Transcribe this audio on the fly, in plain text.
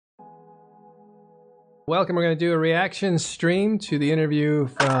welcome. We're going to do a reaction stream to the interview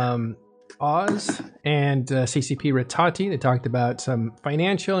from Oz and CCP Rattati. They talked about some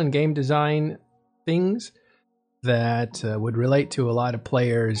financial and game design things that would relate to a lot of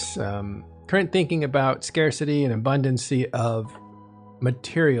players' current thinking about scarcity and abundancy of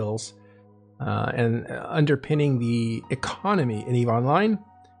materials and underpinning the economy in EVE Online.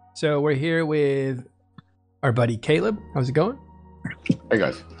 So we're here with our buddy Caleb. How's it going? Hey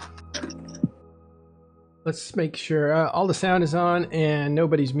guys. Let's make sure all the sound is on and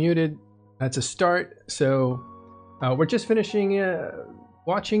nobody's muted. That's a start. So we're just finishing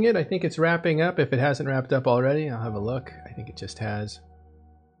watching it. I think it's wrapping up. If it hasn't wrapped up already, I'll have a look. I think it just has.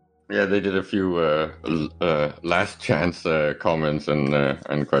 Yeah, they did a few last chance comments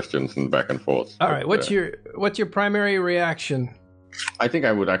and questions and back and forth. All right, what's your primary reaction? I think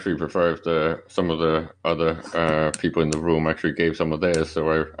I would actually prefer if some of the other people in the room actually gave some of theirs.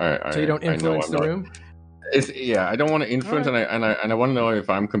 So you don't influence the room. I don't want to influence, right. and I want to know if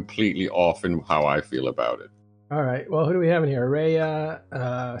I'm completely off in how I feel about it. All right. Well, who do we have in here? Raya,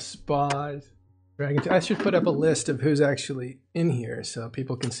 Spod, Dragon. I should put up a list of who's actually in here so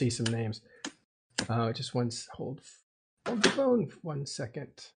people can see some names. Just hold the phone for 1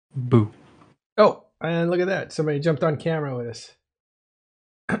 second. Boo. Oh, and look at that! Somebody jumped on camera with us.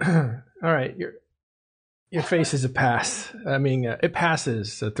 All right, your face is a pass. I mean, it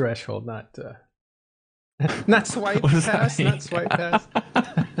passes the threshold, not. Not swipe pass, not swipe pass.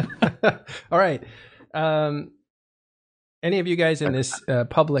 All right. Any of you guys in this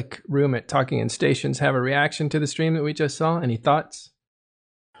public room at Talking in Stations have a reaction to the stream that we just saw? Any thoughts?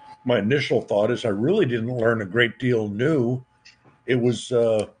 My initial thought is I really didn't learn a great deal new. It was,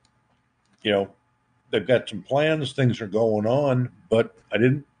 they've got some plans, things are going on, but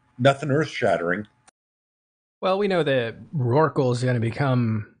nothing earth-shattering. Well, we know that Rorqual is going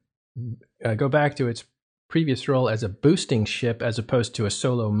to go back to its previous role as a boosting ship as opposed to a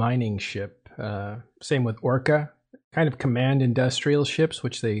solo mining ship. Same with Orca, kind of command industrial ships,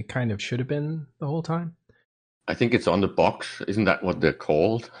 which they kind of should have been the whole time. I think it's on the box. Isn't that what they're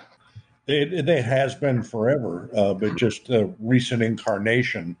called? It has been forever, but just a recent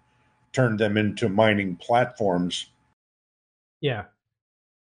incarnation turned them into mining platforms. Yeah.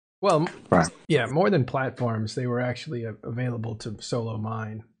 Well, right. Yeah, more than platforms. They were actually available to solo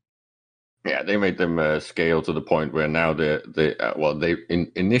mine. Yeah, they made them scale to the point where now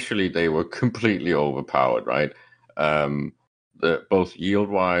initially they were completely overpowered, right? Both yield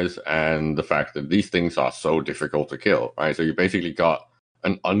wise and the fact that these things are so difficult to kill, right? So you basically got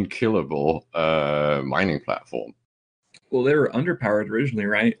an unkillable mining platform. Well, they were underpowered originally,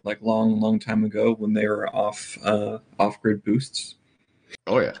 right? Like long time ago when they were off grid boosts.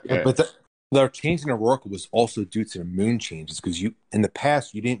 Oh yeah. But the change in Rorqual was also due to the moon changes, because in the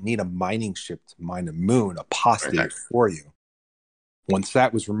past you didn't need a mining ship to mine a moon, apostate for you. Once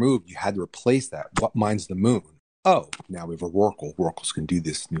that was removed, you had to replace that. What mines the moon? Oh, now we have a Rorqual. Rorquals can do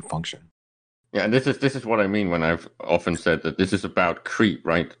this new function. Yeah, and this is what I mean when I've often said that this is about creep,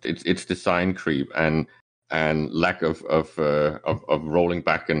 right? It's design creep and lack of rolling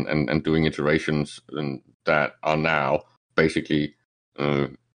back and doing iterations that are now basically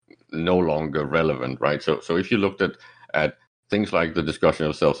no longer relevant, right? So if you looked at things like the discussion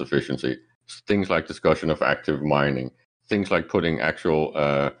of self-sufficiency, things like discussion of active mining, things like putting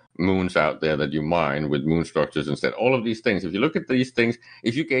actual moons out there that you mine with moon structures instead, all of these things, if you look at these things,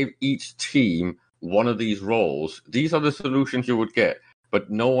 if you gave each team one of these roles, these are the solutions you would get. But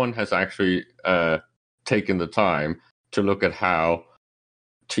no one has actually taken the time to look at how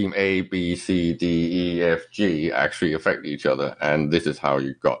Team A, B, C, D, E, F, G actually affect each other. And this is how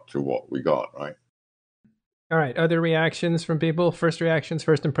you got to what we got, right? All right. Other reactions from people? First reactions,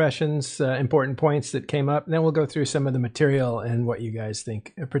 first impressions, important points that came up. And then we'll go through some of the material and what you guys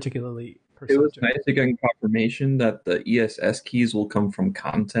think, particularly. It was nice to get confirmation that the ESS keys will come from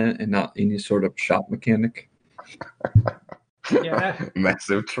content and not any sort of shop mechanic. Yeah.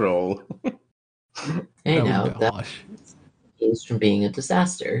 Massive troll. Hey, now that is from being a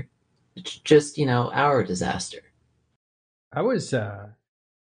disaster. It's just, our disaster. I was a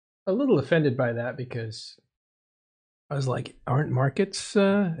little offended by that because I was like, aren't markets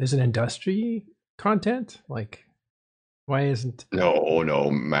is an industry content? Like, why isn't... No,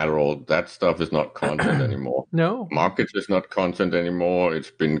 Matterall, that stuff is not content anymore. No? Markets is not content anymore.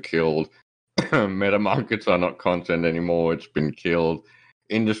 It's been killed. Meta markets are not content anymore. It's been killed.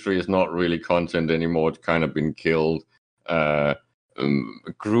 Industry is not really content anymore. It's kind of been killed.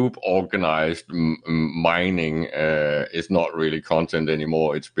 Group organized mining is not really content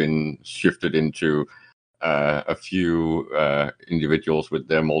anymore. It's been shifted into a few individuals with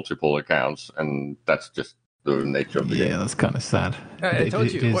their multiple accounts, and that's just the nature of the game. Yeah, that's kind of sad. I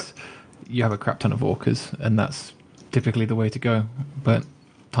told you. You have a crap ton of orcas, and that's typically the way to go. But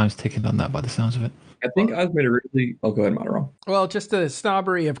time's ticking on that by the sounds of it. I think Oz made a really... Oh, go ahead, Monroe. Well, just the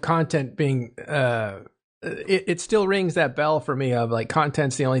snobbery of content being... it still rings that bell for me of like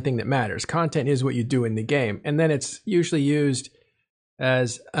content's the only thing that matters. Content is what you do in the game. And then it's usually used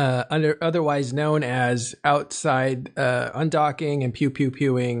as otherwise known as outside undocking and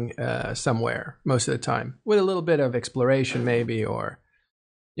pew-pew-pewing somewhere most of the time. With a little bit of exploration maybe or...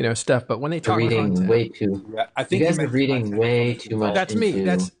 stuff. But when they talk content, way too. Yeah, I think you guys are reading way too much. That's me.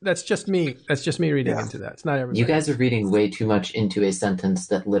 That's just me. That's just me reading into that. It's not everybody. You guys are reading way too much into a sentence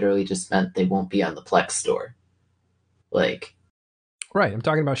that literally just meant they won't be on the Plex store. Like, right. I'm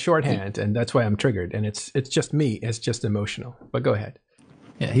talking about shorthand, and that's why I'm triggered. And it's just me. It's just emotional. But go ahead.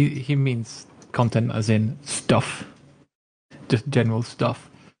 Yeah, he means content as in stuff, just general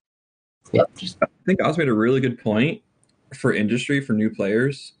stuff. Yeah. I think Oz made a really good point. For industry, for new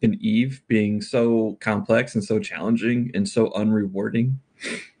players, in EVE being so complex and so challenging and so unrewarding,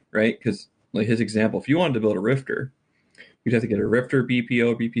 right? Because like his example, if you wanted to build a Rifter, you'd have to get a Rifter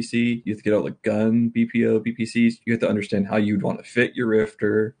BPO, BPC. You have to get out like gun BPO, BPCs. You have to understand how you'd want to fit your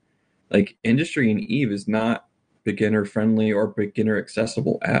Rifter. Like industry in EVE is not beginner friendly or beginner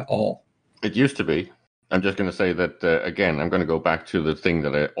accessible at all. It used to be. I'm just going to say that again. I'm going to go back to the thing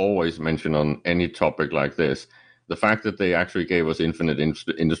that I always mention on any topic like this. The fact that they actually gave us infinite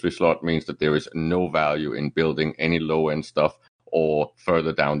industry slot means that there is no value in building any low-end stuff or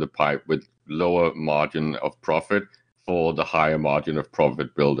further down the pipe with lower margin of profit for the higher margin of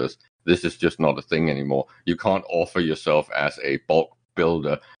profit builders. This is just not a thing anymore. You can't offer yourself as a bulk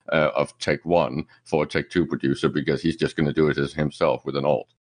builder of Tech 1 for a Tech 2 producer because he's just going to do it as himself with an alt.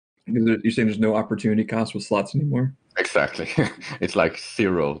 You're saying there's no opportunity cost with slots anymore? Exactly. It's like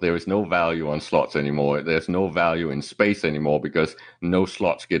zero. There is no value on slots anymore. There's no value in space anymore because no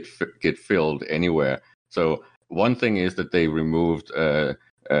slots get filled anywhere. So one thing is that they removed,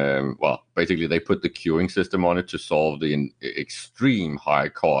 basically they put the queuing system on it to solve the extreme high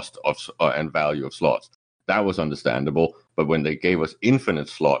cost of and value of slots. That was understandable. But when they gave us infinite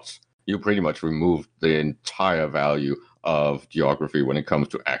slots, you pretty much removed the entire value of geography when it comes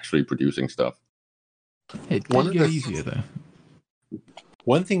to actually producing stuff. It did get easier, though.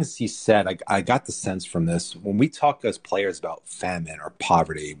 One thing he said, I got the sense from this, when we talk as players about famine or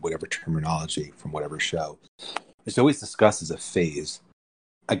poverty, whatever terminology from whatever show, it's always discussed as a phase.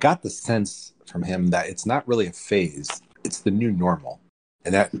 I got the sense from him that it's not really a phase, it's the new normal.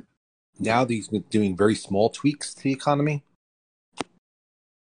 And that now he's doing very small tweaks to the economy.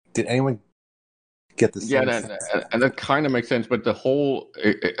 Did anyone get the sense? Yeah, and that kind of makes sense, but the whole...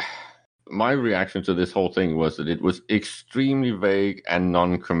 my reaction to this whole thing was that it was extremely vague and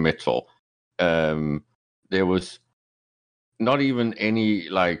non-committal. There was not even any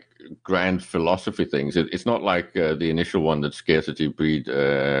like grand philosophy things. It's not like the initial one that scarcity breed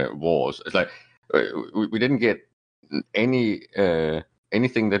wars. It's like we didn't get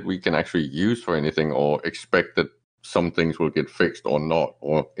anything that we can actually use for anything or expect that some things will get fixed or not,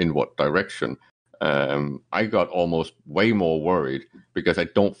 or in what direction. I got almost way more worried because I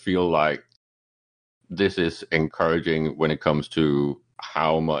don't feel like this is encouraging when it comes to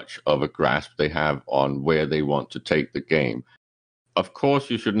how much of a grasp they have on where they want to take the game. Of course,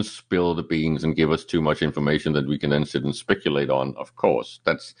 you shouldn't spill the beans and give us too much information that we can then sit and speculate on. Of course,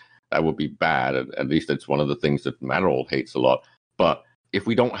 that would be bad. At least it's one of the things that Matterall hates a lot. But if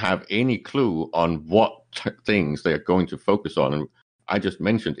we don't have any clue on what things they are going to focus on, and I just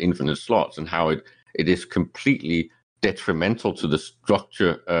mentioned infinite slots and how it is completely detrimental to the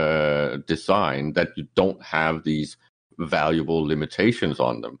structure design that you don't have these valuable limitations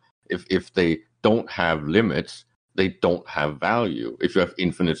on them. If they don't have limits, they don't have value. If you have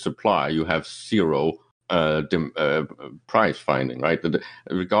infinite supply, you have zero price finding, right?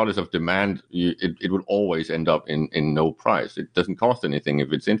 Regardless of demand, it would always end up in no price. It doesn't cost anything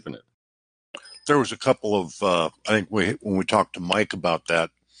if it's infinite. There was a couple of, I think when we talked to Mike about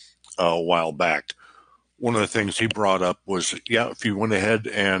that a while back, one of the things he brought up was, if you went ahead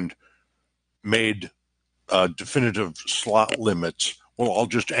and made definitive slot limits, well, I'll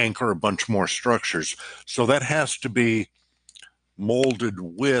just anchor a bunch more structures. So that has to be molded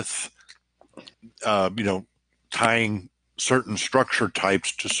with, tying certain structure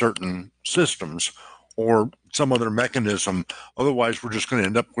types to certain systems or some other mechanism. Otherwise, we're just going to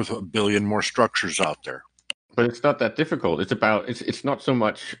end up with a billion more structures out there. But it's not that difficult. It's not so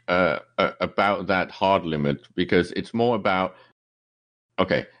much about that hard limit, because it's more about,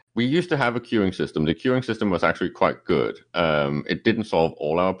 okay, we used to have a queuing system. The queuing system was actually quite good. It didn't solve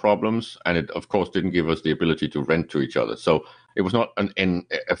all our problems, and it, of course, didn't give us the ability to rent to each other. So it was not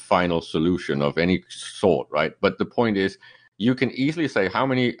a final solution of any sort, right? But the point is, you can easily say how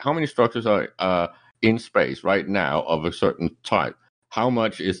many structures are in space right now of a certain type. How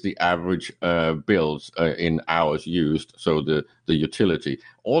much is the average builds in hours used? So the utility.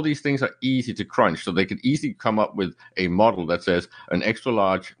 All these things are easy to crunch. So they could easily come up with a model that says an extra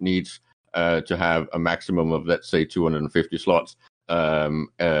large needs to have a maximum of, let's say, 250 slots.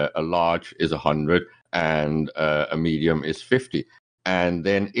 A large is 100, and a medium is 50. And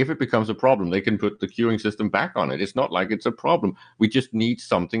then if it becomes a problem, they can put the queuing system back on it. It's not like it's a problem. We just need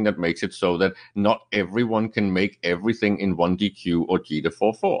something that makes it so that not everyone can make everything in 1DQ or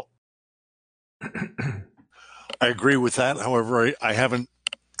GDA4-4. I agree with that. However, I haven't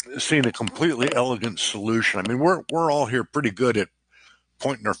seen a completely elegant solution. I mean, we're all here pretty good at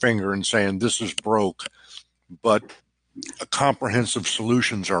pointing our finger and saying this is broke, but comprehensive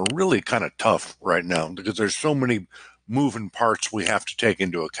solutions are really kind of tough right now because there's so many moving parts we have to take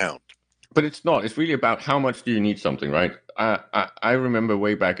into account. But it's not. It's really about how much do you need something, right? I remember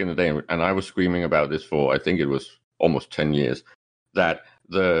way back in the day, and I was screaming about this for, I think it was almost 10 years, that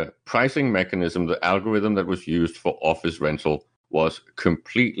the pricing mechanism, the algorithm that was used for office rental was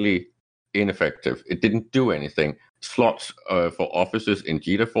completely ineffective. It didn't do anything. Slots for offices in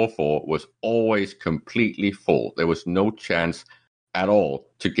GDA4-4 was always completely full. There was no chance at all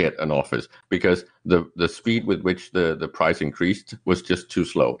to get an office because the speed with which the price increased was just too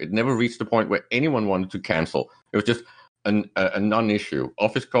slow. It never reached the point where anyone wanted to cancel. It was just a non-issue.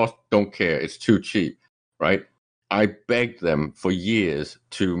 Office cost, don't care. It's too cheap, right? I begged them for years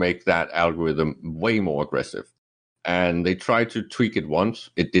to make that algorithm way more aggressive. And they tried to tweak it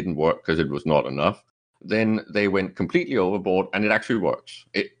once. It didn't work because it was not enough. Then they went completely overboard, and it actually works.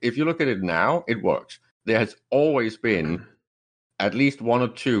 If you look at it now, it works. There has always been at least one or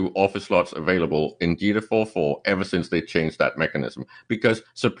two office slots available in GDA4-4 ever since they changed that mechanism because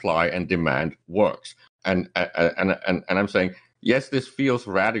supply and demand works. And I'm saying, yes, this feels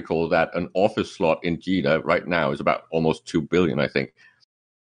radical that an office slot in GDA right now is about almost 2 billion, I think.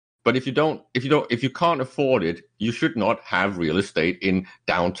 But if you can't afford it, you should not have real estate in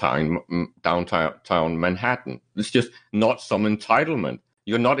downtown Manhattan. It's just not some entitlement.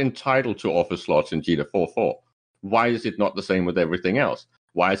 You're not entitled to office slots in GDA4-4. Why is it not the same with everything else?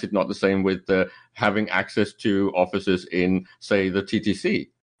 Why is it not the same with having access to offices in, say, the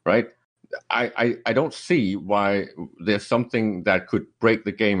TTC, right? I don't see why there's something that could break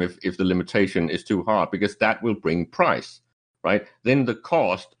the game if the limitation is too hard, because that will bring price, right? Then the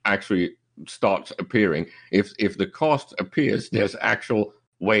cost actually starts appearing. If the cost appears, there's actual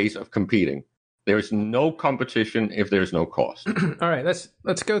ways of competing. There is no competition if there is no cost. All right, let's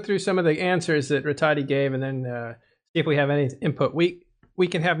go through some of the answers that Rattati gave, and then see if we have any input. We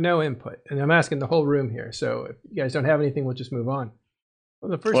can have no input, and I'm asking the whole room here. So if you guys don't have anything, we'll just move on.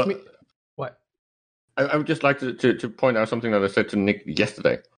 Well, the first, what? I would just like to point out something that I said to Nick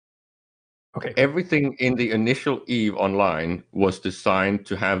yesterday. Okay. Everything in the initial EVE Online was designed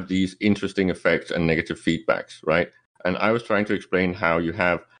to have these interesting effects and negative feedbacks, right? And I was trying to explain how you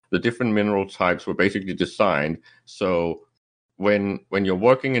have the different mineral types were basically designed so when you're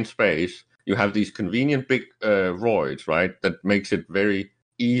working in space, you have these convenient big roids, right? That makes it very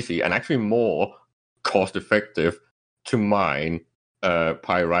easy and actually more cost effective to mine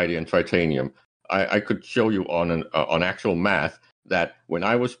pyrite and titanium. I could show you on actual math that when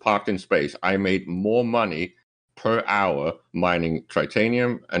I was parked in space, I made more money per hour mining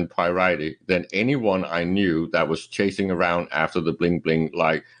titanium and pyrite than anyone I knew that was chasing around after the bling bling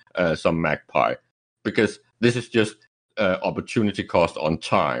like some magpie, because this is just opportunity cost on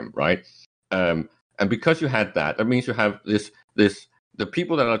time, right? And because you had that means you have this the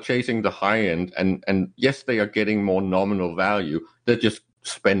people that are chasing the high end, and yes, they are getting more nominal value. They're just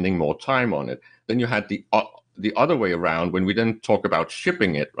spending more time on it. Then you had the other way around when we then talk about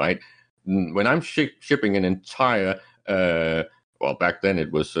shipping it, right? When I'm shipping an entire, well, back then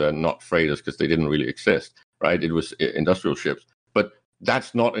it was not freighters because they didn't really exist, right? It was industrial ships. But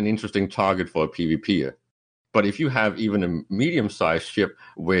that's not an interesting target for a PvPer. But if you have even a medium-sized ship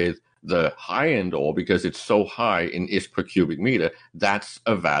with the high-end ore, because it's so high in ISK per cubic meter, that's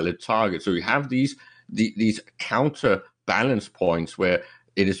a valid target. So you have these counterbalance points where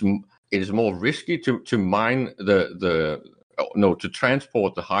it is more risky to mine to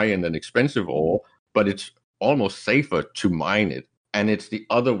transport the high-end and expensive ore, but it's almost safer to mine it. And it's the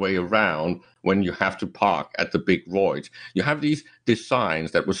other way around when you have to park at the big roids. You have these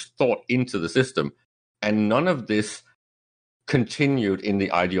designs that was thought into the system, and none of this continued in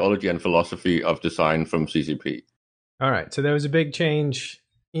the ideology and philosophy of design from CCP. All right, so there was a big change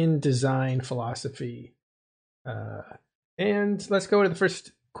in design philosophy. And let's go to the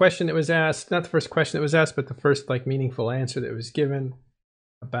first question that was asked. Not the first question that was asked, but the first meaningful answer that was given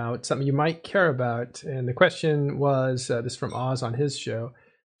about something you might care about. And the question was, this is from Oz on his show,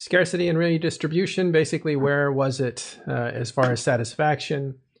 scarcity and redistribution, basically where was it as far as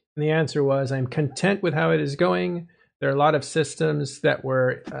satisfaction? And the answer was, I'm content with how it is going. There are a lot of systems that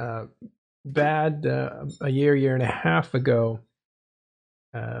were bad a year and a half ago.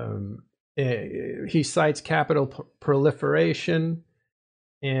 He cites capital proliferation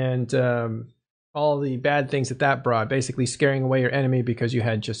and all the bad things that brought, basically scaring away your enemy because you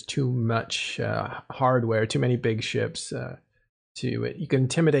had just too much hardware, too many big ships. You can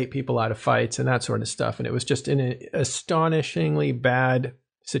intimidate people out of fights and that sort of stuff. And it was just in an astonishingly bad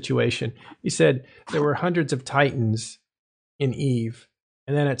situation. He said there were hundreds of Titans in EVE.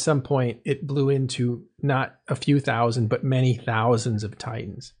 And then at some point it blew into not a few thousand, but many thousands of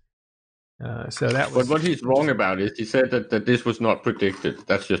Titans. So that was. But what he's wrong about is he said that this was not predicted.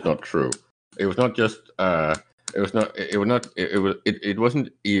 That's just not true. It was not just. It wasn't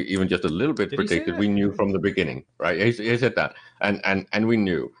even just a little bit predicted. We knew from the beginning, right? He said that, and we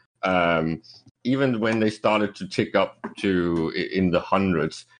knew. Even when they started to tick up to in the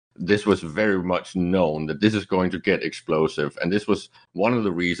hundreds, this was very much known that this is going to get explosive, and this was one of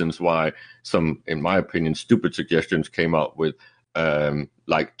the reasons why some, in my opinion, stupid suggestions came up with.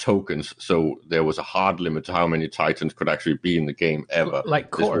 Like tokens, so there was a hard limit to how many Titans could actually be in the game ever. Like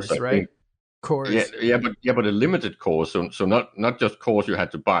cores, right? Cores. Yeah, but a limited cores. So not just cores you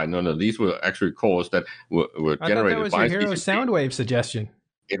had to buy. No, these were actually cores that were generated by. That was your Hero Soundwave suggestion.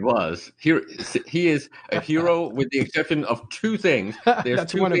 It was. He is a hero with the exception of two things. There's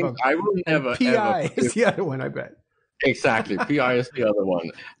That's two one things of them. I will never. PI ever is the other one, I bet. Exactly. PI is the other one.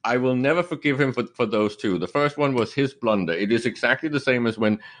 I will never forgive him for those two. The first one was his blunder. It is exactly the same as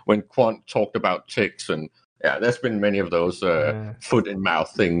when Quant talked about ticks. And there's been many of those foot and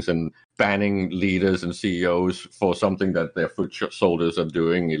mouth things and banning leaders and CEOs for something that their foot soldiers are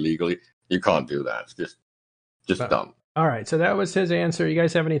doing illegally. You can't do that. It's just dumb. All right. So that was his answer. You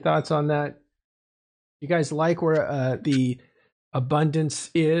guys have any thoughts on that? You guys like where the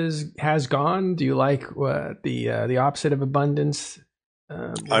abundance has gone? Do you like the opposite of abundance?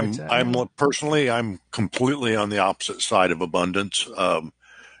 I'm completely on the opposite side of abundance.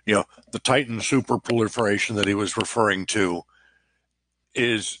 The Titan super proliferation that he was referring to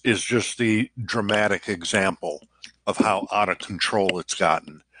is just the dramatic example of how out of control it's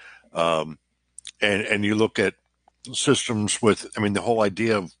gotten. And you look at systems with, the whole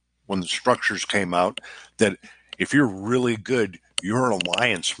idea of when the structures came out that if you're really good, your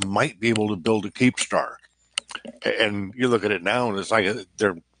alliance might be able to build a keep star. And you look at it now, and it's like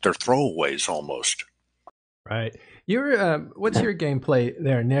they're throwaways almost. Right. What's your gameplay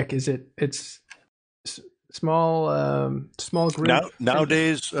there, Nick? It's small group.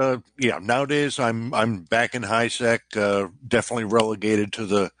 Nowadays, I'm back in high sec. Definitely relegated to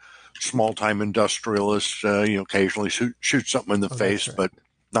the small time industrialist. Occasionally shoot something in the face, right. But.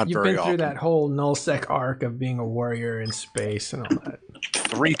 Not You've very been through often. That whole nullsec arc of being a warrior in space and all that.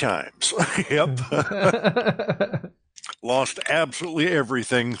 3 times. Yep. Lost absolutely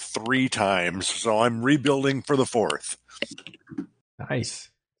everything 3 times. So I'm rebuilding for the 4th. Nice.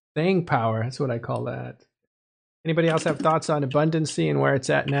 Staying power. That's what I call that. Anybody else have thoughts on abundancy and where it's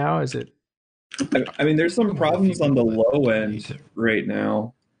at now? Is it? There's some problems on the low end right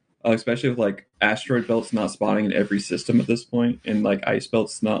now. Especially with asteroid belts not spawning in every system at this point, and ice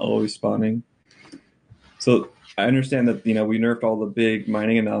belts not always spawning. So I understand that we nerfed all the big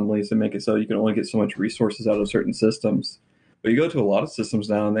mining anomalies and make it so you can only get so much resources out of certain systems. But you go to a lot of systems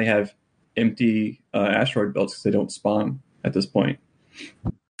now, and they have empty asteroid belts because they don't spawn at this point.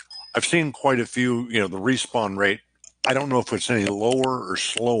 I've seen quite a few. The respawn rate. I don't know if it's any lower or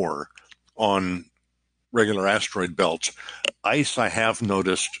slower on regular asteroid belts. Ice, I have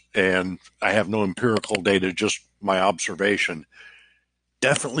noticed, and I have no empirical data, just my observation,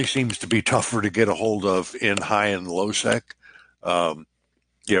 definitely seems to be tougher to get a hold of in high and low sec.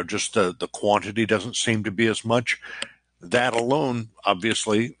 Just the quantity doesn't seem to be as much. That alone,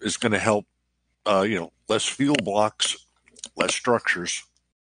 obviously, is going to help, less fuel blocks, less structures.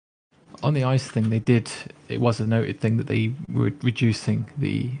 On the ice thing, it was a noted thing that they were reducing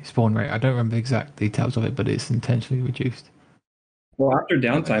the spawn rate. I don't remember the exact details of it, but it's intentionally reduced. Well, after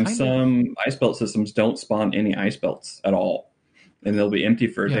downtime, some ice belt systems don't spawn any ice belts at all, and they'll be empty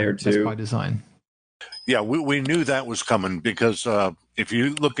for a day or two. That's by design. Yeah, we knew that was coming because if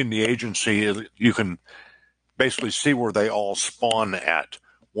you look in the agency, you can basically see where they all spawn at.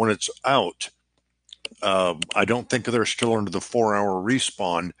 When it's out, I don't think they're still under the 4-hour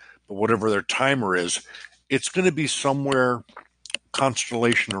respawn, but whatever their timer is, it's going to be somewhere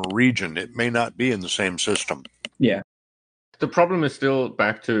constellation or region. It may not be in the same system. Yeah. The problem is still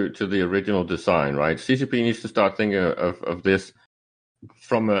back to the original design, right? CCP needs to start thinking of this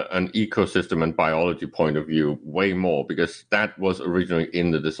from an ecosystem and biology point of view way more, because that was originally in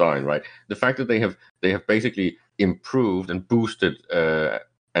the design, right? The fact that they have basically improved and boosted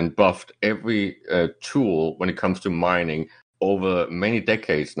and buffed every tool when it comes to mining over many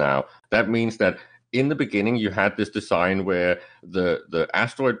decades now. That means that in the beginning, you had this design where the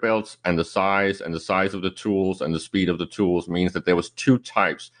asteroid belts and the size of the tools and the speed of the tools means that there was two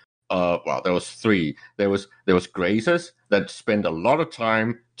types. There was three. There was grazers that spend a lot of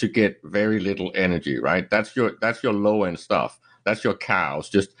time to get very little energy, right? That's your low end stuff. That's your cows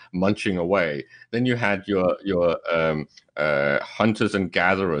just munching away. Then you had your hunters and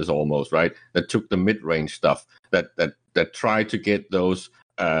gatherers almost, right? That took the mid range stuff that tried to get those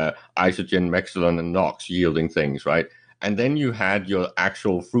isogen, mexilon, and nox yielding things, right? And then you had your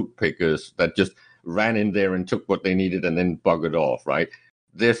actual fruit pickers that just ran in there and took what they needed and then buggered off, right?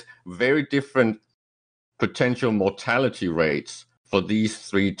 There's very different potential mortality rates for these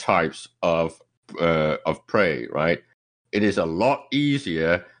three types of prey, right? It is a lot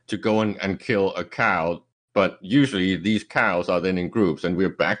easier to go and kill a cow, but usually these cows are then in groups, and we're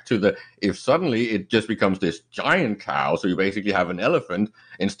back to if suddenly it just becomes this giant cow, so you basically have an elephant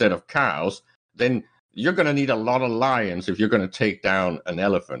instead of cows, then you're going to need a lot of lions if you're going to take down an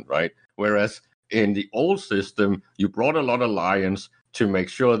elephant, right? Whereas in the old system, you brought a lot of lions to make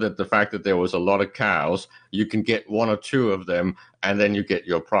sure that the fact that there was a lot of cows, you can get one or two of them, and then you get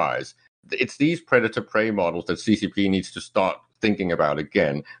your prize. It's these predator-prey models that CCP needs to start thinking about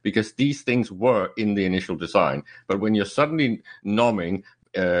again, because these things were in the initial design. But when you're suddenly nomming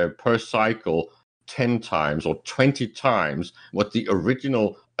per cycle 10 times or 20 times what the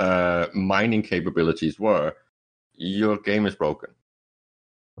original mining capabilities were, your game is broken.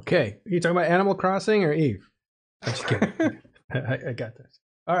 Okay. Are you talking about Animal Crossing or Eve? I'm just kidding. I got this.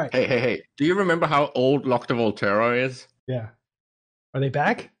 All right. Hey. Do you remember how old Loc de Volterra is? Yeah. Are they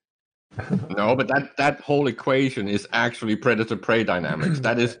back? No, but that whole equation is actually predator-prey dynamics.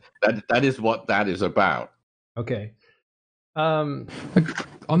 That is what that is about. Okay. On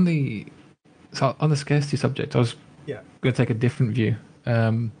the scarcity subject, I was going to take a different view.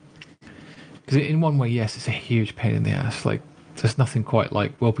 Because in one way, yes, it's a huge pain in the ass. Like, there's nothing quite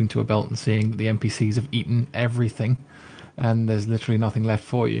like whelping to a belt and seeing that the NPCs have eaten everything, and there's literally nothing left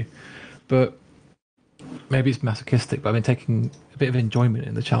for you. But maybe it's masochistic, but I've been taking a bit of enjoyment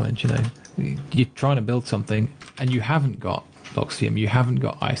in the challenge. You know, you're trying to build something, and you haven't got Loxium, you haven't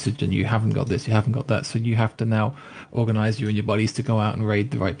got Isogen, you haven't got this, you haven't got that. So you have to now organize you and your buddies to go out and raid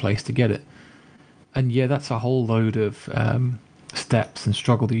the right place to get it. And yeah, that's a whole load of steps and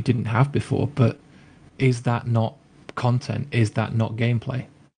struggle that you didn't have before. But is that not content? Is that not gameplay?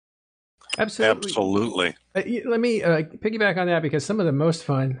 Absolutely. Let me piggyback on that, because some of the most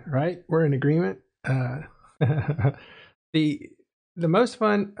fun, right? We're in agreement. The most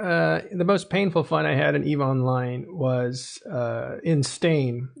fun, the most painful fun I had in EVE Online was in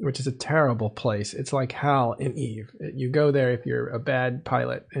Stain, which is a terrible place. It's like hell in EVE. You go there if you're a bad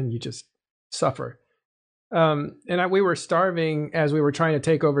pilot, and you just suffer. We were starving as we were trying to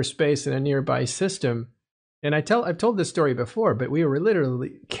take over space in a nearby system. And I've told this story before, but we were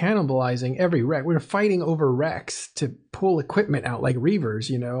literally cannibalizing every wreck. We were fighting over wrecks to pull equipment out, like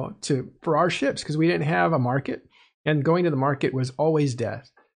reavers, for our ships, because we didn't have a market, and going to the market was always death.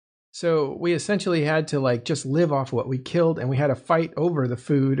 So we essentially had to just live off what we killed, and we had to fight over the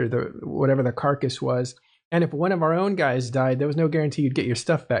food or whatever the carcass was. And if one of our own guys died, there was no guarantee you'd get your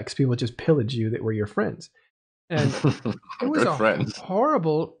stuff back, because people just pillaged you that were your friends. And it was a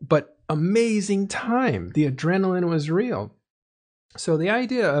horrible but amazing time. The adrenaline was real. So the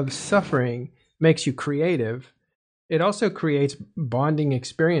idea of suffering makes you creative. It also creates bonding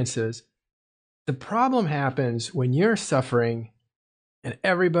experiences. The problem happens when you're suffering and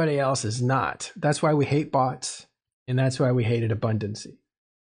everybody else is not. That's why we hate bots, and that's why we hated abundancy.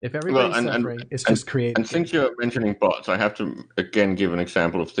 If everybody's suffering, it's just creative. And since you're mentioning bots, I have to again give an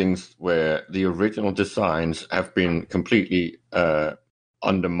example of things where the original designs have been completely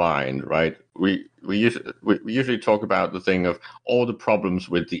undermined, right? We usually talk about the thing of all the problems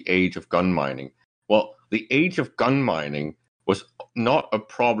with the age of gun mining. Well, the age of gun mining was not a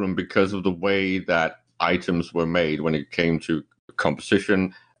problem because of the way that items were made when it came to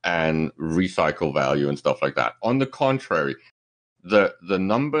composition and recycle value and stuff like that. On the contrary, the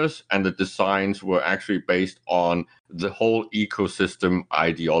numbers and the designs were actually based on the whole ecosystem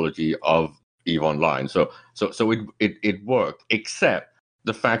ideology of EVE Online. So it worked, except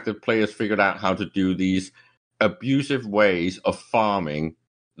the fact that players figured out how to do these abusive ways of farming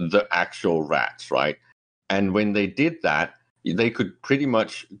the actual rats, right? And when they did that, they could pretty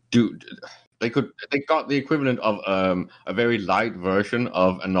much they got the equivalent of a very light version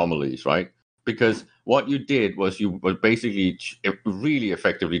of anomalies, right? Because what you did was you were basically really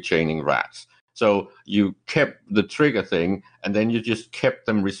effectively chaining rats. So you kept the trigger thing, and then you just kept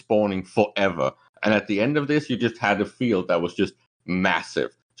them respawning forever. And at the end of this, you just had a field that was just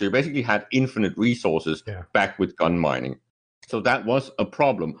massive. So you basically had infinite resources back with gun mining. So that was a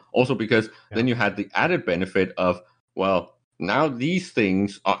problem. Also because then you had the added benefit of, well, now these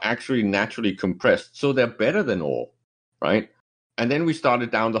things are actually naturally compressed, so they're better than all, right? And then we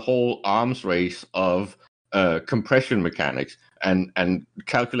started down the whole arms race of compression mechanics and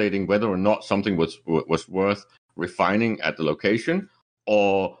calculating whether or not something was worth refining at the location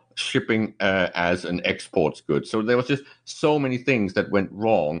or shipping as an export good. So there was just so many things that went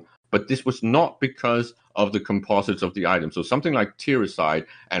wrong, but this was not because of the composites of the item. So something like tiericide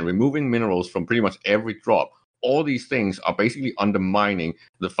and removing minerals from pretty much every drop, all these things are basically undermining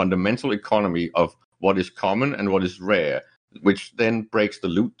the fundamental economy of what is common and what is rare, which then breaks the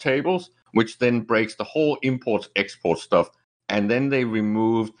loot tables, which then breaks the whole import-export stuff. And then they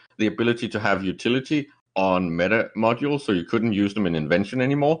removed the ability to have utility on meta modules, so you couldn't use them in invention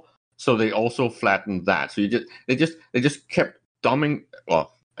anymore. So they also flattened that. So they just kept dumbing.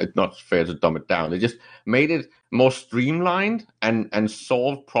 Well, it's not fair to dumb it down. They just made it more streamlined and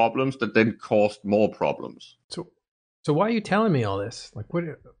solved problems that then caused more problems. So why are you telling me all this? Like, what?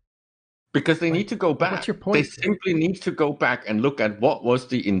 Because they need to go back. What's your point? They simply need to go back and look at what was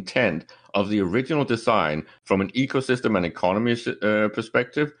the intent of the original design from an ecosystem and economy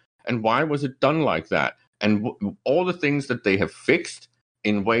perspective, and why was it done like that? And all the things that they have fixed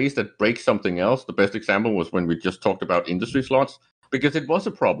in ways that break something else. The best example was when we just talked about industry slots, because it was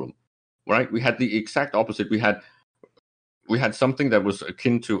a problem, right? We had the exact opposite. We had something that was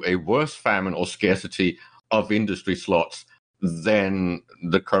akin to a worse famine or scarcity of industry slots than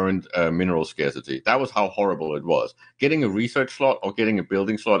the current mineral scarcity. That was how horrible it was. Getting a research slot or getting a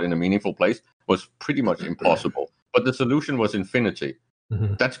building slot in a meaningful place was pretty much impossible. But the solution was infinity.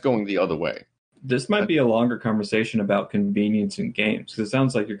 Mm-hmm. That's going the other way. This might be a longer conversation about convenience in games, because it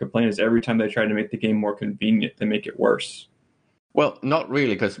sounds like your complaint is every time they try to make the game more convenient, they make it worse. Well, not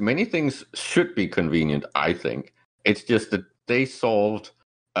really, because many things should be convenient, I think. It's just that they solved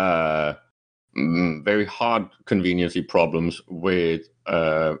very hard conveniency problems with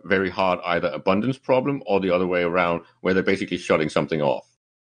very hard either abundance problem or the other way around, where they're basically shutting something off.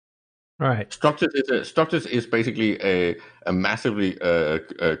 Right. Structures is basically a massively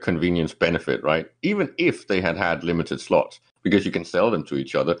convenience benefit, right? Even if they had limited slots, because you can sell them to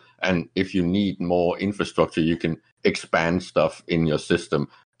each other, and if you need more infrastructure, you can expand stuff in your system,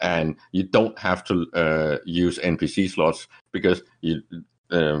 and you don't have to use NPC slots, because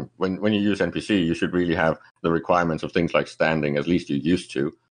when you use NPC, you should really have the requirements of things like standing, at least you used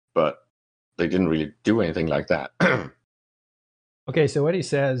to, but they didn't really do anything like that. Okay, so what he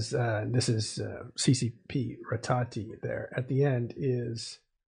says, this is CCP Rattati there at the end, is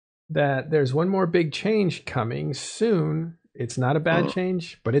that there's one more big change coming soon. It's not a bad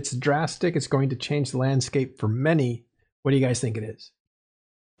change, but it's drastic. It's going to change the landscape for many. What do you guys think it is?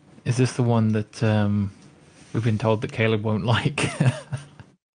 Is this the one that we've been told that Caleb won't like?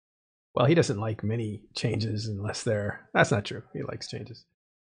 Well, he doesn't like many changes unless they're... That's not true. He likes changes.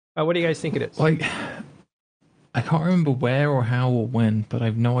 What do you guys think it is? Like, I can't remember where or how or when, but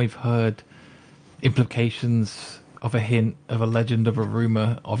I've heard implications of a hint, of a legend, of a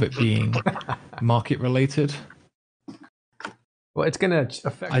rumor of it being market related. Well, it's going to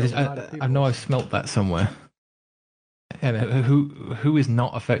affect a lot of people. I know I've smelt that somewhere. And who is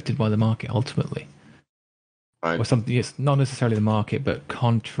not affected by the market ultimately? Or something. It's not necessarily the market, but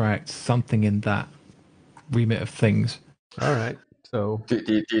contracts, something in that remit of things. All right. So,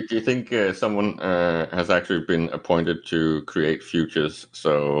 do you think someone has actually been appointed to create futures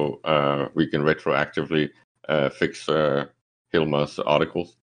so we can retroactively fix Hilma's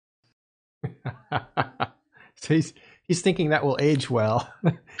articles? So he's thinking that will age well.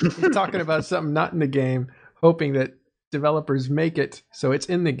 He's talking about something not in the game, hoping that developers make it so it's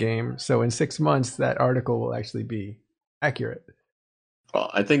in the game. So in 6 months, that article will actually be accurate. Well,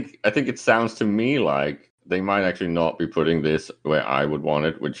 I think it sounds to me like they might actually not be putting this where I would want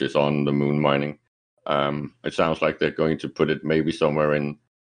it, which is on the moon mining. It sounds like they're going to put it maybe somewhere in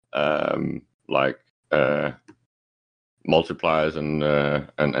multipliers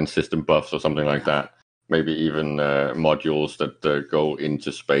and system buffs or something like that. Maybe even modules that go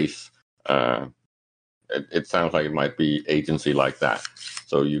into space. It sounds like it might be agency like that.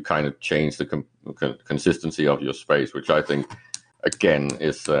 So you kind of change the consistency of your space, which I think, again,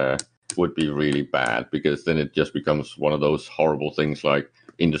 is would be really bad, because then it just becomes one of those horrible things like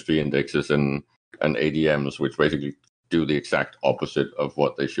industry indexes and ADMs, which basically do the exact opposite of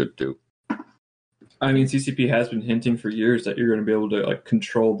what they should do. I mean, CCP has been hinting for years that you're going to be able to like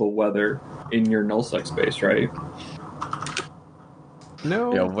control the weather in your nullsec space, right?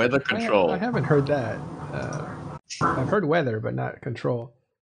 No. Yeah, weather control. I haven't heard that. I've heard weather, but not control.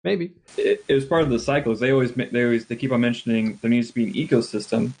 Maybe it was part of the cycles. They keep on mentioning there needs to be an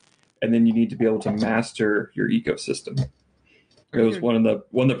ecosystem, and then you need to be able to master your ecosystem. It was one of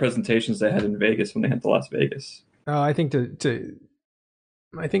the presentations they had in Vegas when they had the Las Vegas. Oh, I think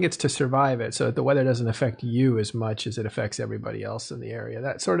I think it's to survive it, so that the weather doesn't affect you as much as it affects everybody else in the area.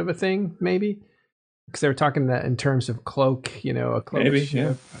 That sort of a thing, maybe. Because they were talking that in terms of cloak, a cloak maybe,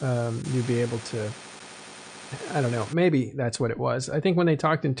 ship, you'd be able to. I don't know. Maybe that's what it was. I think when they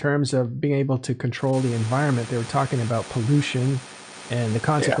talked in terms of being able to control the environment, they were talking about pollution, and the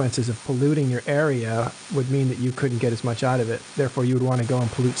consequences of polluting your area would mean that you couldn't get as much out of it. Therefore, you would want to go and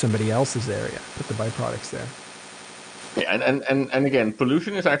pollute somebody else's area, put the byproducts there. Yeah, and again,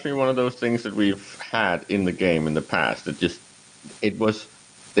 pollution is actually one of those things that we've had in the game in the past. It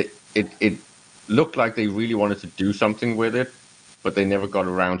looked like they really wanted to do something with it, but they never got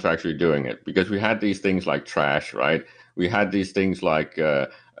around to actually doing it, because we had these things like trash, right? We had these things like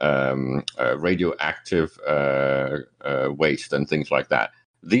radioactive waste and things like that.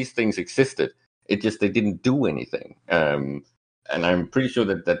 These things existed. They didn't do anything. And I'm pretty sure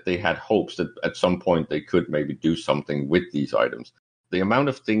that they had hopes that at some point they could maybe do something with these items. The amount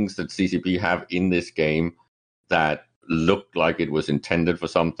of things that CCP have in this game that looked like it was intended for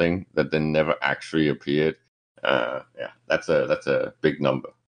something that then never actually appeared, that's a big number.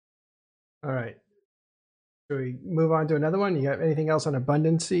 All right. Should we move on to another one? You got anything else on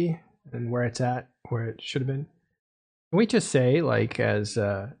abundancy and where it's at, where it should have been? Can we just say, like, as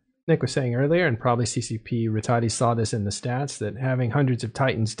Nick was saying earlier, and probably CCP Rattati saw this in the stats, that having hundreds of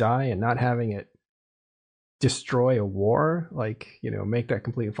Titans die and not having it destroy a war, make that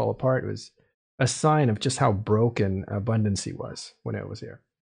completely fall apart, was a sign of just how broken abundancy was when it was here.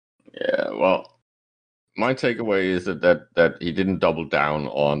 Yeah, well, my takeaway is that he didn't double down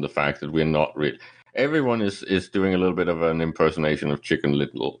on the fact that we're not really. Everyone is doing a little bit of an impersonation of Chicken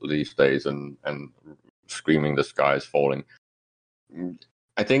Little these days and screaming the sky is falling.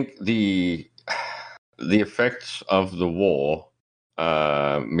 I think the effects of the war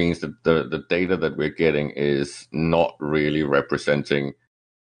means that the data that we're getting is not really representing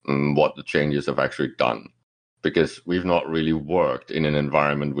what the changes have actually done, because we've not really worked in an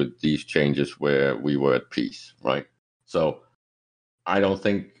environment with these changes where we were at peace, right? So I don't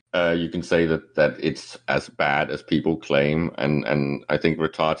think you can say that it's as bad as people claim, and I think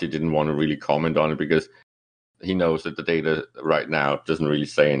Rattati didn't want to really comment on it because he knows that the data right now doesn't really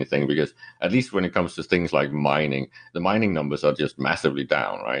say anything, because at least when it comes to things like mining, the mining numbers are just massively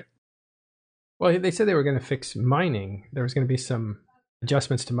down, right? Well, they said they were going to fix mining. There was going to be some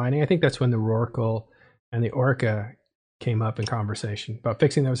adjustments to mining. I think that's when the Rorqual and the Orca came up in conversation about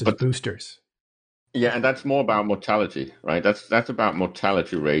fixing those as boosters. Yeah, and that's more about mortality, right? That's about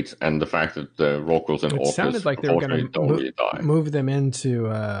mortality rates and the fact that the Rorquals and Orcas sounded like they were going to move them into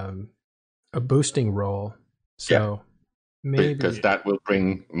a boosting role. So maybe because that will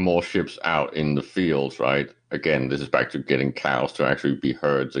bring more ships out in the fields, right? Again, this is back to getting cows to actually be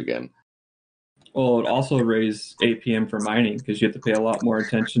herds again. Well, it also raise APM for mining, because you have to pay a lot more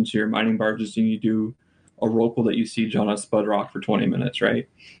attention to your mining barges than you do a Rorqual that you siege on a Spud Rock for 20 minutes, right?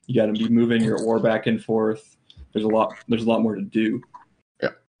 You got to be moving your ore back and forth. There's a lot more to do. Yeah.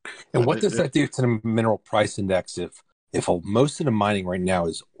 And what does that do to the mineral price index if most of the mining right now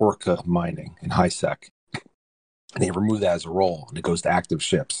is Orca mining in HiSec, and they remove that as a role and it goes to active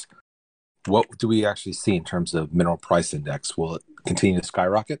ships? What do we actually see in terms of mineral price index? Will it continue to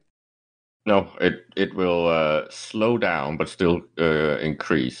skyrocket? No, it will slow down, but still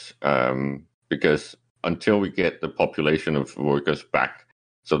increase, because until we get the population of workers back,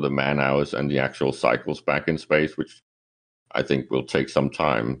 so the man hours and the actual cycles back in space, which I think will take some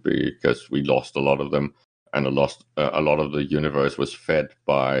time because we lost a lot of them, and a lot of the universe was fed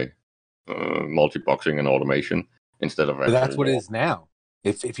by multi-boxing and automation instead of. But that's what it is now.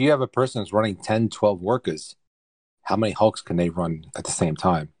 If you have a person that's running 10, 12 workers, how many hulks can they run at the same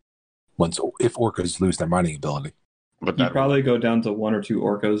time? If orcas lose their mining ability. But you'd probably go down to 1 or 2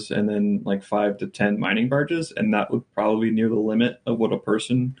 orcas and then like 5 to 10 mining barges, and that would probably be near the limit of what a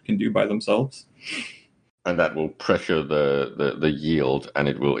person can do by themselves. And that will pressure the yield, and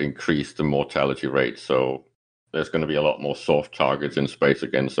it will increase the mortality rate. So there's going to be a lot more soft targets in space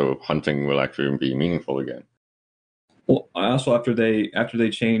again. So hunting will actually be meaningful again. Well, also after they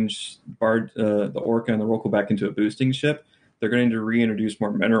change the orca and the Rokal back into a boosting ship, they're going to reintroduce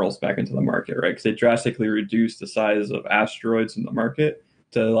more minerals back into the market, right? Because they drastically reduced the size of asteroids in the market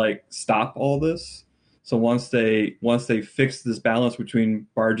to like stop all this. So once they fix this balance between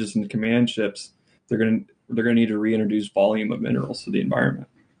barges and command ships, they're going to need to reintroduce volume of minerals to the environment.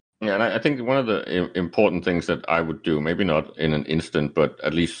 Yeah, and I think one of the important things that I would do, maybe not in an instant, but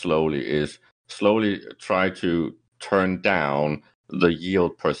at least slowly, is slowly try to turn down the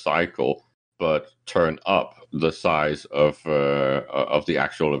yield per cycle, but turn up the size of the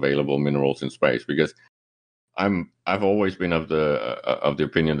actual available minerals in space. Because I've always been of the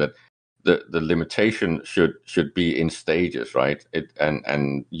opinion that the limitation should be in stages, right?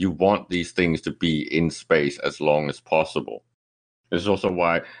 And you want these things to be in space as long as possible. This is also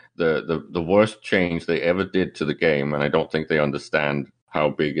why the worst change they ever did to the game, and I don't think they understand how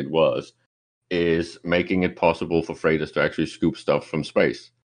big it was, is making it possible for freighters to actually scoop stuff from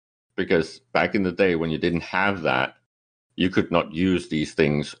space. Because back in the day when you didn't have that, you could not use these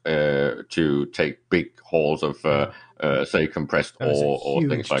things to take big hauls of, say, compressed ore or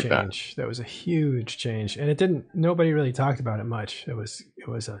things like that. That was a huge change, and nobody really talked about it much. It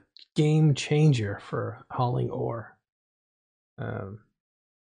was a game changer for hauling ore.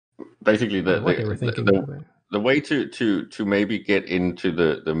 Basically, the way to maybe get into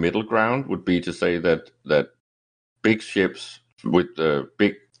the middle ground would be to say that big ships with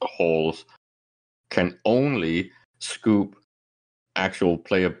big hauls can only scoop actual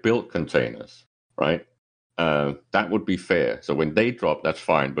player built containers, right? That would be fair. So when they drop, that's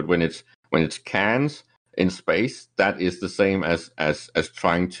fine. But when it's cans in space, that is the same as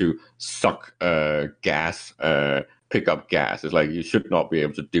trying to suck gas. Pick up gas. It's like you should not be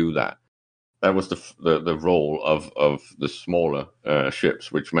able to do that. That was the role of the smaller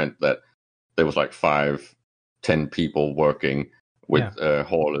ships, which meant that there was like 5-10 people working with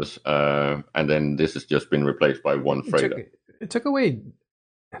haulers, and then this has just been replaced by one freighter. It took away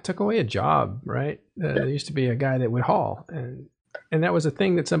a job, right? There used to be a guy that would haul, and that was a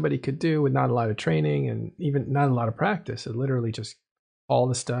thing that somebody could do with not a lot of training and even not a lot of practice. It literally just haul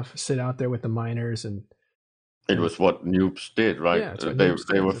the stuff, sit out there with the miners, and it was what noobs did, right? Yeah,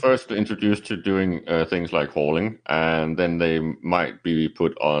 they were first introduced to doing things like hauling, and then they might be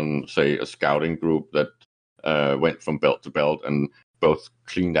put on, say, a scouting group that went from belt to belt and both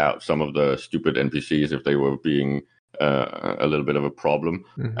cleaned out some of the stupid NPCs if they were being a little bit of a problem,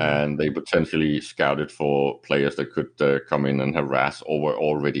 and they potentially scouted for players that could come in and harass or were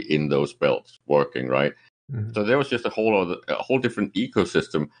already in those belts working, right? So there was just a whole different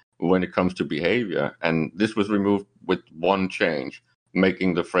ecosystem when it comes to behavior, and this was removed with one change,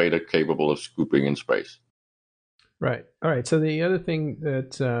 making the freighter capable of scooping in space. Right. All right. So the other thing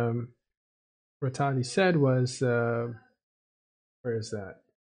that Rattati said was, where is that?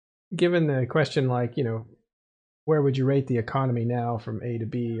 Given the question, like, where would you rate the economy now from A to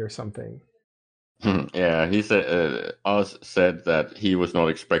B or something? Yeah, he said Oz said that he was not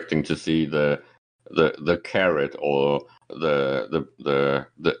expecting to see the carrot or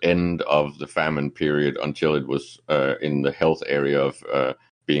the end of the famine period until it was in the health area of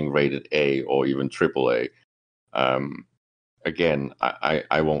being rated A or even AAA. Again,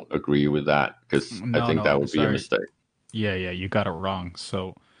 I won't agree with that because I think that would be a mistake. Yeah, you got it wrong.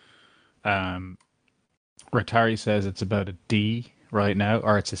 So, Rattari says it's about a D right now,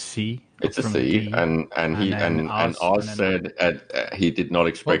 or it's a C. It's a C, and Oz said he did not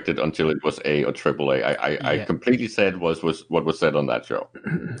expect it until it was A or AAA. I completely said was what was said on that show.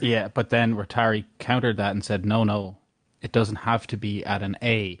 Yeah, but then Rattari countered that and said, no, it doesn't have to be at an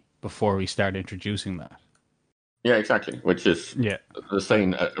A before we start introducing that. Yeah, exactly. Which is the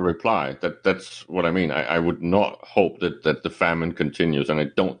same reply. That's what I mean. I would not hope that the famine continues, and I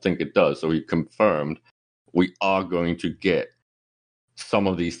don't think it does. So he confirmed we are going to get some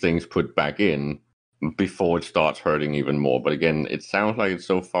of these things put back in before it starts hurting even more. But again, it sounds like it's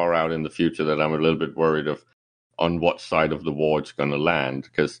so far out in the future that I'm a little bit worried on what side of the war it's going to land,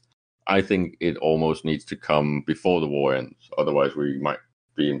 because I think it almost needs to come before the war ends. Otherwise, we might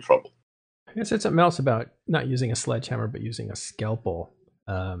be in trouble. I said something else about not using a sledgehammer, but using a scalpel.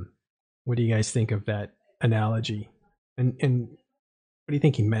 What do you guys think of that analogy? And what do you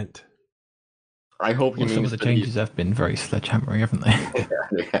think he meant? I hope he Well, means some of the changes have been very sledgehammery, haven't they?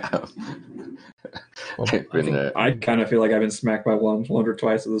 They have. Well, They've been, I kind of feel like I've been smacked by one or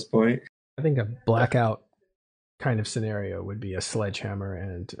twice at this point. I think a blackout kind of scenario would be a sledgehammer,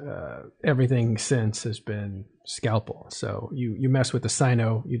 and everything since has been scalpel. So you mess with the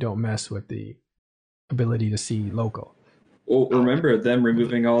Sino, you don't mess with the ability to see local. Well, remember them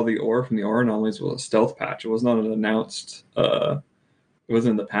removing all the ore from the ore anomalies was a stealth patch. It was not an announced. It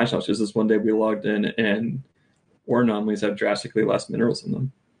wasn't in the patch notes. Just this one day we logged in and ore anomalies had drastically less minerals in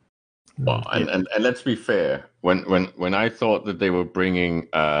them. well, and let's be fair. When I thought that they were bringing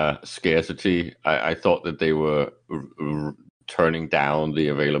scarcity, I thought that they were turning down the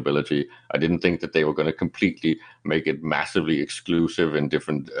availability. I didn't think that they were going to completely make it massively exclusive in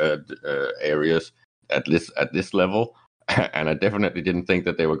different areas at this level. And I definitely didn't think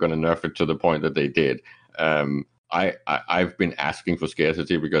that they were going to nerf it to the point that they did. I've been asking for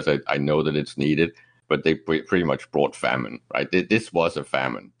scarcity because I know that it's needed, but they pretty much brought famine, right? This was a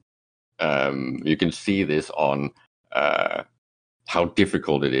famine. You can see this on how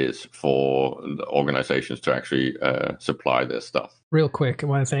difficult it is for the organizations to actually supply their stuff. Real quick, I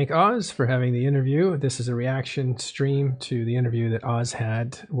want to thank Oz for having the interview. This is a reaction stream to the interview that Oz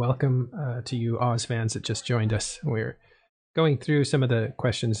had. Welcome to you, Oz fans that just joined us. We're going through some of the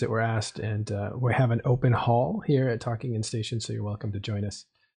questions that were asked, and we have an open hall here at Talking In Station, so you're welcome to join us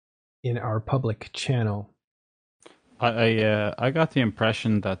in our public channel. I got the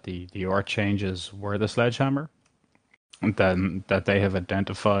impression that the ore changes were the sledgehammer, and then that they have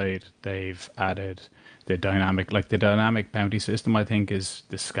identified, they've added the dynamic bounty system. I think is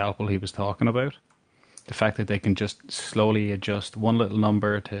the scalpel he was talking about. The fact that they can just slowly adjust one little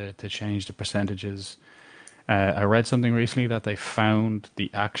number to change the percentages. I read something recently that they found the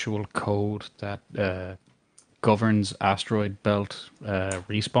actual code that governs asteroid belt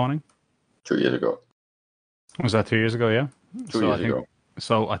respawning. 2 years ago. Was that 2 years ago? Yeah. 2 years ago.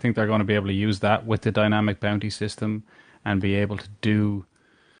 So I think they're going to be able to use that with the dynamic bounty system and be able to do,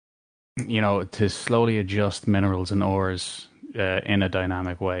 to slowly adjust minerals and ores in a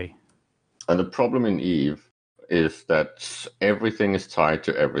dynamic way. And the problem in EVE is that everything is tied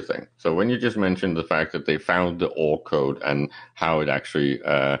to everything. So when you just mentioned the fact that they found the ore code and how it actually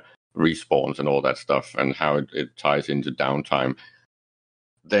respawns and all that stuff and how it ties into downtime,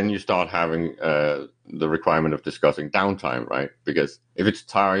 then you start having the requirement of discussing downtime, right? Because if it's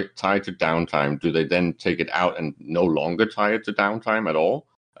tied to downtime, do they then take it out and no longer tie it to downtime at all?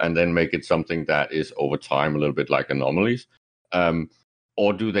 And then make it something that is over time a little bit like anomalies?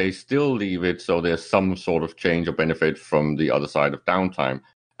 Or do they still leave it so there's some sort of change or benefit from the other side of downtime?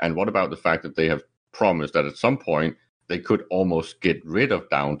 And what about the fact that they have promised that at some point they could almost get rid of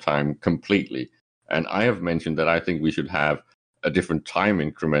downtime completely? And I have mentioned that I think we should have a different time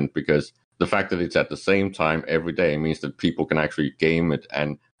increment, because the fact that it's at the same time every day means that people can actually game it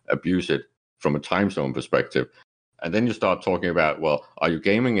and abuse it from a time zone perspective. And then you start talking about, well, are you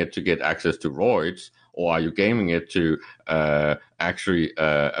gaming it to get access to roids, or are you gaming it to actually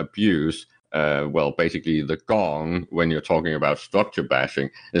abuse, basically the gong when you're talking about structure bashing?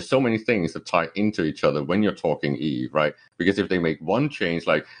 There's so many things that tie into each other when you're talking EVE, right? Because if they make one change,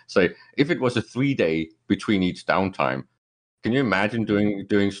 like, say, if it was a 3-day between each downtime, can you imagine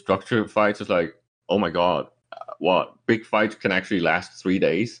doing structure fights? It's like, oh my God, what? Big fights can actually last 3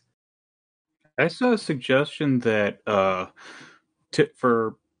 days? I saw a suggestion that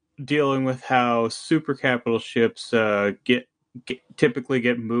for dealing with how super capital ships typically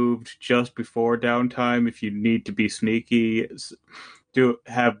get moved just before downtime, if you need to be sneaky, to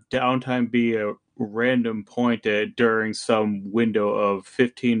have downtime be a random point during some window of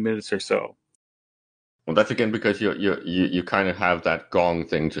 15 minutes or so. Well, that's again because you kind of have that gong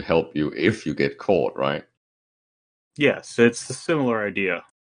thing to help you if you get caught, right? Yes, it's a similar idea.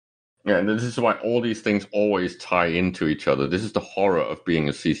 Yeah, and this is why all these things always tie into each other. This is the horror of being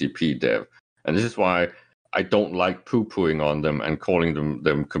a CCP dev. And this is why I don't like poo-pooing on them and calling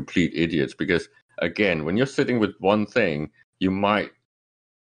them complete idiots. Because, again, when you're sitting with one thing, you might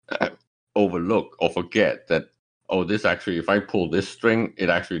overlook or forget that, oh, this actually, if I pull this string, it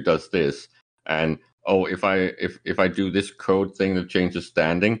actually does this. And, oh, if I do this code thing that changes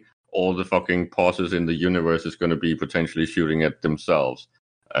standing, all the fucking pauses in the universe is going to be potentially shooting at themselves.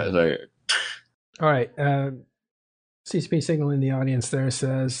 All right. CCP Signal in the audience there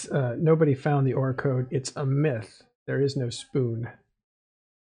says, nobody found the ore code. It's a myth. There is no spoon.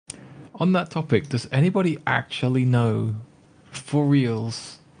 On that topic, does anybody actually know, for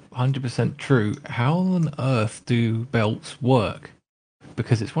reals, 100% true, how on earth do belts work?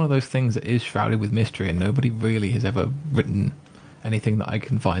 Because it's one of those things that is shrouded with mystery and nobody really has ever written anything that I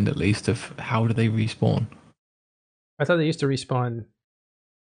can find, at least, of how do they respawn. I thought they used to respawn.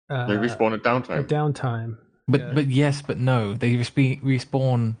 They respawn at downtime. At downtime. But yes, but no. They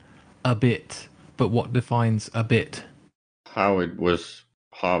respawn a bit. But what defines a bit? How it was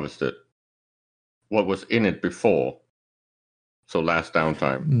harvested. What was in it before. So last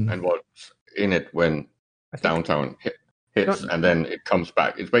downtime. And what's in it when downtime hits, and then it comes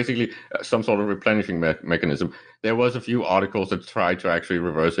back. It's basically some sort of replenishing mechanism. There was a few articles that tried to actually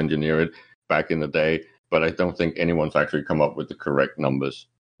reverse engineer it back in the day, but I don't think anyone's actually come up with the correct numbers.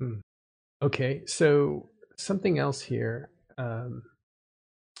 Okay, so something else here. So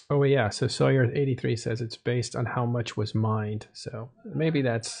Sawyer 83 says it's based on how much was mined. So maybe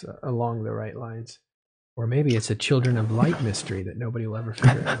that's along the right lines. Or maybe it's a Children of Light mystery that nobody will ever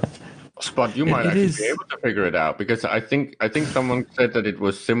figure out. Spot, you might actually be able to figure it out, because I think someone said that it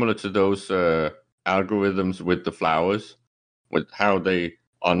was similar to those algorithms with the flowers, with how they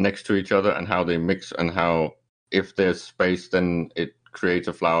are next to each other and how they mix, and how if there's space, then it creates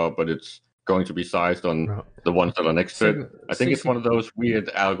a flower, but it's going to be sized on the ones that are next to it. I think it's one of those weird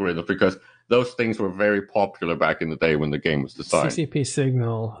algorithms, because those things were very popular back in the day when the game was designed. CCP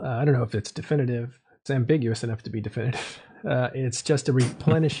signal, I don't know if it's definitive. It's ambiguous enough to be definitive. It's just a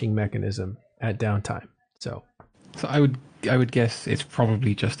replenishing mechanism at downtime. So I would guess it's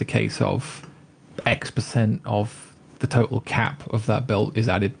probably just a case of X% of the total cap of that belt is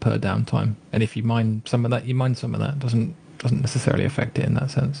added per downtime, and if you mine some of that, you mine some of that. Doesn't necessarily affect it in that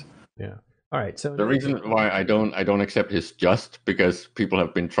sense. Yeah. All right. So the reason why I don't accept his just because people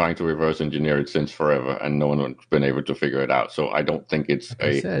have been trying to reverse engineer it since forever, and no one has been able to figure it out. So I don't think it's like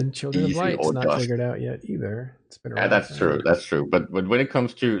I said, Children of Light's not figured out yet either. It's been around. That's true. That's true. But when it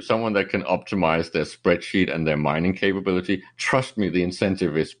comes to someone that can optimize their spreadsheet and their mining capability, trust me, the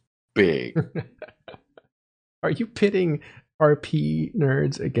incentive is big. Are you pitting RP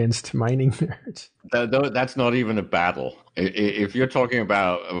nerds against mining nerds? That's not even a battle. If you're talking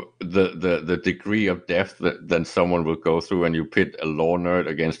about the degree of depth that someone will go through, and you pit a lore nerd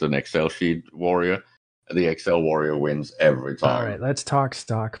against an Excel sheet warrior, the Excel warrior wins every time. All right, let's talk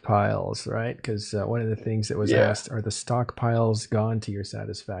stockpiles, right? Because one of the things that was asked, are the stockpiles gone to your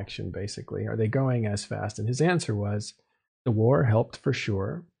satisfaction, basically? Are they going as fast? And his answer was, the war helped for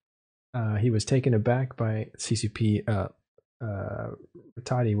sure. He was taken aback by CCP.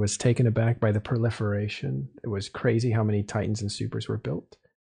 Rattati was taken aback by the proliferation. It was crazy how many Titans and Supers were built.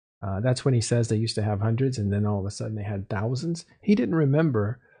 That's when he says they used to have hundreds, and then all of a sudden they had thousands. He didn't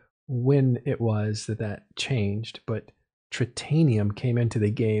remember when it was that changed, but Tritanium came into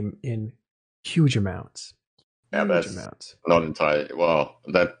the game in huge amounts. Yeah, that's not entirely. Well,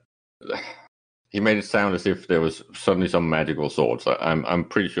 he made it sound as if there was suddenly some magical swords. I'm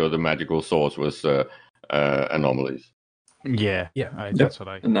pretty sure the magical swords was anomalies. Yeah. That's what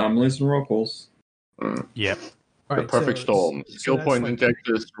I. Anomalies and Rorquals. Yep. The perfect storm. Skill point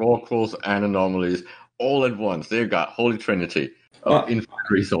injectors, Rorquals, and anomalies all at once. They've got Holy Trinity of infinite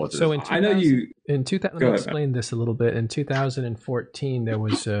resources. So let me explain this a little bit. In 2014, there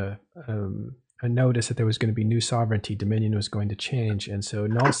was a notice that there was going to be new sovereignty. Dominion was going to change, and so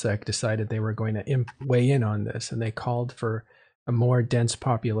Nullsec decided they were going to weigh in on this, and they called for a more dense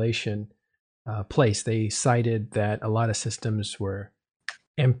population place. They cited that a lot of systems were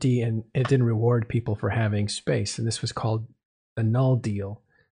empty, and it didn't reward people for having space. And this was called the Null Deal,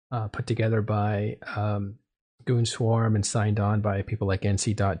 put together by Goon Swarm and signed on by people like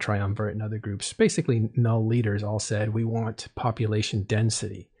NC. Triumvirate and other groups. Basically, Null leaders all said, we want population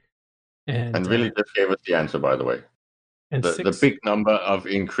density. And really just gave us the answer, by the way. And the big number of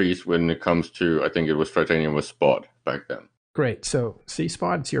increase when it comes to, I think it was Tritanium, was Spot back then. Great. So, see,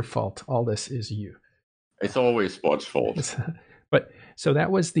 Spot, it's your fault. All this is you. It's always Spot's fault. But so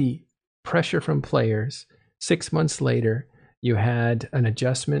that was the pressure from players. 6 months later, you had an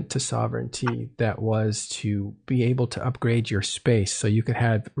adjustment to sovereignty that was to be able to upgrade your space. So you could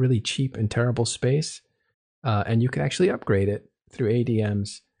have really cheap and terrible space, and you could actually upgrade it through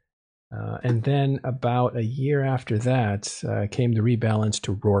ADMs. And then about a year after that came the rebalance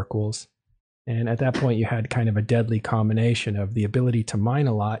to Rorquals. And at that point, you had kind of a deadly combination of the ability to mine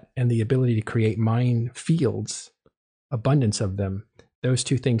a lot and the ability to create mine fields, abundance of them. Those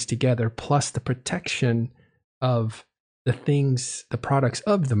two things together, plus the protection of the things, the products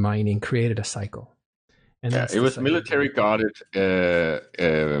of the mining, created a cycle. And it was military guarded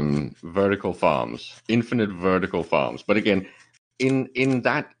vertical farms, infinite vertical farms. But again, in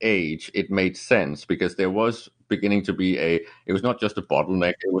that age, it made sense because there was beginning to be it was not just a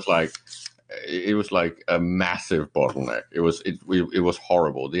bottleneck. It was like a massive bottleneck. It was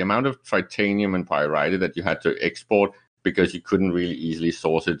horrible. The amount of tritanium and pyrite that you had to export because you couldn't really easily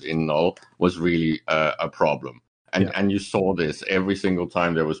source it in null was really a problem. And you saw this every single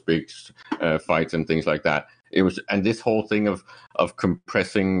time there was big fights and things like that. It was, and this whole thing of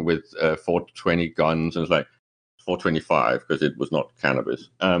compressing with 420 guns, and it's like 425 because it was not cannabis.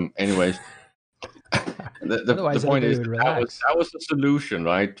 Anyways, the point is that was the solution,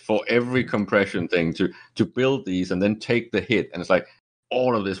 right? For every compression thing to build these and then take the hit, and it's like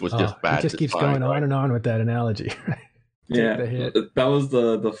all of this was just bad. It just keeps going on and on with that analogy. Yeah, that was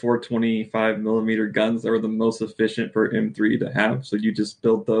the 425 millimeter guns that were the most efficient for M3 to have. So you just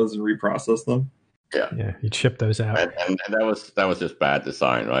build those and reprocess them. Yeah, you'd ship those out, and that was just bad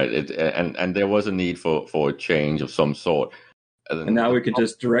design, right? And there was a need for a change of some sort. And now we could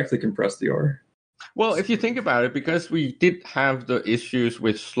just directly compress the ore. Well, if you think about it, because we did have the issues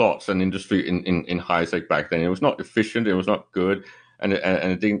with slots and industry in HiSec back then, it was not efficient, it was not good, and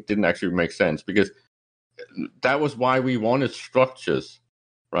it didn't actually make sense, because that was why we wanted structures,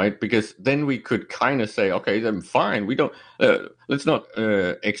 right? Because then we could kind of say, okay, then fine, we don't let's not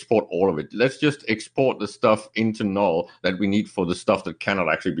export all of it. Let's just export the stuff into null that we need for the stuff that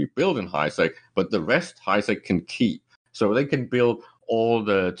cannot actually be built in HiSec, but the rest HiSec can keep. So they can build all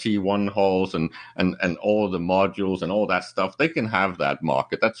the T1 hulls and all the modules and all that stuff. They can have that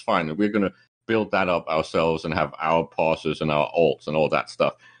market. That's fine. And we're going to build that up ourselves and have our parsers and our alts and all that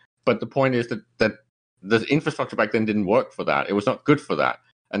stuff. But the point is that the infrastructure back then didn't work for that. It was not good for that.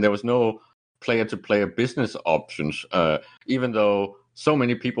 And there was no player-to-player business options, even though so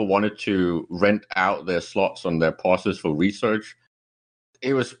many people wanted to rent out their slots on their parsers for research.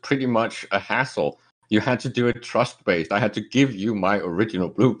 It was pretty much a hassle. You had to do it trust-based. I had to give you my original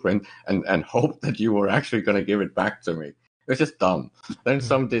blueprint and hope that you were actually going to give it back to me. It was just dumb. Then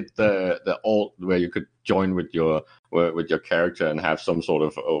some did the alt where you could join with your character and have some sort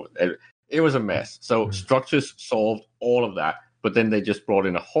of... It was a mess. So structures solved all of that, but then they just brought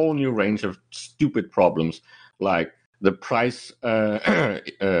in a whole new range of stupid problems, like the price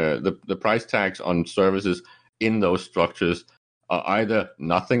the price tags on services in those structures are either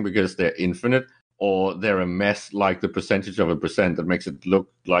nothing because they're infinite, or they're a mess, like the percentage of a percent that makes it look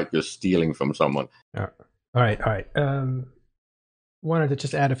like you're stealing from someone. All right. Wanted to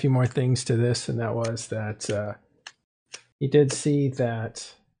just add a few more things to this, and that was that he did see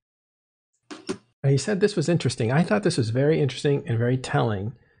that. He said this was interesting. I thought this was very interesting and very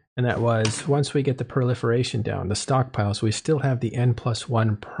telling, and that was, once we get the proliferation down, the stockpiles, we still have the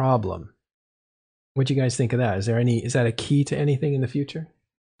N+1 problem. What do you guys think of that? Is that a key to anything in the future?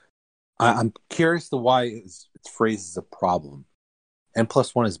 I'm curious to why it's phrased as a problem.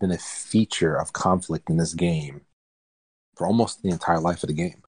 N+1 has been a feature of conflict in this game for almost the entire life of the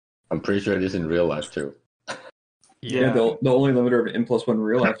game. I'm pretty sure it is in real life too. Yeah, the only limiter of N+1 in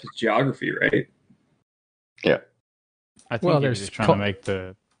real life is geography, right? Yeah. I think they're just trying to make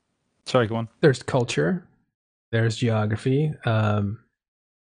the... Sorry, go on. There's culture. There's geography.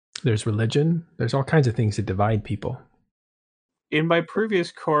 There's religion. There's all kinds of things that divide people. In my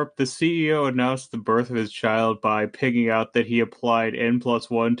previous corp, the CEO announced the birth of his child by pigging out that he applied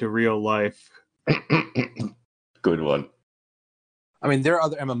N+1 to real life. Good one. I mean, there are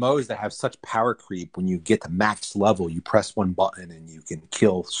other MMOs that have such power creep. When you get to max level, you press one button and you can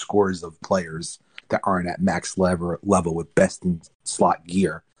kill scores of players that aren't at max level with best in slot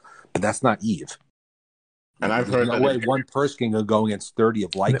gear. But that's not EVE. And I've heard no way one person can go against 30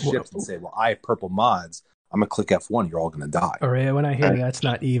 of light ships and say, well, I have purple mods. I'm going to click F1. You're all going to die. Aurea, when I hear that's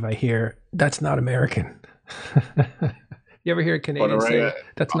not EVE, I hear that's not American. You ever hear a Canadian say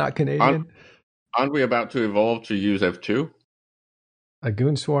that's not Canadian? Aren't we about to evolve to use F2? A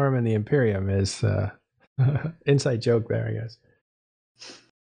Goon Swarm and the Imperium is inside joke there, I guess.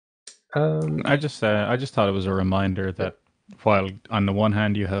 I just thought it was a reminder that while on the one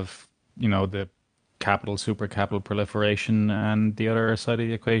hand you have, the capital, super capital proliferation, and the other side of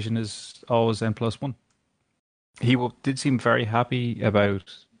the equation is always N+1. He did seem very happy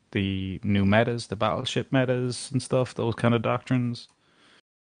about the new metas, the battleship metas and stuff, those kind of doctrines.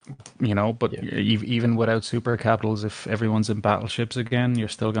 But even without super capitals, if everyone's in battleships again, you're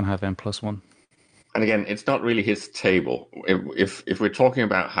still going to have N+1. And again, it's not really his table. If we're talking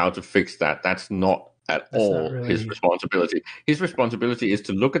about how to fix that, that's not at all his responsibility. His responsibility is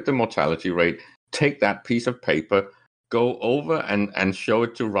to look at the mortality rate, take that piece of paper, go over and show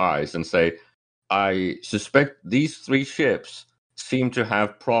it to Rise and say, I suspect these 3 ships seem to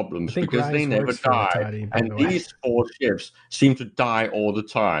have problems because they never die, and these 4 ships seem to die all the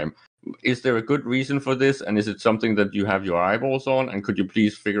time. Is there a good reason for this, and is it something that you have your eyeballs on, and could you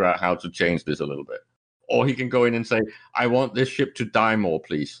please figure out how to change this a little bit? or he can go in and say, I want this ship to die more,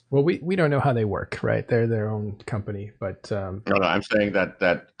 please. Well, we don't know how they work, right? They're their own company, but no, I'm saying that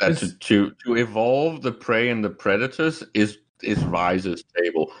to evolve the prey and the predators is Rise's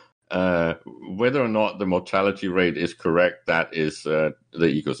table. Whether or not the mortality rate is correct, that is the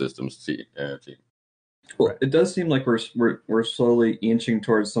ecosystems team. Well, it does seem like we're slowly inching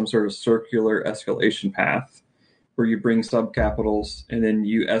towards some sort of circular escalation path, where you bring subcapitals and then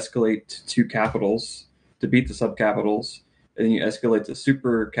you escalate to capitals to beat the subcapitals, and then you escalate to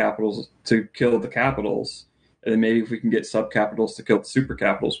super capitals to kill the capitals, and then maybe if we can get subcapitals to kill the super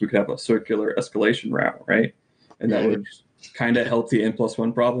capitals, we could have a circular escalation route, right? And that would kind of help the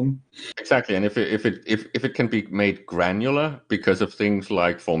N+1 problem. Exactly, and if it can be made granular because of things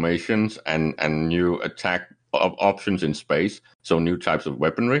like formations and new attack options in space, so new types of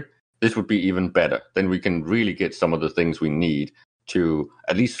weaponry, this would be even better. Then we can really get some of the things we need to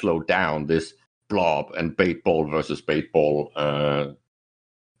at least slow down this blob and bait ball versus bait ball.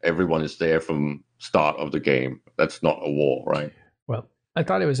 Everyone is there from start of the game. That's not a war, right? Well, I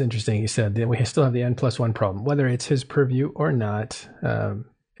thought it was interesting. He said that we still have the N+1 problem, whether it's his purview or not.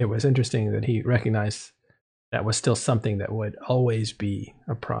 It was interesting that he recognized that was still something that would always be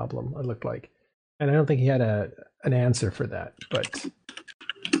a problem, it looked like. And I don't think he had an answer for that. But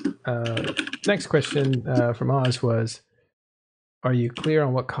next question from Oz was, are you clear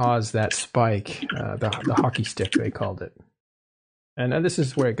on what caused that spike, the hockey stick, they called it? And this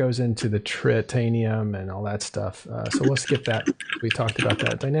is where it goes into the tritanium and all that stuff. So we'll skip that. We talked about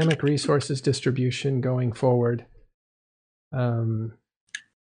that. Dynamic resources distribution going forward. What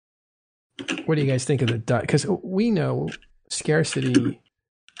do you guys think of the... Because we know scarcity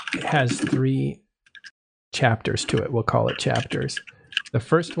has 3 chapters to it. We'll call it chapters. The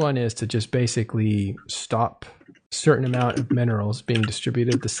first one is to just basically stop a certain amount of minerals being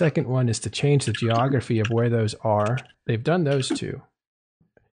distributed. The second one is to change the geography of where those are. They've done those 2.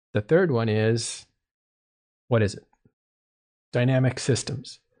 The third one is, what is it? Dynamic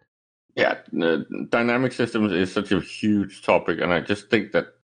systems. Yeah, dynamic systems is such a huge topic, and I just think that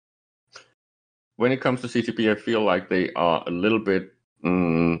when it comes to CCP, I feel like they are a little bit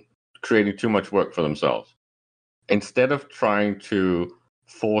creating too much work for themselves. Instead of trying to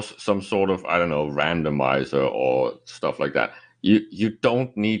force some sort of, I don't know, randomizer or stuff like that, you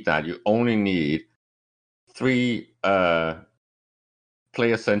don't need that. You only need 3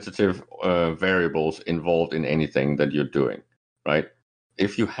 player-sensitive variables involved in anything that you're doing, right?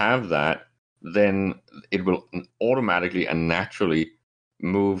 If you have that, then it will automatically and naturally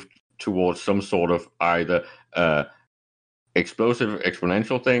move towards some sort of either explosive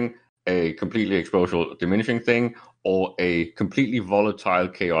exponential thing, a completely exponential diminishing thing, or a completely volatile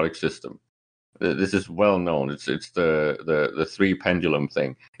chaotic system. This is well known. It's the 3 pendulum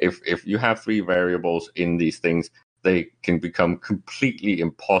thing. If you have 3 variables in these things, they can become completely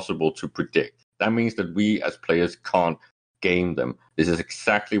impossible to predict. That means that we as players can't game them. This is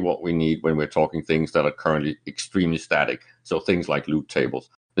exactly what we need when we're talking things that are currently extremely static. So things like loot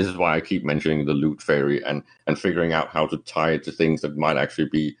tables. This is why I keep mentioning the loot fairy and figuring out how to tie it to things that might actually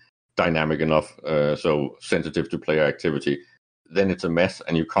be dynamic enough, so sensitive to player activity. Then it's a mess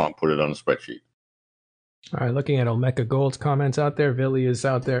and you can't put it on a spreadsheet. All right, looking at Olmeca Gold's comments out there, Vili is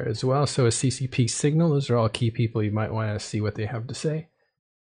out there as well. So is CCP Signal. Those are all key people. You might want to see what they have to say.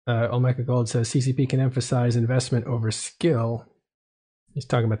 Olmeca Gold says CCP can emphasize investment over skill. He's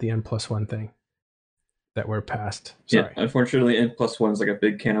talking about the N+1 thing that we're past. Sorry. Yeah, unfortunately, N+1 is like a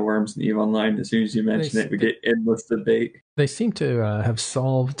big can of worms in EVE Online. As soon as you mention it, we get endless debate. They seem to have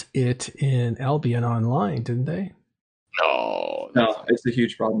solved it in Albion Online, didn't they? No, it's a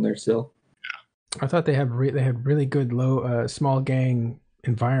huge problem there still. I thought they had really good low small gang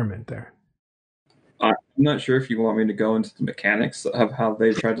environment there. I'm not sure if you want me to go into the mechanics of how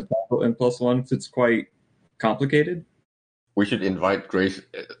they tried to tackle N+1, because it's quite complicated. We should invite Grace,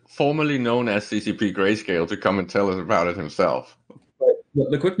 formerly known as CCP Grayscale, to come and tell us about it himself.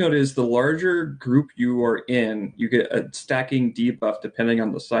 But the quick note is, the larger group you are in, you get a stacking debuff depending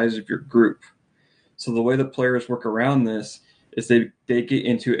on the size of your group. So the way the players work around this is they get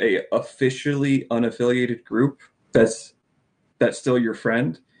into a officially unaffiliated group that's still your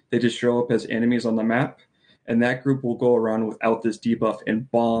friend. They just show up as enemies on the map, and that group will go around without this debuff and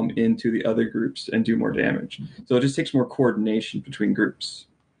bomb into the other groups and do more damage. So it just takes more coordination between groups.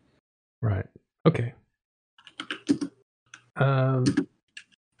 Right. Okay.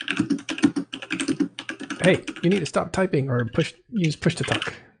 Hey, you need to stop typing or use push to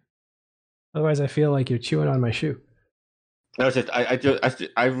talk. Otherwise, I feel like you're chewing on my shoe. No, it's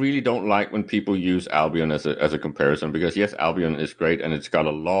just I really don't like when people use Albion as a comparison, because yes, Albion is great and it's got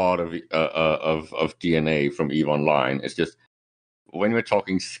a lot of DNA from EVE Online. It's just when we're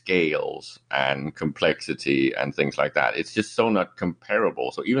talking scales and complexity and things like that, it's just so not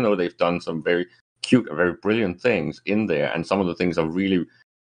comparable. So even though they've done some very cute and very brilliant things in there, and some of the things are really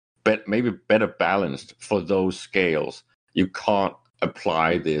maybe better balanced for those scales, you can't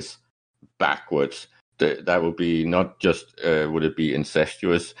apply this backwards. That would be not just would it be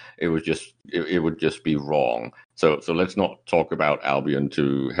incestuous? It would just be wrong. So let's not talk about Albion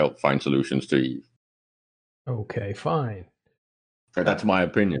to help find solutions to Eve. Okay, fine. That's my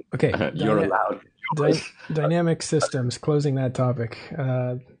opinion. Okay, you're allowed. Dynamic systems. Closing that topic.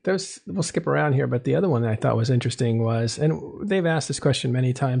 We'll skip around here, but the other one that I thought was interesting was, and they've asked this question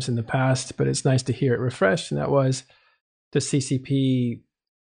many times in the past, but it's nice to hear it refreshed, and that was, does CCP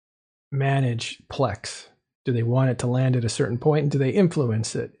manage Plex? Do they want it to land at a certain point, and do they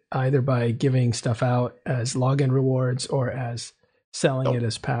influence it either by giving stuff out as login rewards or as selling it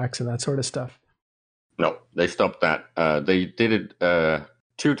as packs and that sort of stuff? No, they stopped that. They did it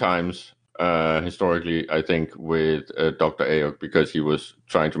 2 times historically, I think, with Dr. Ayok, because he was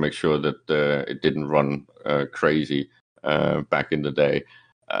trying to make sure that it didn't run crazy back in the day.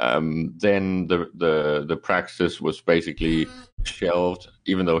 Then the practice was basically shelved,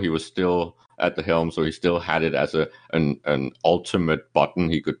 even though he was still at the helm. So he still had it as an ultimate button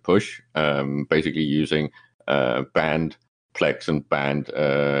he could push, basically using banned Plex and banned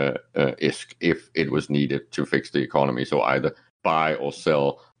ISK if it was needed to fix the economy. So either buy or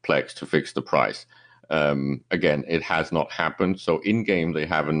sell Plex to fix the price. Again, it has not happened. So in game they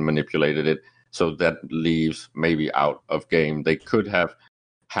haven't manipulated it. So that leaves maybe out of game. They could have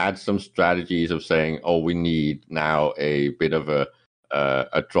had some strategies of saying, "Oh, we need now a bit of a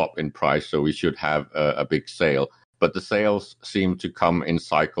drop in price, so we should have a big sale." But the sales seem to come in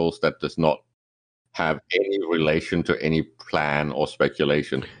cycles that does not have any relation to any plan or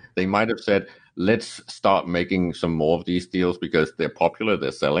speculation. They might have said, "Let's start making some more of these deals because they're popular,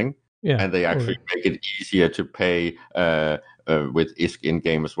 they're selling, and they actually make it easier to pay with ISK in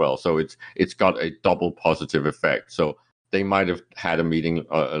game as well." So it's got a double positive effect. So they might have had a meeting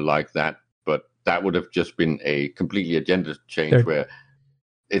like that, but that would have just been a completely agenda change where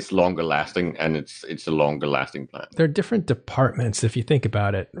it's longer lasting, and it's a longer lasting plan. There are different departments if you think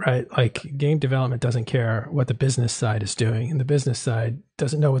about it, right? Like game development doesn't care what the business side is doing, and the business side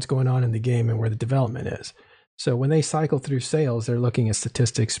doesn't know what's going on in the game and where the development is. So when they cycle through sales, they're looking at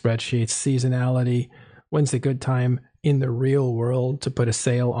statistics, spreadsheets, seasonality, when's the good time in the real world to put a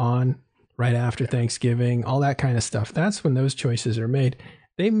sale on right after Thanksgiving, all that kind of stuff. That's when those choices are made.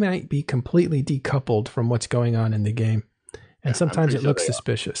 They might be completely decoupled from what's going on in the game. And sometimes it looks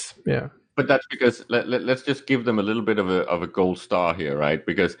suspicious. Yeah. But that's because let's just give them a little bit of a gold star here, right?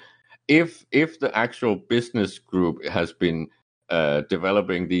 Because if the actual business group has been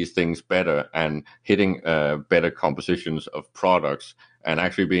developing these things better and hitting better compositions of products and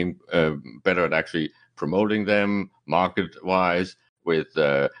actually being better at actually promoting them market-wise with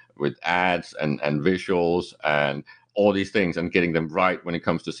ads and visuals and all these things, and getting them right when it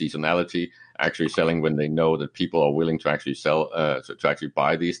comes to seasonality, actually selling when they know that people are willing to actually sell, to actually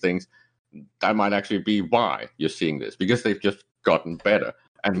buy these things, that might actually be why you're seeing this, because they've just gotten better.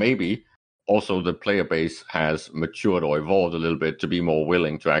 And maybe also the player base has matured or evolved a little bit to be more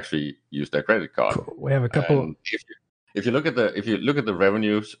willing to actually use their credit card. Cool. We have a couple. If you look at the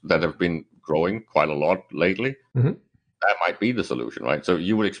revenues that have been growing quite a lot lately, that might be the solution, right? So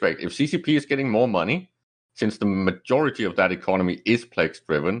you would expect, if CCP is getting more money, since the majority of that economy is Plex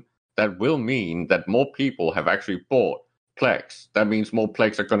driven, that will mean that more people have actually bought Plex. That means more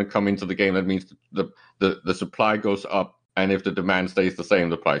Plex are going to come into the game. That means the supply goes up, and if the demand stays the same,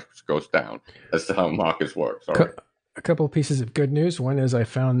 the price goes down. That's how markets work. Sorry. A couple of pieces of good news. One is I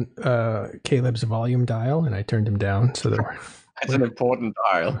found Caleb's volume dial, and I turned him down so that that's an important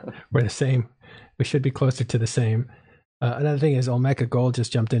dial. We're the same. We should be closer to the same. Another thing is Olmeca Gold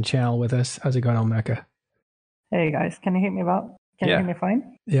just jumped in channel with us. How's it going, Olmeca? Hey guys, can you hear me well? Can you hear me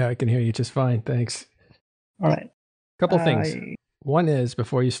fine? Yeah, I can hear you just fine. Thanks. All right. Couple things. One is,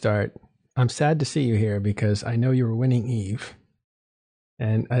 before you start, I'm sad to see you here because I know you were winning Eve,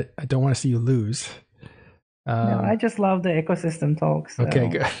 and I don't want to see you lose. No, I just love the ecosystem talks. So. Okay,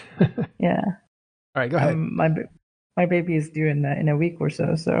 good. Yeah. All right, go ahead. My baby is due in a week or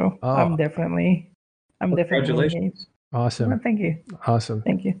so. I'm definitely congratulations. Awesome. Well, thank you. Awesome.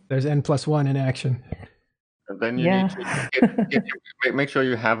 Thank you. There's N+1 in action. And then you need to make sure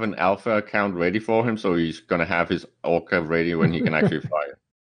you have an alpha account ready for him, so he's going to have his Orca ready when he can actually fly it.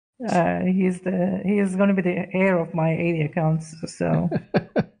 He is going to be the heir of my 80 accounts, so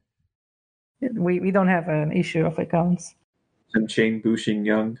we don't have an issue of accounts. And Chain Bushing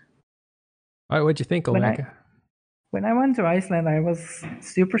Young. All right, what'd you think, Omega? When I went to Iceland, I was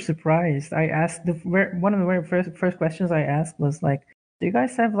super surprised. I asked one of the very first questions I asked was like, "Do you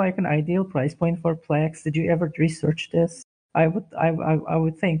guys have like an ideal price point for Plex? Did you ever research this?" I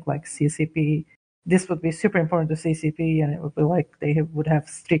would think like CCP. This would be super important to CCP, and it would be like they would have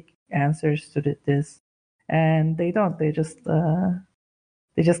strict answers to this, and they don't. They just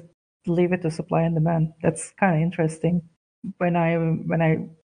leave it to supply and demand. That's kind of interesting. When I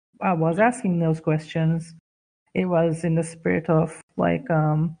was asking those questions, it was in the spirit of like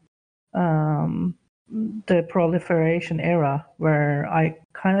the proliferation era, where I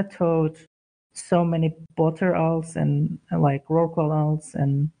kind of thought so many botter alts and like Rorqual alts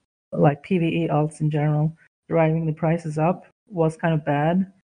and like PvE alts in general driving the prices up was kind of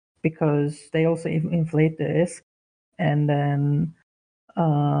bad, because they also inflate the ISK, and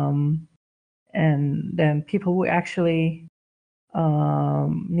then people who actually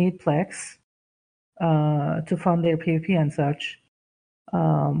need Plex to fund their PvP and such,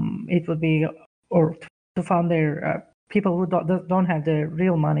 it would be, or to fund their people who don't have the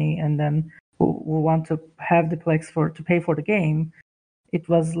real money, and then who want to have the Plex to pay for the game. It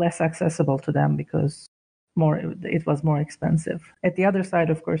was less accessible to them because it was more expensive. At the other side,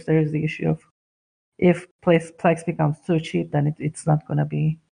 of course, there is the issue of if Plex becomes too cheap, then it's not going to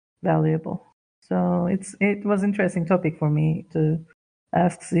be valuable. So it was an interesting topic for me to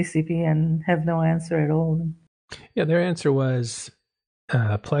ask CCP and have no answer at all. Yeah, their answer was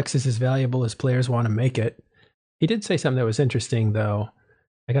Plex is as valuable as players want to make it. He did say something that was interesting, though.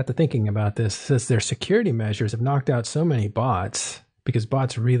 I got to thinking about this. It says their security measures have knocked out so many bots, because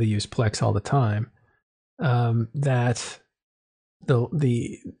bots really use Plex all the time, that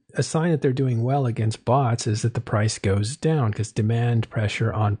a sign that they're doing well against bots is that the price goes down, because demand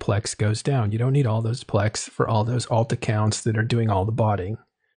pressure on Plex goes down. You don't need all those Plex for all those alt accounts that are doing all the botting.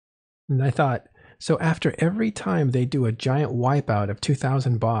 And I thought, so after every time they do a giant wipeout of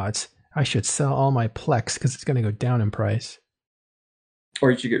 2,000 bots, I should sell all my Plex because it's going to go down in price.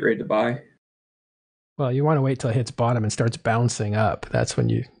 Or you should get ready to buy. Well, you want to wait till it hits bottom and starts bouncing up. That's when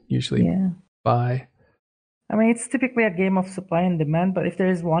you usually buy. I mean, it's typically a game of supply and demand, but if there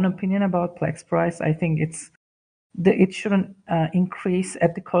is one opinion about Plex price, I think it shouldn't increase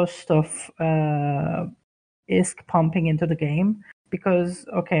at the cost of ISK pumping into the game. Because,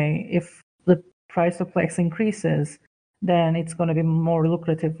 okay, if the price of Plex increases, then it's going to be more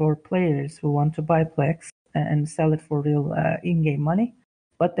lucrative for players who want to buy Plex and sell it for real in-game money.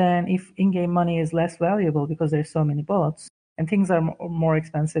 But then if in-game money is less valuable because there's so many bots and things are more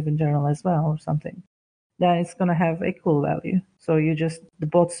expensive in general as well or something, then it's going to have equal value. So the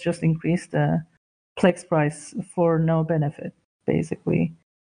bots just increase the Plex price for no benefit, basically.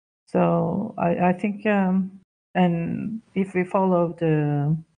 So I think, and if we follow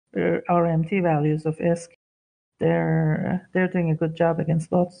the RMT values of ISK, they're doing a good job against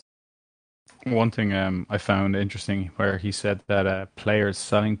bots. One thing I found interesting, where he said that players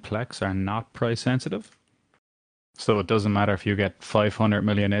selling Plex are not price sensitive. So it doesn't matter if you get 500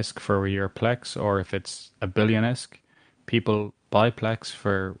 million ISK for your Plex or if it's a billion ISK. People buy Plex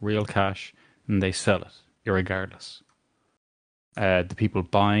for real cash and they sell it irregardless. The people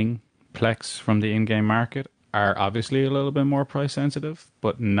buying Plex from the in-game market are obviously a little bit more price sensitive,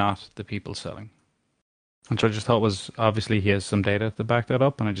 but not the people selling. And so I just thought obviously he has some data to back that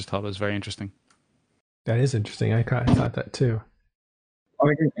up, and I just thought it was very interesting. That is interesting. I thought that too.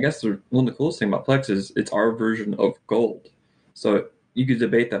 I guess one of the coolest things about Plex is it's our version of gold. So you could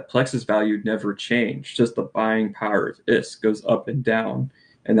debate that Plex's value never changed, just the buying power of ISK goes up and down,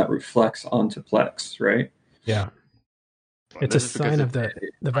 and that reflects onto Plex, right? Yeah. It's a sign of the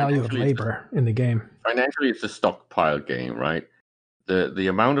value of labor in the game. Financially, it's a stockpile game, right? The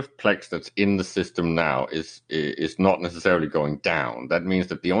amount of Plex that's in the system now is not necessarily going down. That means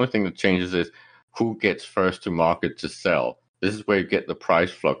that the only thing that changes is who gets first to market to sell. This is where you get the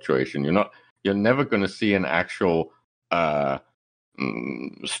price fluctuation. You're never going to see an actual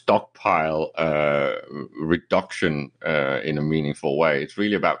stockpile reduction in a meaningful way. It's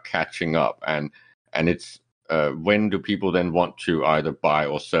really about catching up, and it's when do people then want to either buy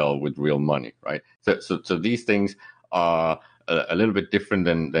or sell with real money, right? So these things are a little bit different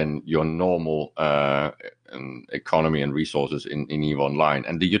than your normal economy and resources in EVE Online,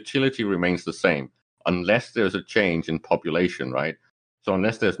 and the utility remains the same unless there's a change in population, right? So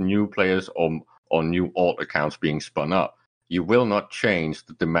unless there's new players or new alt accounts being spun up, you will not change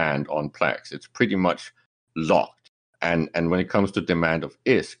the demand on Plex. It's pretty much locked. And when it comes to demand of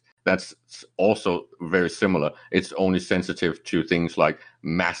ISK, that's also very similar. It's only sensitive to things like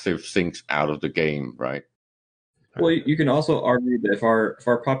massive sinks out of the game, right? Well, you can also argue that if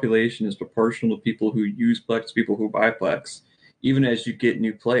our population is proportional to people who use Plex, people who buy Plex, even as you get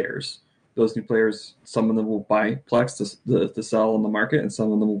new players, those new players, some of them will buy Plex to sell on the market, and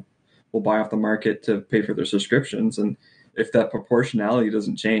some of them will buy off the market to pay for their subscriptions. And if that proportionality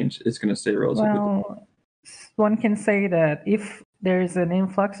doesn't change, it's going to stay relatively. Well, one can say that if there's an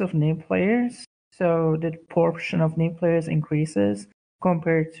influx of new players, so the portion of new players increases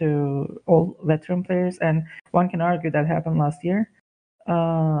compared to old veteran players, and one can argue that happened last year,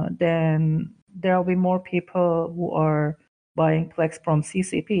 then there'll be more people who are buying Plex from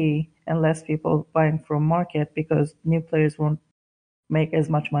CCP and less people buying from market, because new players won't make as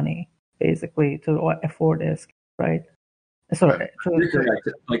much money, basically, to afford ISK, right? Sorry.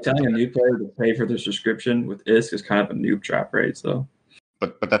 Like telling a new player to pay for their subscription with ISK is kind of a noob trap, right? So.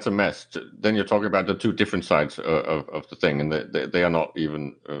 But that's a mess. Then you're talking about the two different sides of the thing, and they are not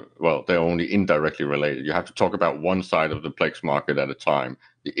even they're only indirectly related. You have to talk about one side of the Plex market at a time: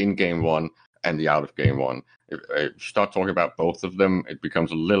 the in-game one and the out-of-game one. If you start talking about both of them, it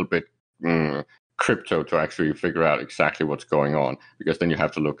becomes a little bit crypto to actually figure out exactly what's going on, because then you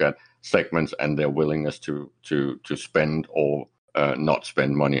have to look at segments and their willingness to spend or not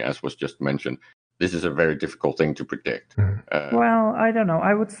spend money, as was just mentioned. This is a very difficult thing to predict. Well, I don't know.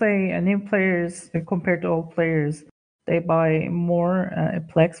 I would say new players compared to old players, they buy more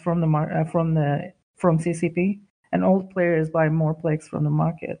Plex from CCP, and old players buy more Plex from the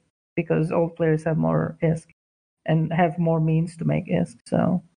market, because old players have more ISK and have more means to make ISK.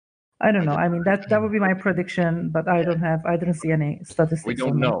 So I don't know. I mean, that would be my prediction, but I don't see any statistics. We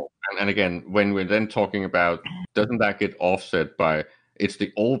don't know. And again, when we're then talking about, doesn't that get offset by, it's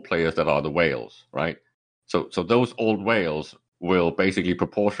the old players that are the whales, right? So those old whales will basically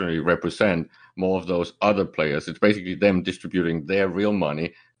proportionally represent more of those other players. It's basically them distributing their real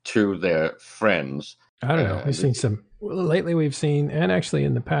money to their friends. I don't know. We've seen some lately. We've seen, and actually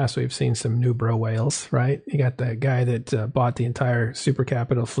in the past, we've seen some new bro whales. Right? You got the guy that bought the entire Super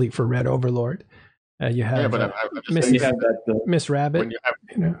Capital fleet for Red Overlord. You have Miss Rabbit.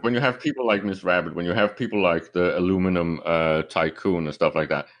 When you have people like Miss Rabbit, when you have people like the Aluminum Tycoon and stuff like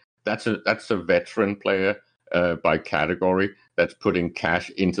that, that's a veteran player by category that's putting cash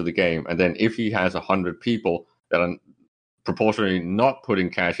into the game. And then if he has 100 people that are proportionally not putting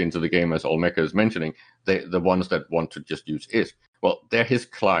cash into the game, as Olmeca is mentioning, the ones that want to just use ISK, well, they're his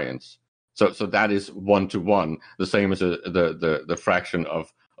clients. So that is 1-to-1, the same as the fraction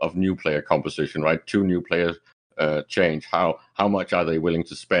of new player composition, right? 2 new players change. How much are they willing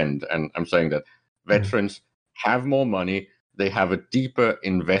to spend? And I'm saying that veterans have more money. They have a deeper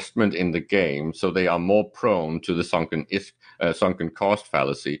investment in the game, so they are more prone to the sunken cost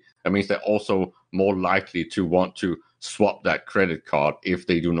fallacy. That means they're also more likely to want to swap that credit card if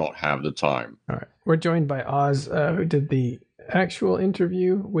they do not have the time. All right. We're joined by Oz, who did the actual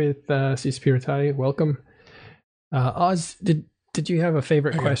interview with CCP Rattati. Welcome. Oz, did you have a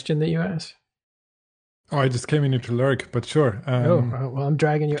favorite question that you asked? Oh, I just came in to lurk, but sure. Well, I'm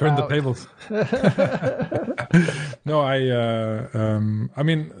dragging you turn out. the tables. No, I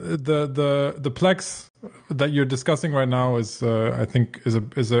mean, the Plex that you're discussing right now is, I think, is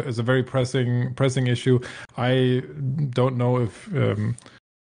a very pressing issue. I don't know if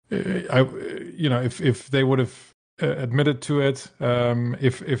they would have admitted to it,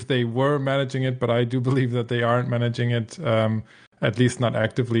 if they were managing it, but I do believe that they aren't managing it, at least not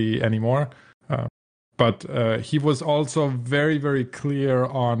actively anymore. But he was also very, very clear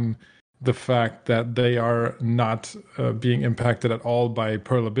on the fact that they are not being impacted at all by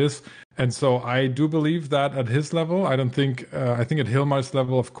Pearl Abyss. And so I do believe that at his level. I think at Hilmar's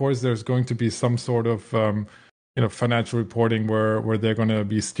level, of course, there's going to be some sort of financial reporting where they're going to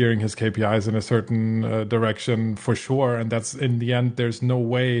be steering his KPIs in a certain direction for sure. And that's, in the end, there's no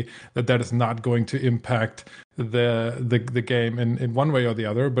way that is not going to impact the game in one way or the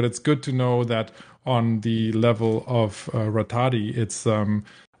other. But it's good to know that on the level of Rattati, it's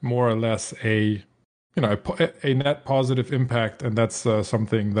more or less a net positive impact, and that's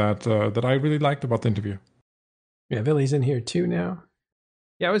something that I really liked about the interview. Yeah, Billy's in here too now.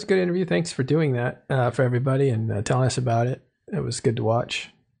 Yeah, it was a good interview. Thanks for doing that for everybody and telling us about it. It was good to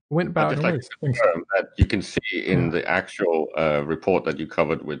watch. Went about that you can see in the actual report that you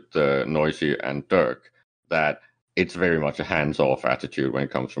covered with Noisy and Dirk that it's very much a hands-off attitude when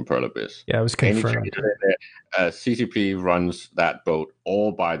it comes from Pearl Abyss. Yeah, it was confirmed. CCP runs that boat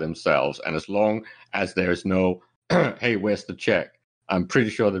all by themselves, and as long as there is no, hey, where's the check? I'm pretty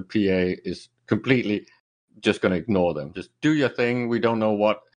sure that PA is completely just going to ignore them. Just do your thing. We don't know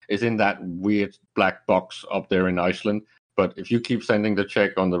what is in that weird black box up there in Iceland. But if you keep sending the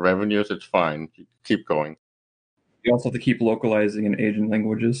check on the revenues, it's fine. You keep going. You also have to keep localizing in Asian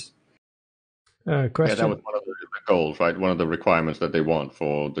languages. Question. Yeah, that was one of the goals, right? One of the requirements that they want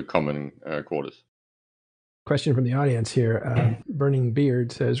for the coming quarters. Question from the audience here. Burning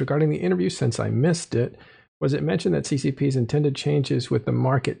Beard says, regarding the interview, since I missed it, was it mentioned that CCP's intended changes with the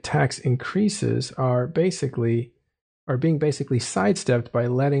market tax increases are being basically sidestepped by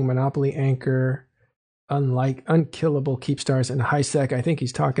letting Monopoly anchor unlike unkillable Keepstars and HiSec? I think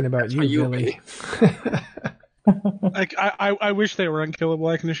he's talking about you, Billy. I wish they were unkillable,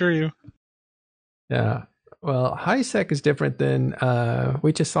 I can assure you. Yeah. Well, HiSec is different than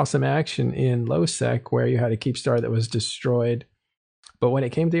we just saw some action in LowSec where you had a Keepstar that was destroyed. But when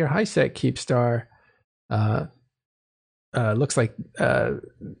it came to your HiSec Keepstar, looks like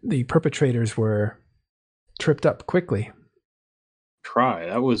the perpetrators were tripped up quickly.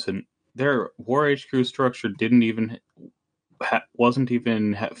 That was their War HQ structure didn't even wasn't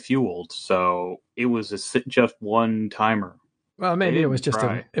even fueled, so it was just one timer. Well, maybe it was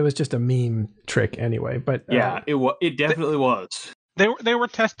just a meme trick anyway. But yeah, it definitely was. They were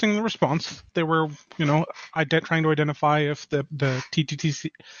testing the response. They were, trying to identify if the TTTC,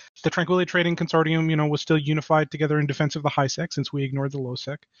 the Tranquility Trading Consortium, was still unified together in defense of the HiSec, since we ignored the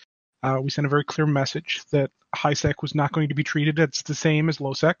LowSec. We sent a very clear message that HiSec was not going to be treated as the same as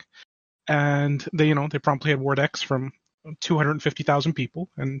LowSec, and they promptly had Wardex from 250,000 people,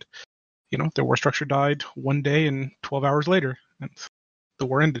 and their war structure died one day and 12 hours later, and the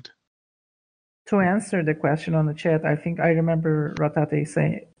war ended. To answer the question on the chat, I think I remember Ratate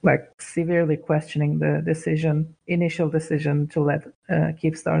saying, severely questioning the initial decision to let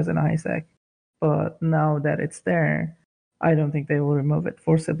Keepstars and HiSec. But now that it's there, I don't think they will remove it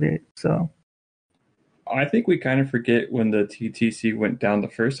forcibly. So I think we kind of forget when the TTC went down the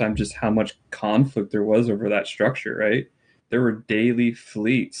first time just how much conflict there was over that structure, right? There were daily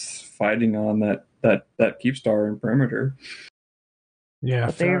fleets fighting on that Keepstar and Perimeter. Yeah,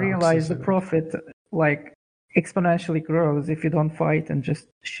 but they realize the profit exponentially grows if you don't fight and just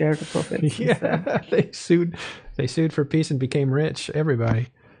share the profits. Yeah, they sued for peace and became rich. Everybody.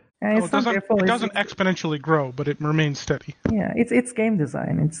 And it doesn't exponentially grow, but it remains steady. Yeah, it's game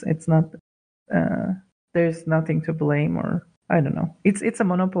design. It's not. There's nothing to blame, or I don't know. It's a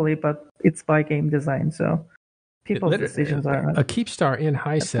monopoly, but it's by game design. So people's decisions are. A Keepstar in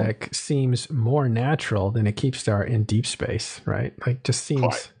HiSec seems more natural than a Keepstar in Deep Space, right? Just seems.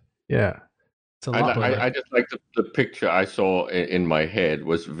 Quite. Yeah. It's a lot. I just like the picture I saw in my head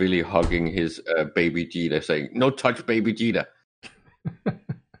was really hugging his baby Jeter, saying, "No touch, baby Jeter."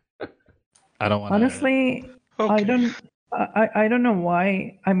 I don't want. Honestly, okay. I don't know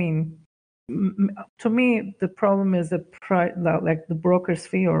why. I mean, to me, the problem is the the broker's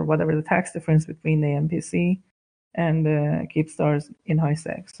fee or whatever the tax difference between the MPC and the Keepstars in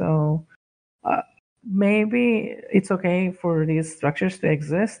HiSec. So maybe it's okay for these structures to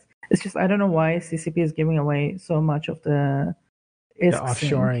exist. It's just I don't know why CCP is giving away so much of the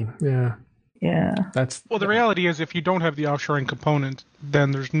offshoring. Yeah. The reality is if you don't have the offshoring component,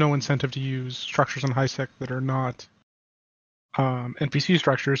 then there's no incentive to use structures in HiSec that are not NPC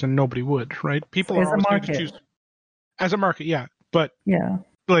structures, and nobody would, right? People are always going to choose as a market, yeah. But yeah,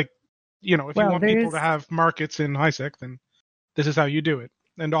 if you want people to have markets in HiSec, then this is how you do it.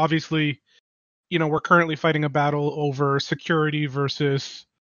 And obviously, we're currently fighting a battle over security versus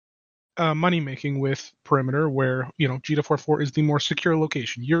money making with Perimeter, where G244 is the more secure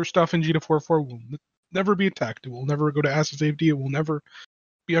location. Your stuff in G244 will never be attacked. It will never go to asset safety. It will never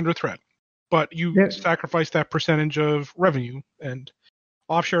be under threat. But you sacrifice that percentage of revenue, and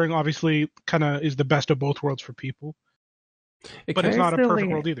offshoring obviously kind of is the best of both worlds for people. But it's not a perfect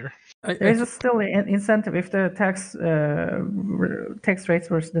world either. There's still an incentive. If the tax rates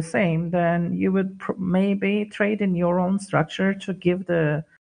were the same, then you would maybe trade in your own structure to give the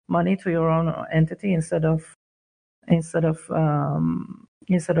money to your own entity instead of the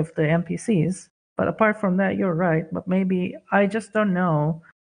NPCs. But apart from that, you're right. But maybe I just don't know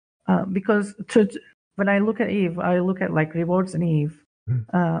because when I look at Eve, I look at rewards in Eve.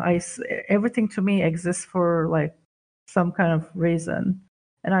 Everything to me exists for some kind of reason,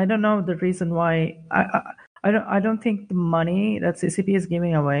 and I don't know the reason why. I don't think the money that CCP is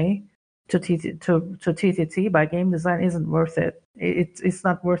giving away to TTT by game design isn't worth it. It's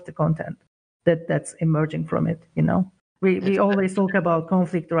not worth the content that's emerging from it. We always talk about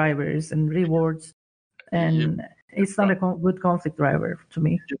conflict drivers and rewards, and it's not a good conflict driver to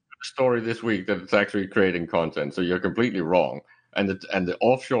me. Story this week that it's actually creating content, so you're completely wrong. And the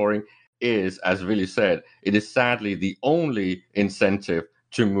offshoring is, as Willy said, it is sadly the only incentive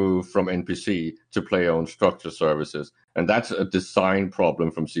to move from NPC to player-owned structure services. And that's a design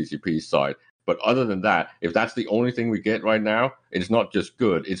problem from CCP's side. But other than that, if that's the only thing we get right now, it's not just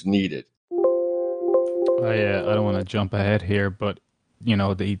good, it's needed. I don't want to jump ahead here, but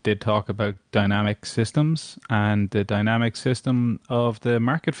they did talk about dynamic systems and the dynamic system of the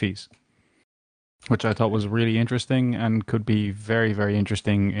market fees, which I thought was really interesting and could be very, very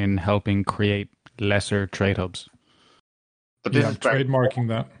interesting in helping create lesser trade hubs. But this I'm trademarking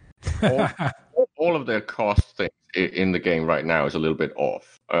that. all of their cost things in the game right now is a little bit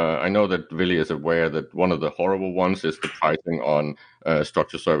off. I know that Willy is aware that one of the horrible ones is the pricing on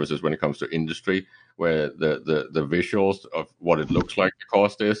structure services when it comes to industry, where the visuals of what it looks like the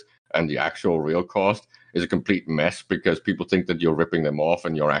cost is and the actual real cost is a complete mess because people think that you're ripping them off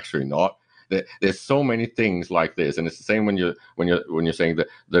and you're actually not. There's so many things like this, and it's the same when you're saying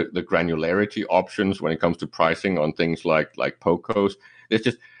the granularity options when it comes to pricing on things like POCOs. There's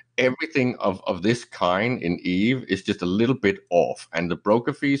just everything of this kind in EVE is just a little bit off, and the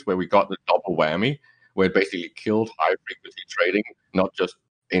broker fees where we got the double whammy, where it basically killed high frequency trading, not just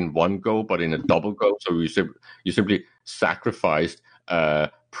in one go but in a double go. So you simply sacrificed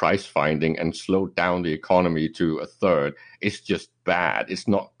price finding and slowed down the economy to a third. It's just bad. It's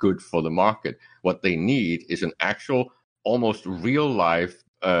not good for the market. What they need is an actual, almost real life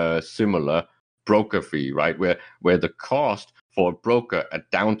similar broker fee, right? Where the cost for a broker at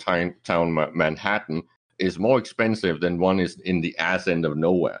downtown Manhattan is more expensive than one is in the ass end of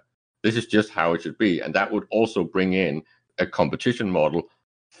nowhere. This is just how it should be. And that would also bring in a competition model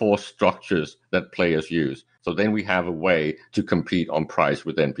for structures that players use. So then we have a way to compete on price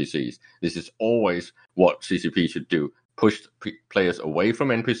with NPCs. This is always what CCP should do. Push players away from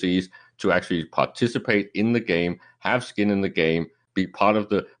NPCs to actually participate in the game, have skin in the game, be part of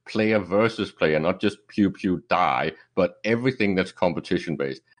the player versus player, not just pew die, but everything that's competition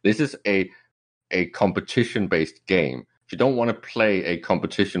based. This is a competition based game. If you don't want to play a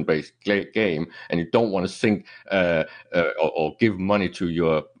competition based game and you don't want to sink or give money to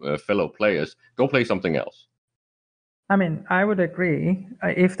your fellow players, go play something else. I mean, I would agree.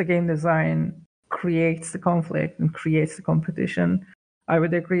 If the game design creates the conflict and creates the competition, I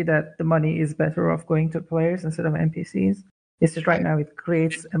would agree that the money is better off going to players instead of NPCs. It's just right now it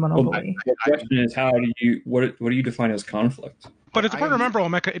creates a monopoly. Well, the question is, what do you define as conflict? But it's important to remember,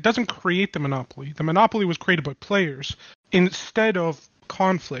 Omeka, it doesn't create the monopoly. The monopoly was created by players instead of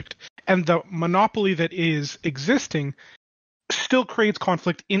conflict, and the monopoly that is existing still creates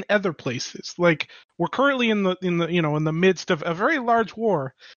conflict in other places. Like, we're currently in the midst of a very large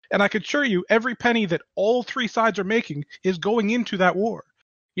war, and I can assure you, every penny that all three sides are making is going into that war.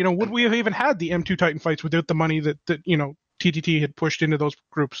 Would we have even had the M2 Titan fights without the money that TTT had pushed into those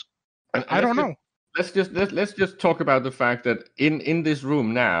groups? And I don't know. Let's just talk about the fact that in this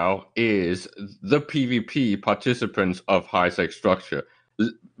room now is the PvP participants of HiSec structure.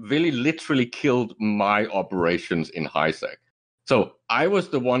 Willy literally killed my operations in HiSec. So I was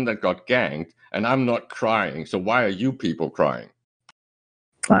the one that got ganked, and I'm not crying. So why are you people crying?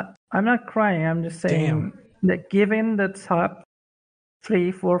 I'm not crying. I'm just saying that given the top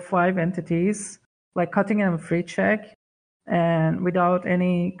 3, 4, 5 entities, like cutting them free check, and without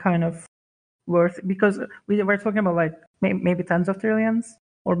any kind of worth, because we're talking about like maybe tens of trillions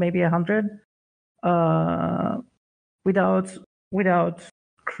or maybe 100, without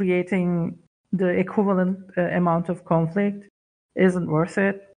creating the equivalent amount of conflict isn't worth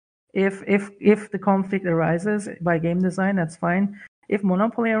it. If the conflict arises by game design, that's fine. If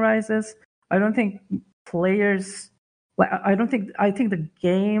monopoly arises, I don't think players. I think the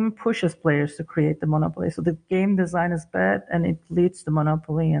game pushes players to create the monopoly. So the game design is bad, and it leads to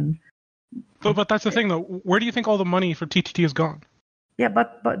monopoly. And but that's the thing, though. Where do you think all the money for TTT is gone? Yeah,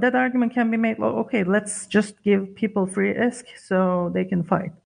 but that argument can be made. Well, okay, let's just give people free ISK so they can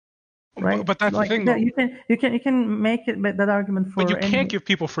fight, right? But that's the thing, though. You can make it that argument for. But you can't give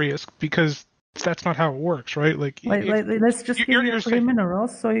people free ISK because that's not how it works, right? Let's just give you free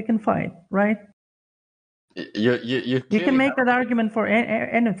minerals so you can fight, right? You can make that argument for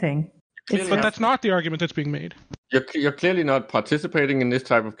anything. But that's not the argument that's being made. You're clearly not participating in this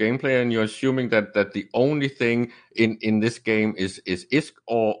type of gameplay, and you're assuming that the only thing in this game is ISK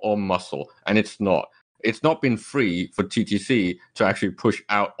or muscle, and it's not. It's not been free for TTC to actually push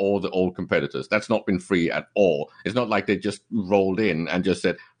out all the old competitors. That's not been free at all. It's not like they just rolled in and just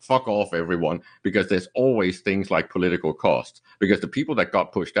said, fuck off everyone, because there's always things like political costs, because the people that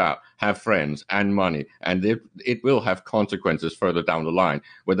got pushed out have friends and money, and it will have consequences further down the line.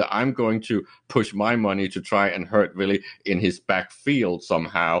 Whether I'm going to push my money to try and hurt Willy in his backfield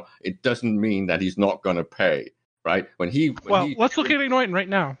somehow, it doesn't mean that he's not going to pay. right? Let's look at Igniton right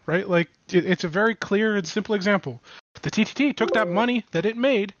now, right? Like it's a very clear and simple example. The TTT took that money that it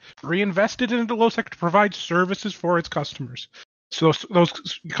made, reinvested it into LowSec to provide services for its customers. So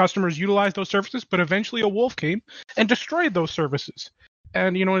those customers utilized those services, but eventually a wolf came and destroyed those services.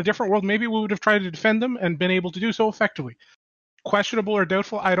 And, in a different world, maybe we would have tried to defend them and been able to do so effectively. Questionable or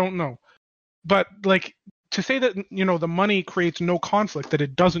doubtful, I don't know. But, to say that, the money creates no conflict, that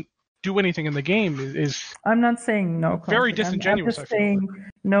it doesn't do anything in the game is... I'm not saying no conflict. Very disingenuous, I'm just saying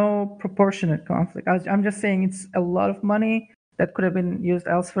no proportionate conflict. I'm just saying it's a lot of money that could have been used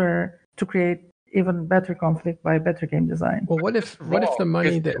elsewhere to create even better conflict by better game design. Well, what if the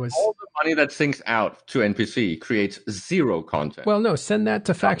money that was... All the money that sinks out to NPC creates zero content. Well, no, send that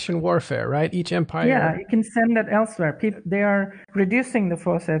to faction warfare, right? Each empire... Yeah, you can send that elsewhere. They are reducing the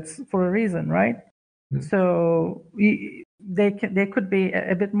faucets for a reason, right? Mm-hmm. So they could be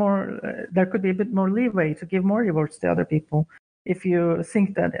a bit more... there could be a bit more leeway to give more rewards to other people if you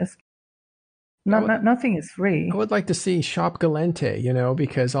sync that as... Nothing is free. I would like to see Shop Gallente,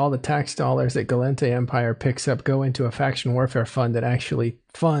 because all the tax dollars that Gallente Empire picks up go into a faction warfare fund that actually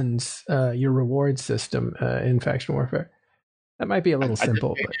funds your reward system in faction warfare. That might be a little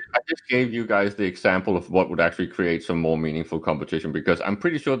simple. I just gave you guys the example of what would actually create some more meaningful competition, because I'm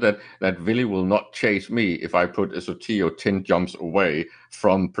pretty sure that Vili will not chase me if I put a Sotillo 10 jumps away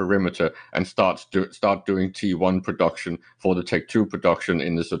from perimeter and start doing T1 production for the Tech 2 production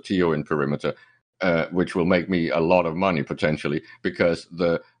in the Sotillo in perimeter. Which will make me a lot of money potentially, because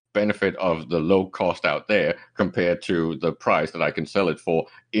the benefit of the low cost out there compared to the price that I can sell it for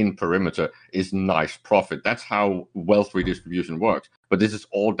in perimeter is nice profit. That's how wealth redistribution works. But this is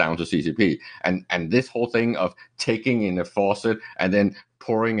all down to CCP. And this whole thing of taking in a faucet and then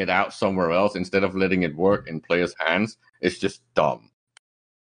pouring it out somewhere else instead of letting it work in players' hands is just dumb.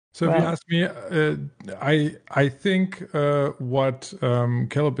 So if you ask me, I think what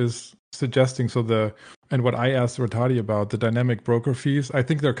Caleb is suggesting, and what I asked Rattati about, the dynamic broker fees, I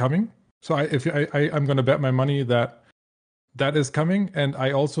think they're coming. So I'm going to bet my money that is coming, and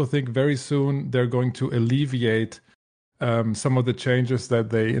I also think very soon they're going to alleviate some of the changes that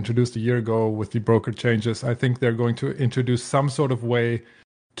they introduced a year ago with the broker changes. I think they're going to introduce some sort of way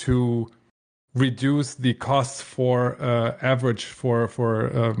to reduce the costs for average for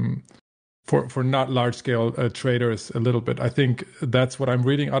not large scale traders a little bit. I think that's what I'm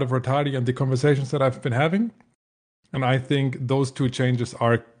reading out of Rattati and the conversations that I've been having, and I think those two changes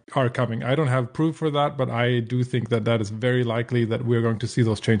are coming. I don't have proof for that, but I do think that is very likely that we're going to see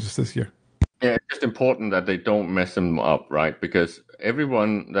those changes this year. Yeah, it's just important that they don't mess them up, right? Because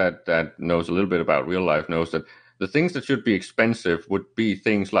everyone that knows a little bit about real life knows that the things that should be expensive would be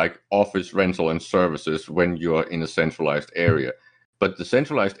things like office rental and services when you're in a centralized area. But the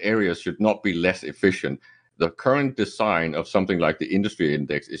centralized areas should not be less efficient. The current design of something like the industry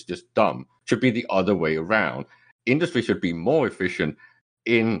index is just dumb. It should be the other way around. Industry should be more efficient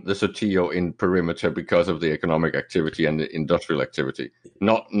in the Sotillo in perimeter because of the economic activity and the industrial activity,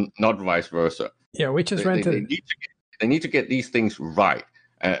 not vice versa. Yeah, which is rented. They need to get these things right.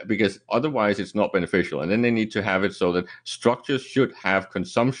 Because otherwise it's not beneficial. And then they need to have it so that structures should have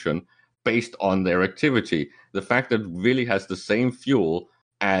consumption based on their activity. The fact that Vili has the same fuel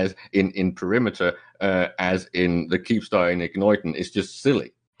as in perimeter as in the Keepstar in Igniton is just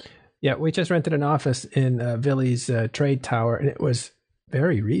silly. Yeah, we just rented an office in Vili's trade tower, and it was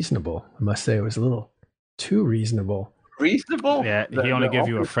very reasonable. I must say it was a little too reasonable. Reasonable? Yeah, he only gave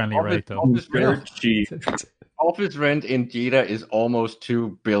you a friendly rate, though. Office rent in Jeddah is almost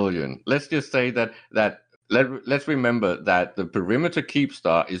 2 billion. Let's just say let's remember that the perimeter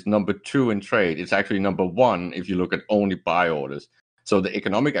Keepstar is number 2 in trade. It's actually number 1 if you look at only buy orders. So the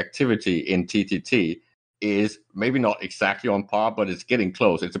economic activity in TTT is maybe not exactly on par, but it's getting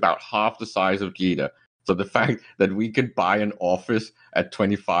close. It's about half the size of Jeddah. So the fact that we could buy an office at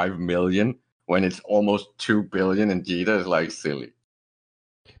 25 million when it's almost 2 billion in Jeddah is like silly.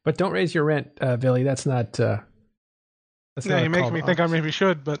 But don't raise your rent, Vili. That's not... you make me think I maybe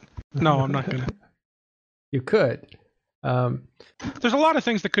should, but no, I'm not going to. You could. There's a lot of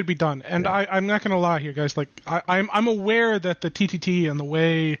things that could be done, and I'm not going to lie here, guys. Like I'm aware that the TTT and the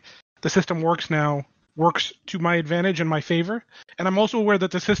way the system works now works to my advantage and my favor, and I'm also aware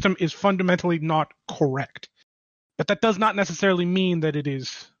that the system is fundamentally not correct. But that does not necessarily mean that it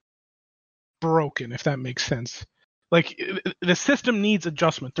is broken, if that makes sense. Like, the system needs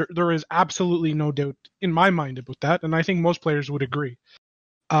adjustment. There is absolutely no doubt in my mind about that, and I think most players would agree.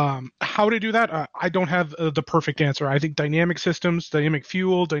 How to do that? I don't have the perfect answer. I think dynamic systems, dynamic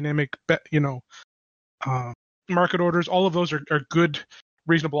fuel, dynamic, market orders, all of those are good,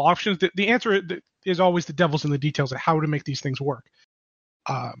 reasonable options. The answer, is always the devil's in the details of how to make these things work.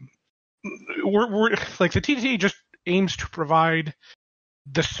 We're like the TTT just aims to provide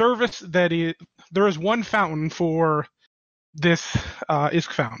the service that there is one fountain for this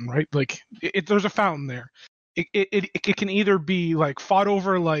ISK fountain, right? Like there's a fountain there. It can either be like fought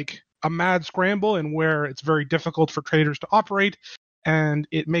over like a mad scramble and where it's very difficult for traders to operate and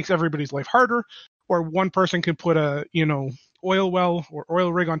it makes everybody's life harder, or one person can put a oil well or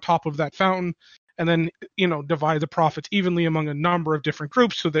oil rig on top of that fountain and then divide the profits evenly among a number of different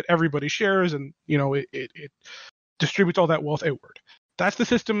groups so that everybody shares and it distributes all that wealth outward. That's the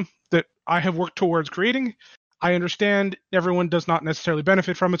system that I have worked towards creating. I understand everyone does not necessarily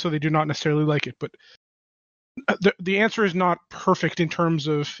benefit from it, so they do not necessarily like it, but the answer is not perfect in terms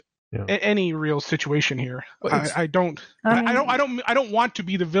of any real situation here. I don't want to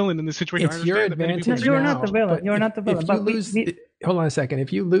be the villain in this situation. It's your advantage. You're not the villain. You're not the villain. Hold on a second.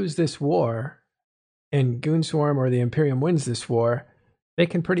 If you lose this war and Goonswarm or the Imperium wins this war, they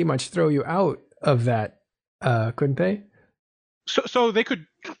can pretty much throw you out of that, couldn't they? So they could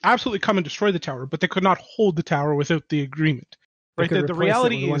absolutely come and destroy the tower, but they could not hold the tower without the agreement. Right? The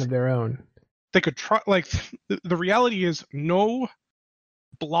reality is one of their own. They could try. Like the reality is, no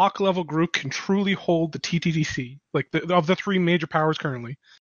block level group can truly hold the TTTC. Like of the three major powers currently,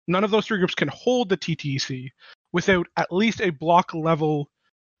 none of those three groups can hold the TTC without at least a block level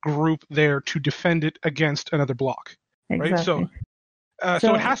group there to defend it against another block. Exactly. Right.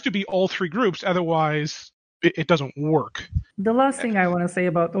 So it has to be all three groups, otherwise it doesn't work. The last thing I want to say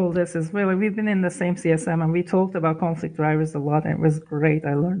about all this is really we've been in the same CSM and we talked about conflict drivers a lot, and it was great.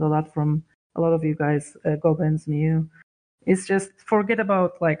 I learned a lot from a lot of you guys, Goblins, Mew. It's just forget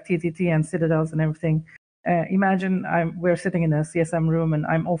about like TTT and Citadels and everything. Imagine we're sitting in a CSM room and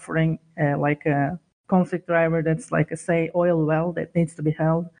I'm offering like a conflict driver that's like a oil well that needs to be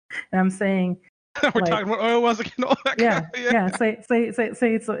held, and I'm saying we're talking about oil wells again. All that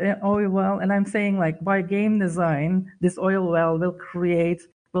say it's an oil well, and I'm saying like by game design, this oil well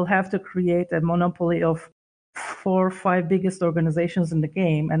will have to create a monopoly of 4 or 5 biggest organizations in the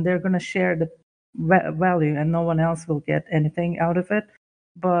game, and they're going to share the value, and no one else will get anything out of it.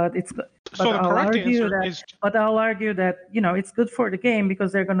 But I'll argue that it's good for the game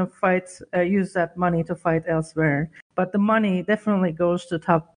because they're going to use that money to fight elsewhere. But the money definitely goes to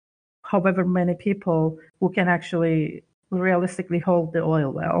top however many people who can actually realistically hold the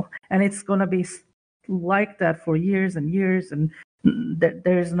oil well, and it's going to be like that for years and years, and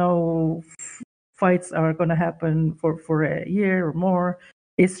there's no fights are going to happen for a year or more.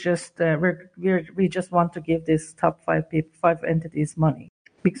 It's just we just want to give this top 5 entities money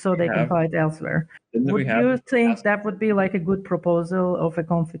so they can fight elsewhere. Would you think that would be like a good proposal of a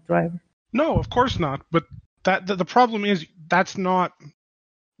conflict driver? No, of course not. But the problem is that's not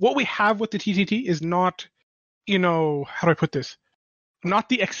what we have with the TTT. Is not, how do I put this? Not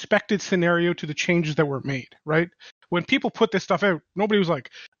the expected scenario to the changes that were made, right? When people put this stuff out, nobody was like,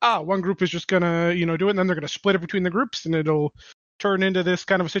 one group is just gonna, do it, and then they're gonna split it between the groups, and it'll turn into this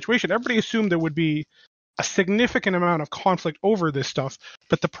kind of a situation. Everybody assumed there would be a significant amount of conflict over this stuff,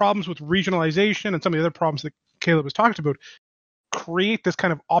 but the problems with regionalization and some of the other problems that Caleb was talking about create this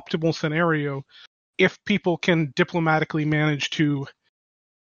kind of optimal scenario if people can diplomatically manage to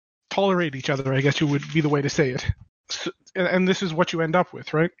tolerate each other, I guess would be the way to say it. So, and this is what you end up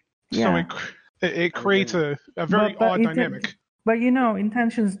with, right? Yeah. So it creates a very odd dynamic. But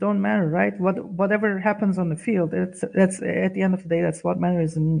intentions don't matter, right? Whatever happens on the field, that's at the end of the day, that's what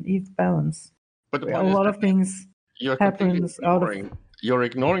matters in ETH balance. But a lot of things happens out of. You're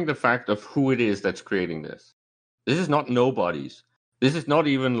ignoring the fact of who it is that's creating this. This is not nobodies. This is not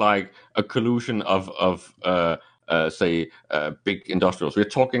even like a collusion of big industrials. We're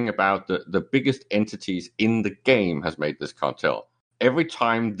talking about the biggest entities in the game has made this cartel. Every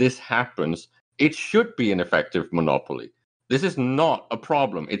time this happens, it should be an effective monopoly. This is not a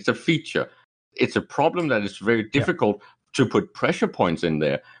problem. It's a feature. It's a problem that is very difficult to put pressure points in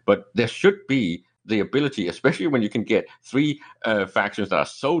there. But there should be the ability, especially when you can get 3 factions that are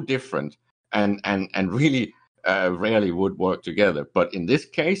so different and really rarely would work together. But in this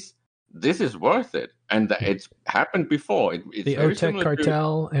case, this is worth it. And it's happened before. It's the OTEC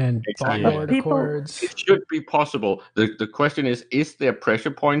cartel and Lord Accords. It should be possible. The question is there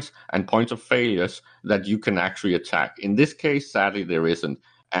pressure points and points of failures that you can actually attack? In this case, sadly, there isn't.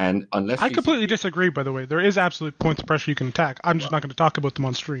 And unless I completely disagree, by the way. There is absolute points of pressure you can attack. I'm just not going to talk about them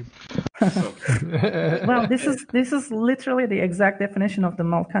on stream. Well, this is literally the exact definition of the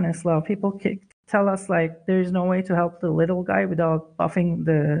Mal'Kanis law. People tell us like there is no way to help the little guy without buffing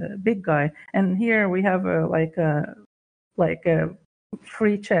the big guy, and here we have a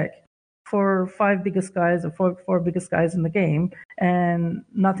free check for 5 biggest guys or four biggest guys in the game and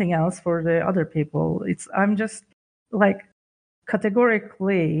nothing else for the other people. I'm just like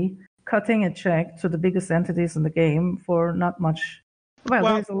categorically cutting a check to the biggest entities in the game for not much. Well,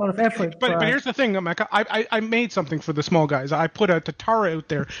 there's a lot of effort. But here's the thing, Mecca. I made something for the small guys. I put a Tatara out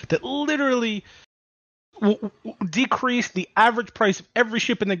there that literally decreased the average price of every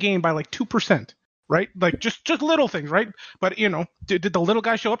ship in the game by like 2%, right? Like just little things, right? But did the little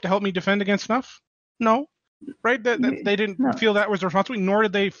guy show up to help me defend against Snuff? No, right? They didn't feel that was their responsibility, nor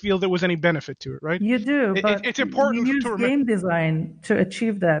did they feel there was any benefit to it, right? You do, but it's important you use to game design to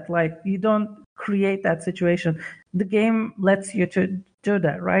achieve that. Like you don't create that situation. The game lets you to do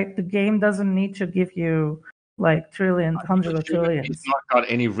that, right? The game doesn't need to give you like trillions, hundreds of trillions. He's not got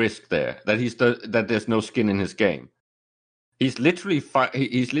any risk there. That there's no skin in his game. He's literally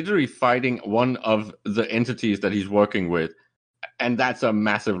fighting one of the entities that he's working with, and that's a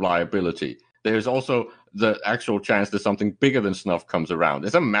massive liability. There's also the actual chance that something bigger than Snuff comes around.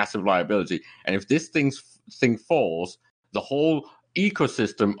 It's a massive liability, and if this thing falls, the whole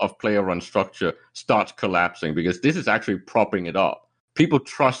ecosystem of player-run structure starts collapsing because this is actually propping it up. People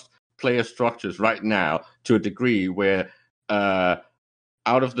trust player structures right now to a degree where out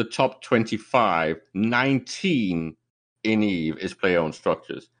of the top 25, 19 in EVE is player-owned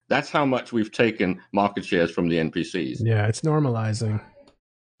structures. That's how much we've taken market shares from the NPCs. Yeah, it's normalizing.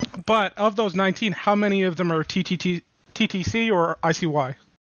 But of those 19, how many of them are TTC or ICY?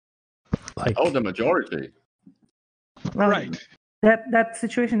 The majority. Well, right. That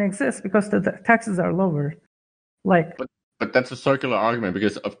situation exists because the taxes are lower. But that's a circular argument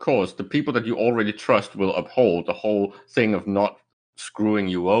because, of course, the people that you already trust will uphold the whole thing of not screwing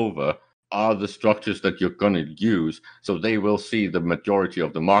you over are the structures that you're going to use. So they will see the majority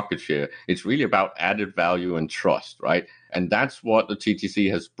of the market share. It's really about added value and trust, right? And that's what the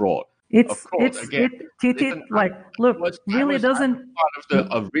TTC has brought. Really doesn't part of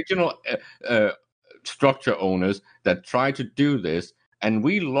the original structure owners that tried to do this, and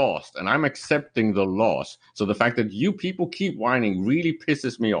we lost, and I'm accepting the loss. So the fact that you people keep whining really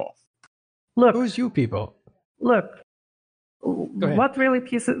pisses me off. Look, who's you people? Look, what really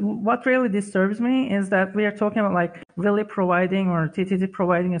disturbs me is that we are talking about like really providing or TTT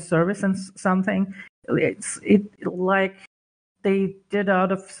providing a service and something. It like they did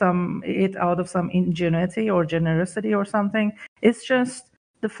out of some ingenuity or generosity or something. It's just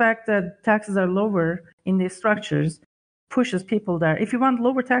the fact that taxes are lower in these structures pushes people there. If you want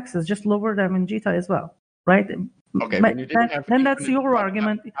lower taxes, just lower them in Jita as well, right? Okay, then that's your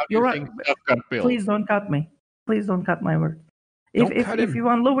argument. Please don't cut me. Please don't cut my word. If you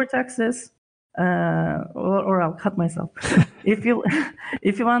want lower taxes, or I'll cut myself. if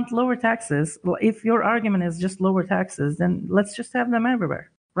you want lower taxes, if your argument is just lower taxes, then let's just have them everywhere,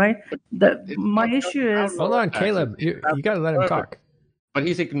 right? My issue is hold on, Caleb. You got to let him talk. But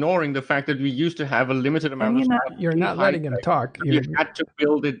he's ignoring the fact that we used to have a limited amount of stuff. You're not letting him talk. You had to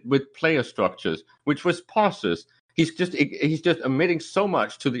build it with player structures, which was pauses. He's just omitting so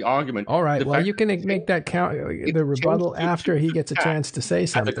much to the argument. All right. Well, you can make that count the rebuttal after he gets a chance to say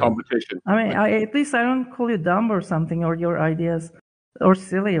something. The competition. I mean, at least I don't call you dumb or something, or your ideas or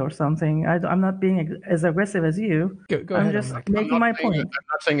silly or something. I'm not being as aggressive as you. Go I'm ahead, just making my point. I'm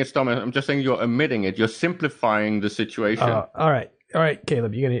not saying it's dumb. I'm just saying you're omitting it. You're simplifying the situation. All right,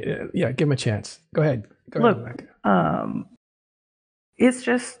 Caleb. You gotta give him a chance. Go ahead. Look, it's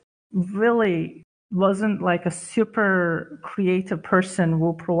just really wasn't like a super creative person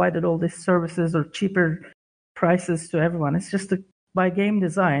who provided all these services or cheaper prices to everyone. It's just by game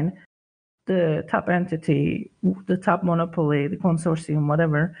design, the top entity, the top monopoly, the consortium,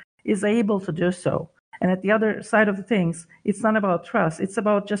 whatever, is able to do so. And at the other side of the things, it's not about trust. It's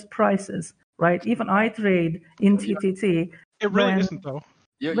about just prices, right? Even I trade in TTT. It really isn't, though.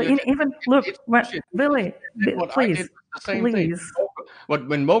 Billy, please.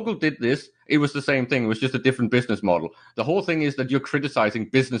 When Mogul did this, it was the same thing. It was just a different business model. The whole thing is that you're criticizing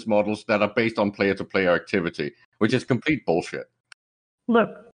business models that are based on player-to-player activity, which is complete bullshit. Look.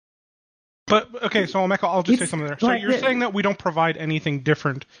 But, okay, so I'll just say something there. So you're saying that we don't provide anything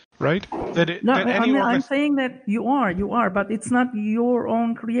different, right? I'm saying that you are, but it's not your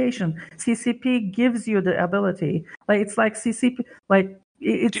own creation. CCP gives you the ability. Like, it's like CCP, like...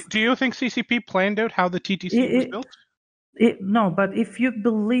 Do you think CCP planned out how the TTC was built? No, but if you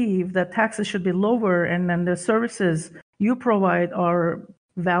believe that taxes should be lower and then the services you provide are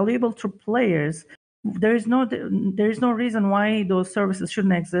valuable to players, there is no reason why those services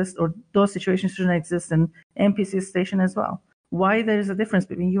shouldn't exist or those situations shouldn't exist in NPC station as well. Why there is a difference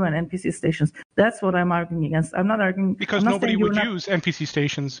between you and NPC stations? That's what I'm arguing against. I'm not arguing because nobody would use NPC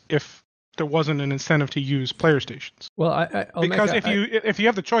stations if there wasn't an incentive to use player stations. Well, because if you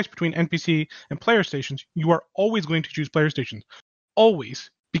have the choice between NPC and player stations, you are always going to choose player stations, always,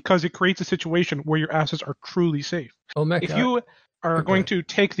 because it creates a situation where your assets are truly safe. Omeka, if you are going to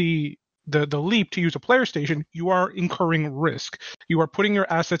take the leap to use a player station, you are incurring risk. You are putting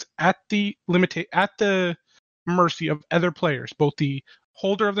your assets at the mercy of other players, both the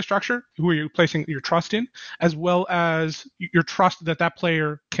holder of the structure, who you're placing your trust in, as well as your trust that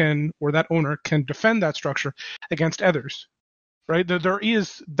player can, or that owner can defend that structure against others. Right? There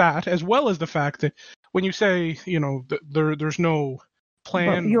is that, as well as the fact that when you say, there's no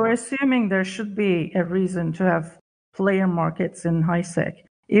plan. But you're assuming there should be a reason to have player markets in HiSec.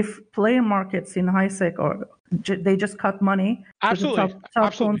 If player markets in HiSec they just cut money to the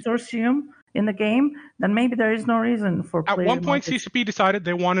top consortium in the game, then maybe there is no reason for player markets. At one point, markets. CCP decided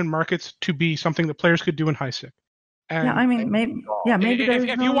they wanted markets to be something that players could do in HiSec. Maybe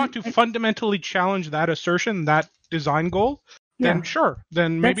if you want to fundamentally challenge that assertion, that design goal, then sure.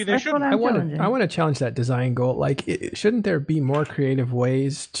 Then maybe they should. I want to challenge that design goal. Like, shouldn't there be more creative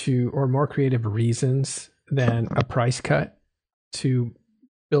ways or more creative reasons than a price cut to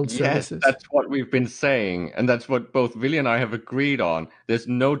build services? Yes, that's what we've been saying, and that's what both Willie and I have agreed on. There's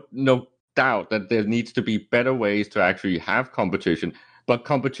no doubt that there needs to be better ways to actually have competition, but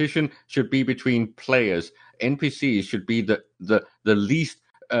competition should be between players. NPCs should be the least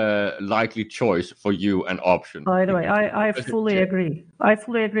likely choice for you an option. By the way, I fully agree. I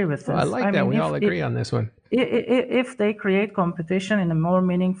fully agree with this. I like that. We all agree on this one. If they create competition in a more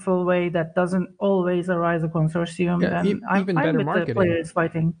meaningful way that doesn't always arise a consortium, then I'm fine with the players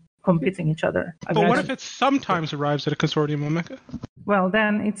competing each other. But what if it sometimes arrives at a consortium, Omeka? Well,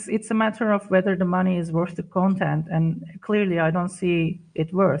 then it's a matter of whether the money is worth the content, and clearly I don't see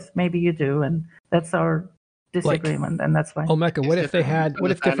it worth. Maybe you do, and that's our disagreement, and that's fine. Omeka, what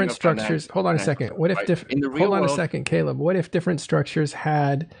if different structures? Hold on a second. Hold on a second, Caleb. What if different structures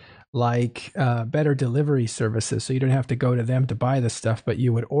had better delivery services, so you don't have to go to them to buy the stuff, but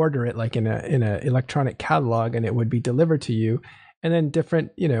you would order it like in a electronic catalog, and it would be delivered to you, and then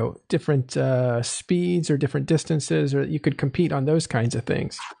different speeds or different distances, or you could compete on those kinds of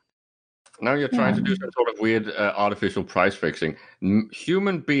things. Now you're trying to do some sort of weird artificial price fixing.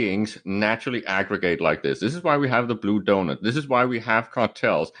 Human beings naturally aggregate like this. This is why we have the blue donut. This is why we have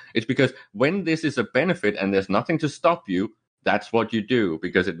cartels. It's because when this is a benefit and there's nothing to stop you, that's what you do,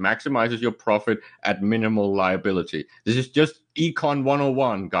 because it maximizes your profit at minimal liability. This is just Econ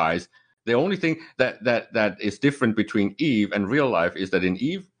 101, guys. The only thing that is different between EVE and real life is that in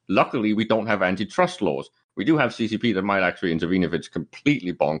EVE, luckily, we don't have antitrust laws. We do have CCP that might actually intervene if it's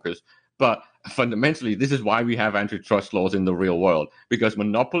completely bonkers. But fundamentally, this is why we have antitrust laws in the real world, because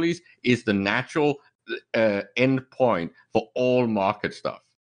monopolies is the natural end point for all market stuff.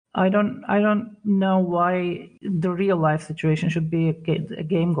 I don't know why the real life situation should be a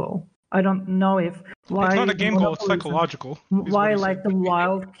game goal. I don't know why it's not a game goal; it's psychological. Why the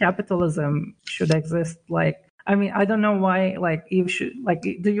wild capitalism should exist? I don't know why Eve should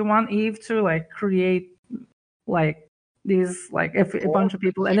do you want Eve to create these a bunch of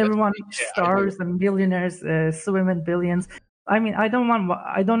people and everyone stars and billionaires swim in billions? I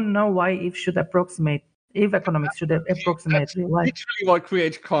don't know why Eve should approximate. Eve economics should approximate real life. Literally what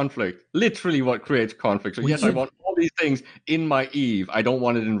creates conflict. So yes, I want all these things in my Eve. I don't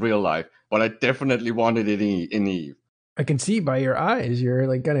want it in real life, but I definitely wanted it in Eve. I can see by your eyes you're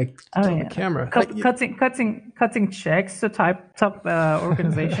gonna the camera. Cutting checks to top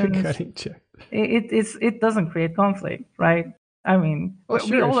organizations. Cutting checks. It doesn't create conflict, right?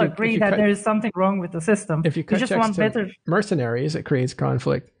 We all agree that there is something wrong with the system. If you cut checks want better mercenaries, it creates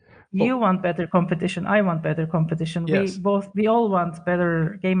conflict. You want better competition. I want better competition. Yes. We all want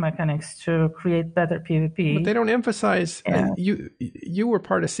better game mechanics to create better PvP. But they don't emphasize. You were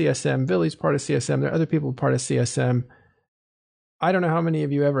part of CSM. Billy's part of CSM. There are other people part of CSM. I don't know how many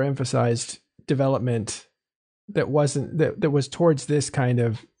of you ever emphasized development that was towards this kind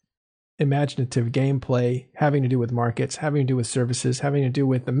of imaginative gameplay, having to do with markets, having to do with services, having to do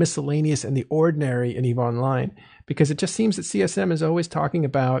with the miscellaneous and the ordinary in EVE Online, because it just seems that CSM is always talking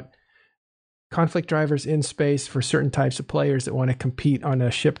about conflict drivers in space for certain types of players that want to compete on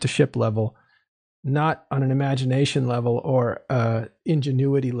a ship-to-ship level, not on an imagination level or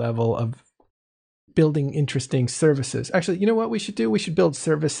ingenuity level of building interesting services. Actually, you know what we should do? We should build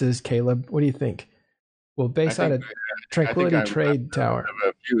services, Caleb. What do you think? We'll base out a Tranquility Trade Tower.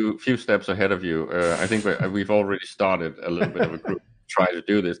 I'm a few steps ahead of you. I think we've already started a little bit of a group to try to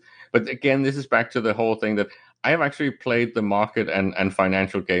do this. But again, this is back to the whole thing that I have actually played the market and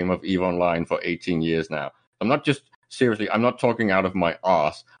financial game of EVE Online for 18 years now. I'm not just seriously, I'm not talking out of my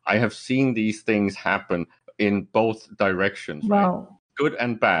arse. I have seen these things happen in both directions, right? Good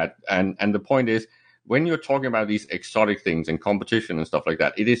and bad. And the point is, when you're talking about these exotic things and competition and stuff like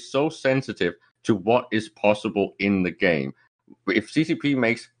that, it is so sensitive to what is possible in the game. If CCP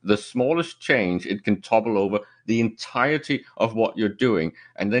makes the smallest change, it can topple over the entirety of what you're doing.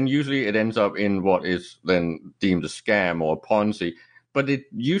 And then usually it ends up in what is then deemed a scam or a Ponzi. But it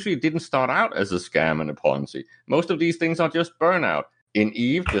usually didn't start out as a scam and a Ponzi. Most of these things are just burnout in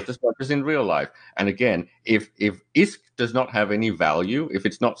EVE, just as much as in real life. And again, if ISK does not have any value, if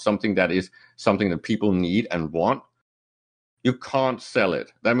it's not something that is something that people need and want, you can't sell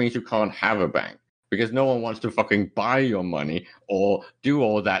it. That means you can't have a bank. Because no one wants to fucking buy your money or do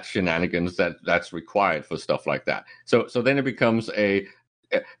all that shenanigans that's required for stuff like that. So then it becomes the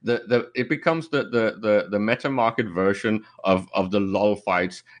meta market version of the LOL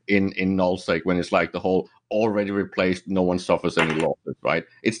fights in nullsec, when it's like the whole already replaced, no one suffers any losses, right?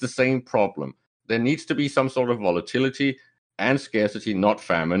 It's the same problem. There needs to be some sort of volatility and scarcity, not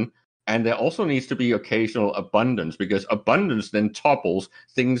famine. And there also needs to be occasional abundance, because abundance then topples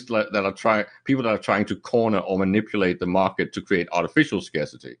things people that are trying to corner or manipulate the market to create artificial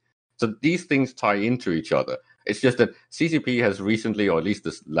scarcity. So these things tie into each other. It's just that CCP has recently, or at least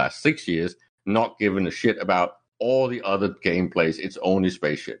the last 6 years, not given a shit about all the other gameplays. It's only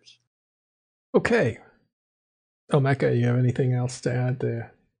spaceships. Okay. Oh, Mecca, you have anything else to add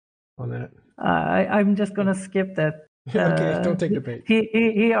there on that? I'm just going to skip that. Okay, don't take the bait.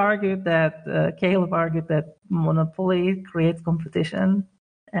 He argued that Caleb argued that monopoly creates competition,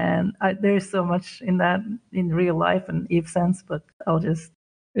 and there's so much in that in real life and EVE sense, but I'll just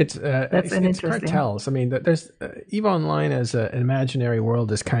it's cartels. I mean, there's EVE Online as an imaginary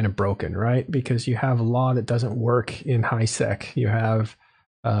world is kind of broken, right? Because you have a law that doesn't work in HiSec. You have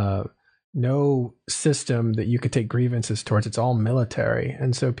no system that you could take grievances towards. It's all military.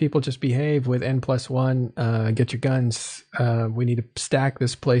 And so people just behave with N+1, get your guns. We need to stack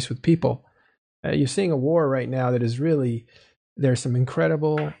this place with people. You're seeing a war right now that is really, there's some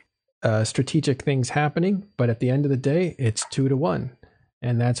incredible strategic things happening, but at the end of the day, it's 2-1.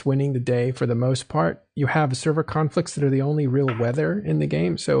 And that's winning the day for the most part. You have server conflicts that are the only real weather in the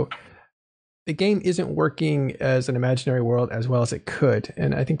game. So the game isn't working as an imaginary world as well as it could.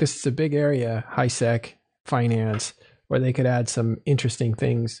 And I think this is a big area, HiSec, finance, where they could add some interesting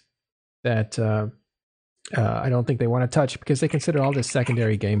things that I don't think they want to touch, because they consider all this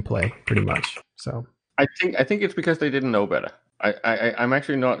secondary gameplay pretty much. So I think it's because they didn't know better. I'm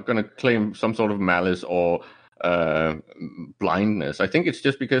actually not going to claim some sort of malice or blindness. I think it's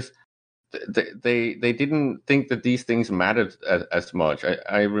just because they didn't think that these things mattered as much.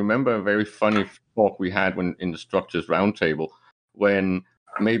 I remember a very funny talk we had when in the Structures Roundtable, when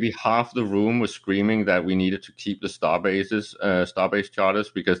maybe half the room was screaming that we needed to keep the Starbase charters,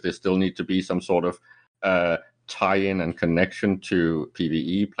 because there still need to be some sort of tie-in and connection to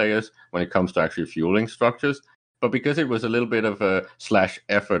PvE players when it comes to actually fueling structures. But because it was a little bit of a /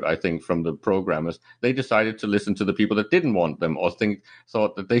 effort, I think, from the programmers, they decided to listen to the people that didn't want them or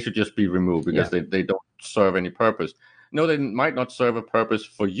thought that they should just be removed because they don't serve any purpose. No, they might not serve a purpose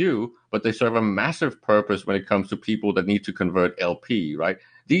for you, but they serve a massive purpose when it comes to people that need to convert LP, right?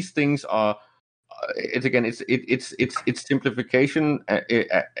 These things are, it's simplification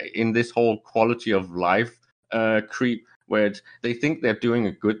in this whole quality of life creep, where they think they're doing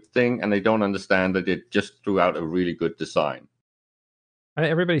a good thing and they don't understand that it just threw out a really good design.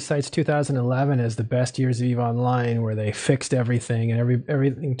 Everybody cites 2011 as the best years of EVE Online, where they fixed everything and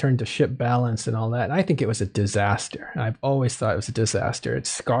everything turned to ship balance and all that. And I think it was a disaster. I've always thought it was a disaster. It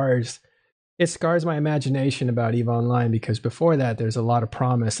scars my imagination about EVE Online, because before that there's a lot of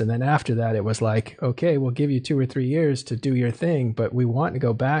promise, and then after that it was like, okay, we'll give you 2 or 3 years to do your thing, but we want to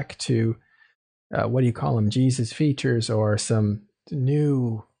go back to what do you call them, Jesus features or some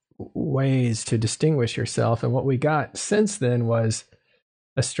new ways to distinguish yourself. And what we got since then was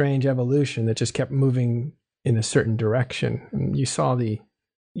a strange evolution that just kept moving in a certain direction. And you saw the...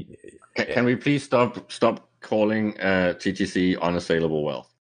 Can we please stop calling TTC unassailable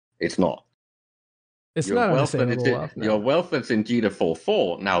wealth? It's not. It's not unassailable wealth. No. Your wealth that's in JITA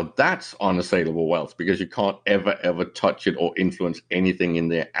 4.4, now that's unassailable wealth, because you can't ever touch it or influence anything in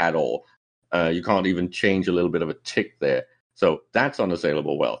there at all. You can't even change a little bit of a tick there. So that's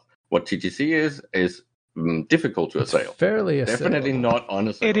unassailable wealth. What TTC is difficult to assail. Fairly assailable. Definitely not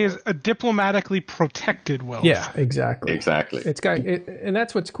unassailable. It is a diplomatically protected wealth. Yeah, exactly. Exactly. And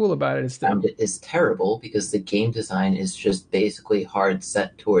that's what's cool about it. It is terrible because the game design is just basically hard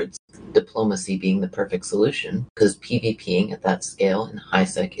set towards diplomacy being the perfect solution, because PvPing at that scale in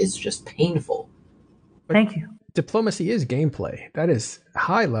HiSec is just painful. Thank you. diplomacy is gameplay. That is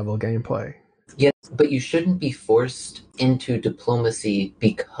high level gameplay. Yes, but you shouldn't be forced into diplomacy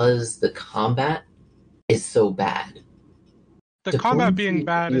because the combat is so bad. The combat being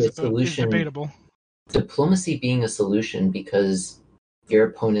bad is debatable. Diplomacy being a solution because your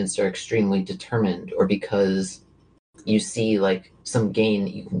opponents are extremely determined, or because you see like some gain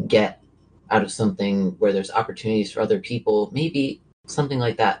that you can get out of something where there's opportunities for other people, maybe something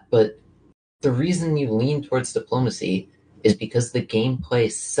like that. But the reason you lean towards diplomacy is because the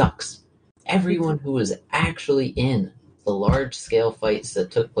gameplay sucks. Everyone who was actually in the large-scale fights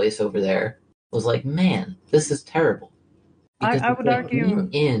that took place over there was like, man, this is terrible. Because I would argue...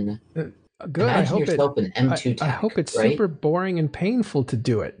 Good. Imagine yourself an M2 tech, I hope it's right? super boring and painful to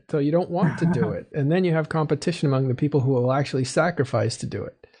do it, so you don't want to do it. And then you have competition among the people who will actually sacrifice to do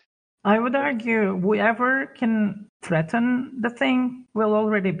it. I would argue whoever can threaten the thing will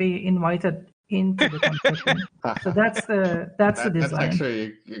already be invited into the competition. So that's the design. That's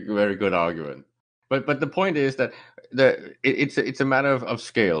actually a very good argument. But the point is that it's a matter of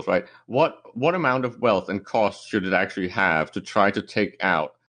scales, right? What amount of wealth and cost should it actually have to try to take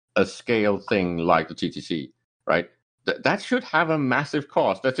out a scale thing like the TTC, right? That should have a massive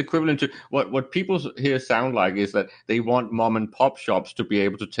cost. That's equivalent to what people here sound like is that they want mom and pop shops to be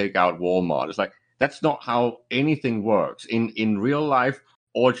able to take out Walmart. It's like, that's not how anything works in real life,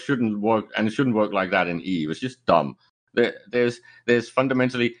 or it shouldn't work, and it shouldn't work like that in EVE. It's just dumb. There's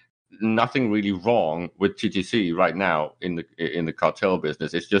fundamentally nothing really wrong with TTC right now in the cartel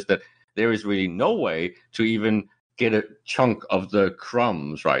business. It's just that there is really no way to even get a chunk of the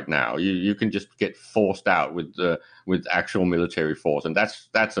crumbs right now. You can just get forced out with actual military force, and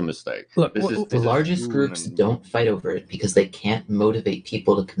that's a mistake. Look, the largest groups don't fight over it because they can't motivate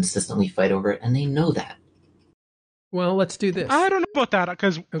people to consistently fight over it, and they know that. Well, let's do this. I don't know about that,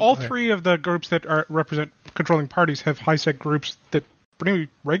 because all three of the groups that represent controlling parties have high-sec groups that pretty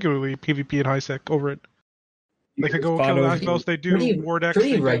regularly PvP and high-sec over it. Like they go kill Asbels, they do Wardex.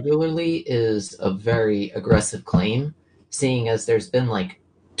 Pretty regularly is a very aggressive claim, seeing as there's been like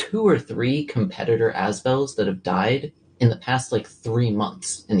 2 or 3 competitor Asbels that have died in the past like 3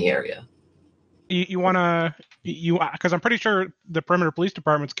 months in the area. Because I'm pretty sure the Perimeter Police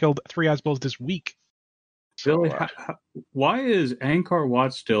Department's killed 3 Asbels this week. Billy, why is Angkor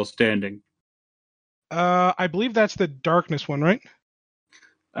Wat still standing? I believe that's the Darkness one, right?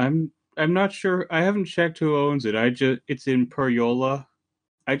 I'm not sure. I haven't checked who owns it. It's in Periola.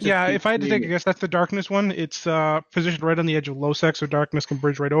 If I had to take a guess, that's the Darkness one. It's positioned right on the edge of Losec, so Darkness can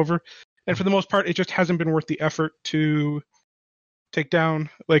bridge right over. And for the most part, it just hasn't been worth the effort to take down,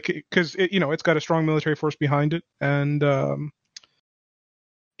 because it's got a strong military force behind it, and they're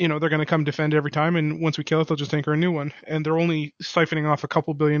going to come defend every time. And once we kill it, they'll just anchor a new one. And they're only siphoning off a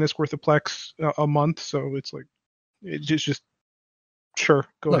couple billion ISK worth of Plex a month, so it's like it's just. Sure,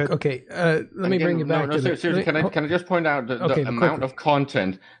 go ahead. Okay, let me bring you back. Seriously, can I just point out the amount of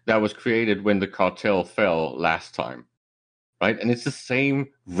content that was created when the cartel fell last time, right? And it's the same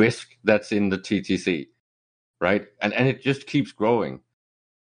risk that's in the TTC, right? And it just keeps growing.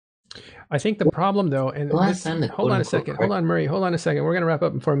 I think the problem, though, and hold on a second. Hold on, Murray. Hold on a second. We're going to wrap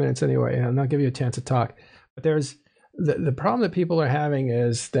up in 4 minutes anyway, and I'll give you a chance to talk. But there's the problem that people are having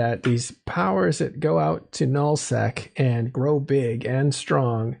is that these powers that go out to nullsec and grow big and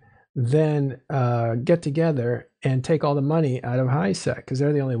strong then get together and take all the money out of highsec because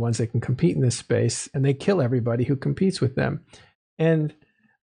they're the only ones that can compete in this space, and they kill everybody who competes with them. And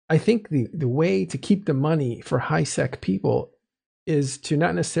I think the way to keep the money for highsec people is to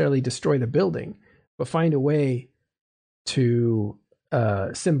not necessarily destroy the building, but find a way to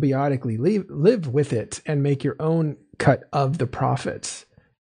symbiotically live with it and make your own cut of the profits.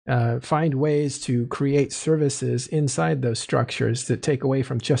 Find ways to create services inside those structures that take away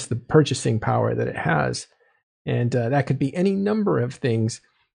from just the purchasing power that it has. And that could be any number of things,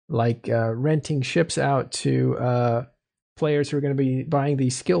 like renting ships out to players who are going to be buying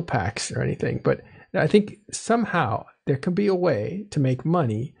these skill packs or anything. But I think somehow there could be a way to make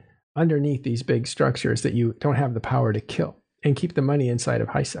money underneath these big structures that you don't have the power to kill, and keep the money inside of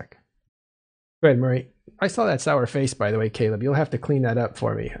highsec. Go ahead, Murray. I saw that sour face, by the way, Caleb. You'll have to clean that up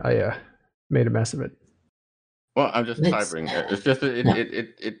for me. I made a mess of it. Well, I'm just typing. It's just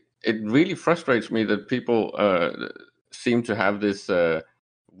it really frustrates me that people seem to have this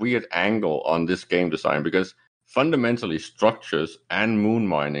weird angle on this game design, because fundamentally structures and moon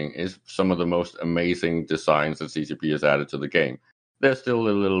mining is some of the most amazing designs that CCP has added to the game. They're still a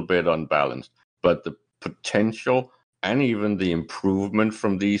little bit unbalanced, but the potential and even the improvement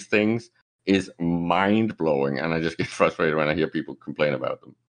from these things is mind-blowing, and I just get frustrated when I hear people complain about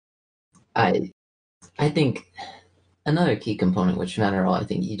them. I think another key component, which Mannerall, I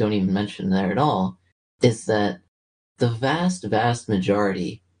think you don't even mention there at all, is that the vast, vast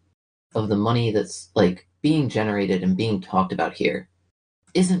majority of the money that's like being generated and being talked about here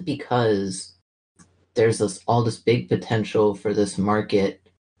isn't because there's all this big potential for this market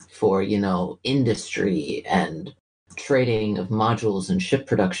for, industry and trading of modules and ship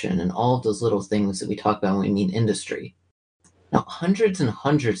production and all of those little things that we talk about when we mean industry. Now, hundreds and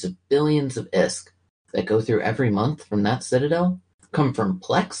hundreds of billions of ISK that go through every month from that citadel come from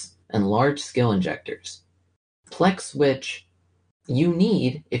Plex and large skill injectors. Plex, which you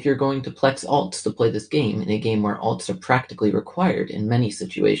need if you're going to Plex alts to play this game in a game where alts are practically required in many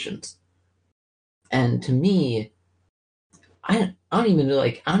situations. And to me, I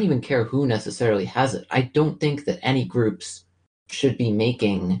don't even care who necessarily has it. I don't think that any groups should be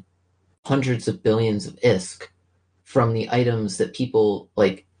making hundreds of billions of ISK from the items that people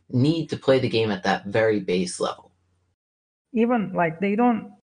need to play the game at that very base level. Even they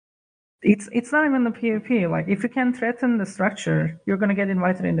don't. It's not even the PvP. Like if you can threaten the structure, you're gonna get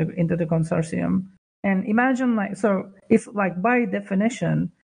invited into the consortium. And imagine so it's by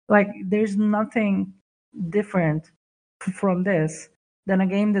definition, there's nothing different from this than a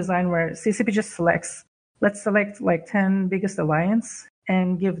game design where CCP just selects. Let's select 10 biggest alliance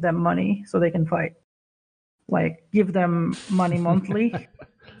and give them money so they can fight. Give them money monthly,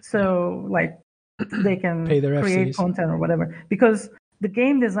 so they can pay their create FCs. Content or whatever. Because the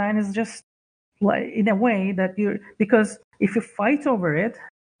game design is just in a way that because if you fight over it,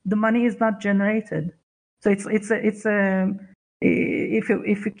 the money is not generated. So it's a if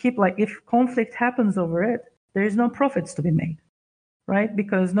you keep if conflict happens over it, there is no profits to be made, right?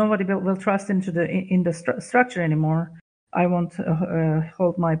 Because nobody will trust into the structure anymore. I want to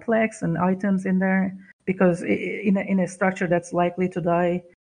hold my Plex and items in there because in a structure that's likely to die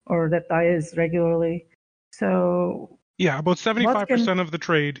or that dies regularly. So yeah, about 75% of the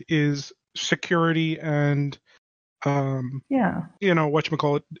trade is security and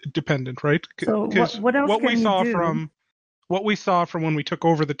whatchamacallit dependent, right? So what else what can we saw you do? What we saw from when we took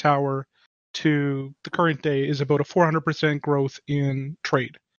over the tower to the current day is about a 400% growth in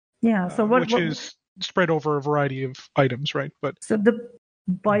trade. Yeah, so which is spread over a variety of items, right? But so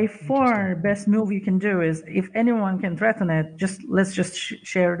by far best move you can do is if anyone can threaten it, let's just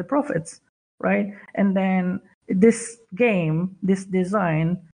share the profits, right? And then this game, this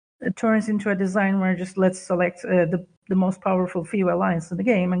design, turns into a design where just let's select the most powerful few alliance in the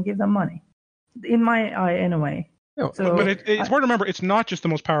game and give them money. In my eye, anyway. No, so, but it's important to remember, it's not just the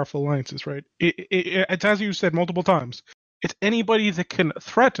most powerful alliances, right? It's as you said multiple times. It's anybody that can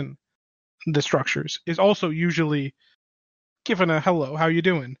threaten the structures is also usually given a hello, how you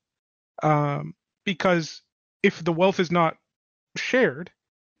doing? Because if the wealth is not shared,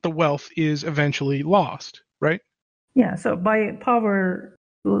 the wealth is eventually lost, right? Yeah. So by power,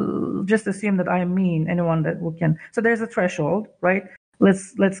 just assume that I mean anyone that can. So there's a threshold, right?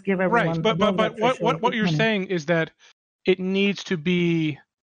 Let's give everyone. Right, but what you're saying is that it needs to be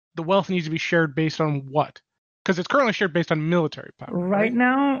the wealth needs to be shared based on what? Because it's currently shared based on military power. Right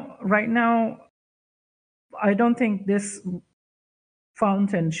now, I don't think this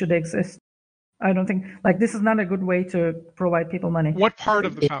fountain should exist. I don't think this is not a good way to provide people money. What part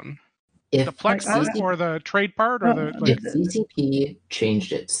of the fountain? The Plex part or the trade part? Or if CCP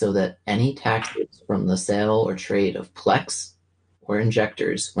changed it so that any taxes from the sale or trade of Plex or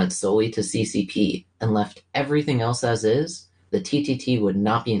injectors went solely to CCP and left everything else as is, the TTT would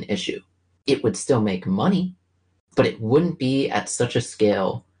not be an issue. It would still make money, but it wouldn't be at such a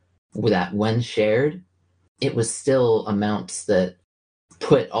scale that when shared, it was still amounts that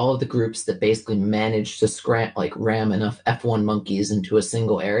put all of the groups that basically managed to ram enough F1 monkeys into a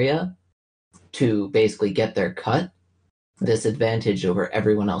single area to basically get their cut, this advantage over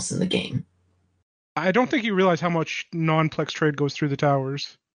everyone else in the game. I don't think you realize how much non-Plex trade goes through the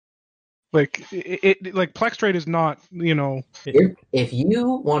towers. Plex trade is not, If you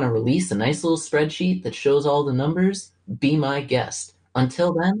want to release a nice little spreadsheet that shows all the numbers, be my guest.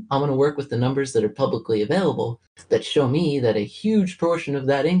 Until then, I'm going to work with the numbers that are publicly available that show me that a huge portion of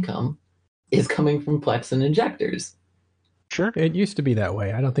that income is coming from Plex and injectors. Sure. It used to be that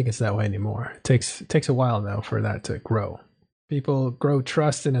way. I don't think it's that way anymore. It takes a while though for that to grow. People grow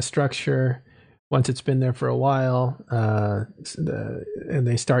trust in a structure once it's been there for a while, and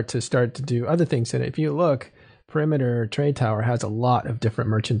they start to do other things in it. If you look, Perimeter Trade Tower has a lot of different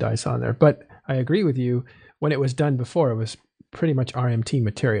merchandise on there. But I agree with you. When it was done before, it was pretty much RMT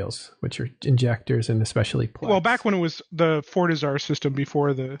materials, which are injectors and especially Plex. Well, back when it was the Fortizar system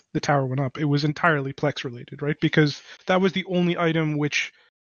before the tower went up, it was entirely Plex related, right? Because that was the only item which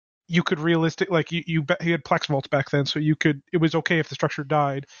you could you had Plex vaults back then, so it was okay if the structure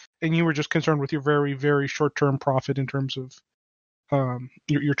died, and you were just concerned with your very, very short-term profit in terms of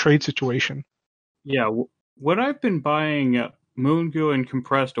your trade situation. Yeah, when I've been buying Moongoo and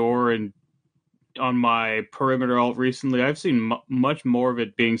compressed ore and on my perimeter alt recently, I've seen much more of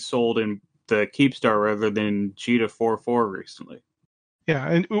it being sold in the Keepstar rather than JITA 4.4 recently. Yeah,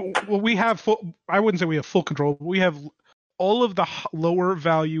 and we have I wouldn't say we have full control, but we have all of the lower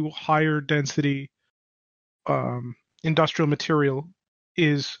value, higher density industrial material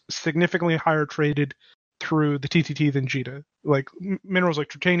is significantly higher traded through the TTT than JITA. Like minerals like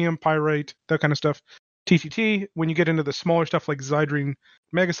titanium, pyrite, that kind of stuff. TTT, when you get into the smaller stuff like Zydrine,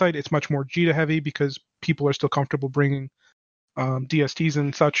 Megasite, it's much more JITA heavy because people are still comfortable bringing DSTs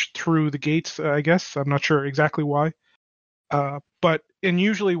and such through the gates, I guess. I'm not sure exactly why. And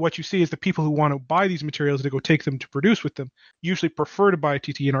usually what you see is the people who want to buy these materials to go take them to produce with them usually prefer to buy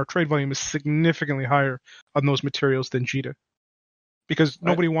TT, and our trade volume is significantly higher on those materials than JITA. Because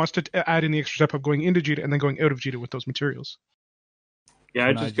nobody wants to add in the extra step of going into JITA and then going out of JITA with those materials. Yeah,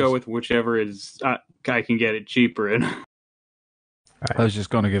 I just go with whichever is I can get it cheaper in. I was just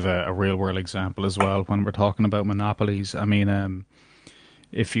going to give a real-world example as well when we're talking about monopolies. I mean,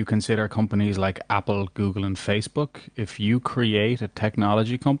 if you consider companies like Apple, Google, and Facebook, if you create a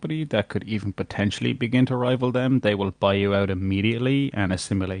technology company that could even potentially begin to rival them, they will buy you out immediately and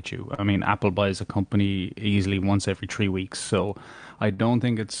assimilate you. I mean, Apple buys a company easily once every 3 weeks, so I don't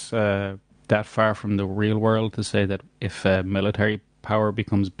think it's that far from the real world to say that if military power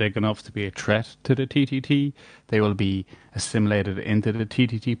becomes big enough to be a threat to the TTT, they will be assimilated into the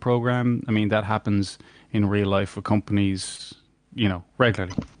TTT program. I mean, that happens in real life with companies,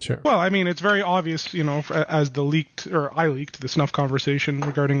 regularly. Sure. Well, I mean, it's very obvious, as I leaked the Snuff conversation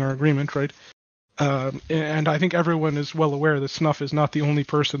regarding our agreement, right? And I think everyone is well aware that Snuff is not the only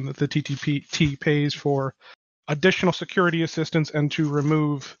person that the TTT pays for additional security assistance and to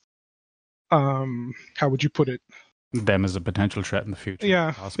remove, how would you put it? Them as a potential threat in the future.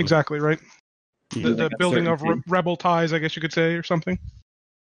 Yeah, possibly. Exactly, right? Yeah. The building of rebel ties, I guess you could say, or something.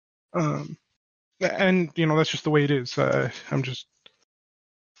 And, that's just the way it is.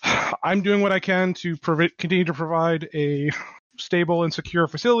 I'm doing what I can to continue to provide a stable and secure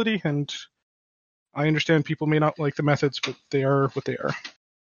facility, and I understand people may not like the methods, but they are what they are.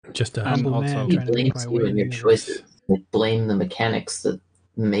 Just a humble man He trying to make blames my you way and in your the choices. They blame the mechanics that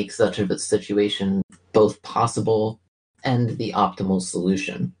make such of a situation both possible and the optimal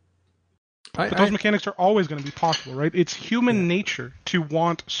solution. But those mechanics are always going to be possible, right? It's human nature to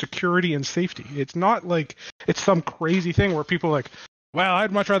want security and safety. It's not like it's some crazy thing where people are like, well,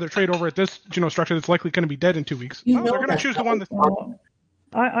 I'd much rather trade over at this structure that's likely going to be dead in 2 weeks. No, they're going to choose the one that's...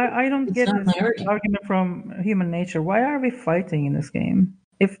 I don't get this argument from human nature. Why are we fighting in this game?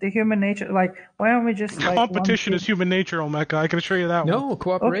 If the human nature, why aren't we just competition is human nature, Omeka. I can assure you that. No,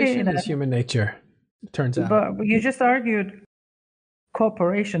 cooperation is human nature. It turns out. But you just argued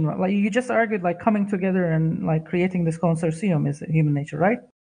cooperation. You just argued coming together and creating this consortium is human nature, right?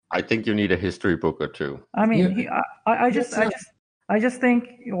 I think you need a history book or two. I mean, I just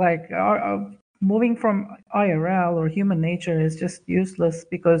think moving from IRL or human nature is just useless,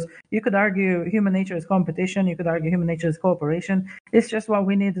 because you could argue human nature is competition, you could argue human nature is cooperation. It's just what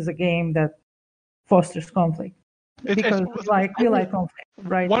we need is a game that fosters conflict. Because we like conflict,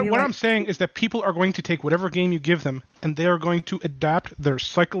 right? What I'm saying is that people are going to take whatever game you give them, and they are going to adapt their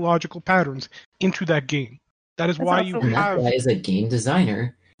psychological patterns into that game. That is why you have... That's why, as a game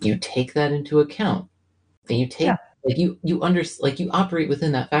designer, you take that into account, and you take you operate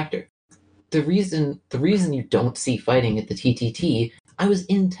within that factor. The reason you don't see fighting at the TTT, I was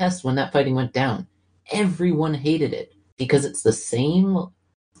in test when that fighting went down. Everyone hated it because it's the same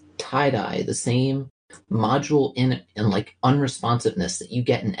tie-dye, the same module in unresponsiveness that you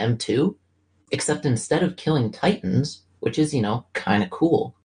get in M2, except instead of killing Titans, which is, kind of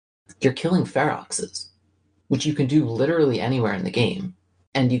cool, you're killing Feroxes, which you can do literally anywhere in the game,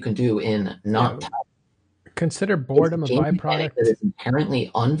 and you can do in not Consider boredom a byproduct that is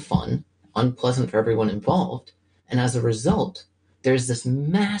inherently unfun, unpleasant for everyone involved, and as a result, there's this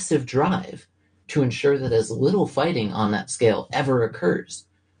massive drive to ensure that as little fighting on that scale ever occurs,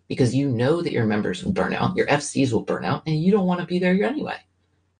 because you know that your members will burn out, your FCs will burn out, and you don't want to be there anyway.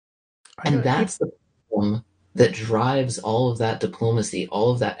 And that's the problem that drives all of that diplomacy,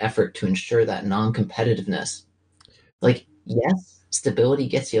 all of that effort to ensure that non-competitiveness. Yes, stability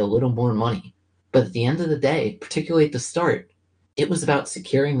gets you a little more money, but at the end of the day, particularly at the start, it was about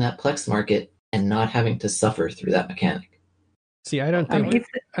securing that Plex market and not having to suffer through that mechanic. See, I don't think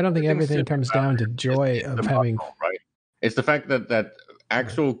everything comes down to joy of having. Right. It's the fact that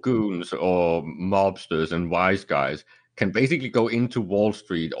actual goons or mobsters and wise guys can basically go into Wall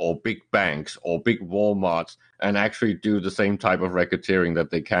Street or big banks or big Walmarts and actually do the same type of racketeering that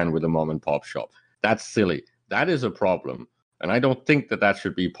they can with a mom and pop shop. That's silly. That is a problem. And I don't think that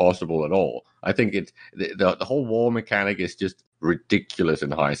should be possible at all. I think the whole war mechanic is just ridiculous in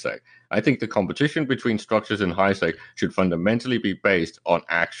HiSec. I think the competition between structures in HiSec should fundamentally be based on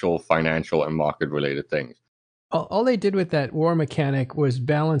actual financial and market-related things. All they did with that war mechanic was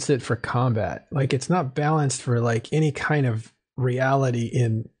balance it for combat. Like, it's not balanced for like any kind of reality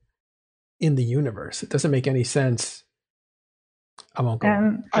in the universe. It doesn't make any sense. I won't go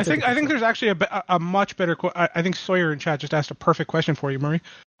on. I think there's actually a much better. I think Sawyer in chat just asked a perfect question for you, Murray.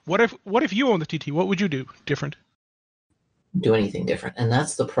 What if you own the TT? What would you do different? Do anything different, and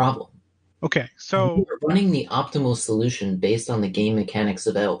that's the problem. Okay, so you're running the optimal solution based on the game mechanics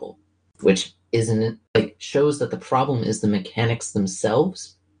available, which shows that the problem is the mechanics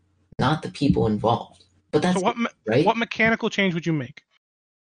themselves, not the people involved. But that's right. What mechanical change would you make?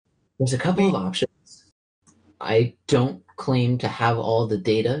 There's a couple of options. I don't claim to have all the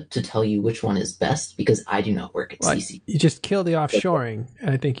data to tell you which one is best because I do not work at CC. You just kill the offshoring, and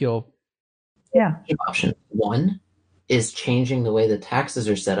I think you'll. Yeah. Option one is changing the way the taxes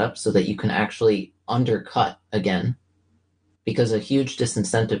are set up so that you can actually undercut again. Because a huge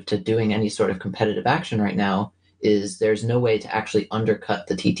disincentive to doing any sort of competitive action right now is there's no way to actually undercut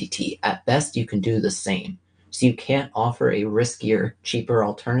the TTT. At best, you can do the same. So you can't offer a riskier, cheaper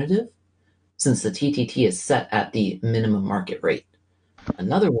alternative since the TTT is set at the minimum market rate.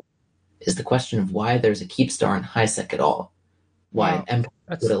 Another one is the question of why there's a Keepstar in HiSec at all. Why Empire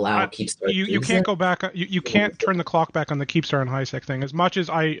would allow Keepstar. You can't go back. You can't turn the clock back on the Keepstar and HiSec thing. As much as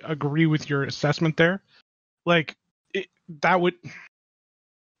I agree with your assessment there, like that would.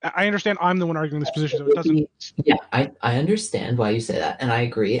 I understand. I'm the one arguing this position, so it doesn't. Yeah, I understand why you say that, and I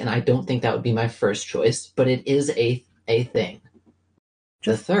agree, and I don't think that would be my first choice, but it is a thing.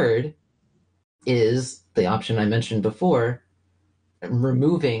 The third is the option I mentioned before,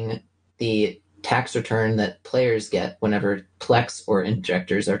 removing the tax return that players get whenever Plex or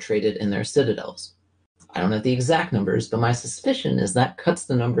injectors are traded in their citadels. I don't have the exact numbers, but my suspicion is that cuts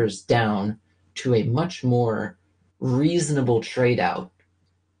the numbers down to a much more reasonable trade out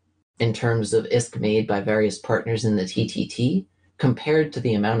in terms of ISK made by various partners in the TTT compared to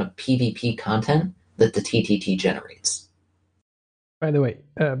the amount of PvP content that the TTT generates. By the way,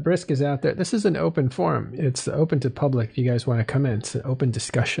 Brisk is out there. This is an open forum. It's open to public if you guys want to come in. It's an open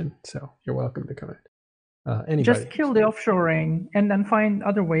discussion, so you're welcome to come in. Anybody. Just kill the offshoring and then find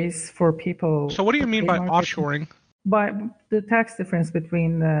other ways for people. So what do you mean by offshoring? By the tax difference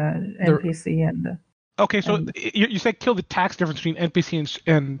between NPC and... Okay, so you say kill the tax difference between NPC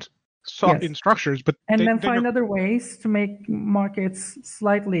and in structures, but then find other ways to make markets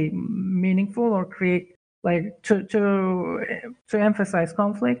slightly meaningful or create to emphasize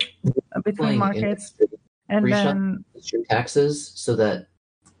conflict between markets, and then taxes so that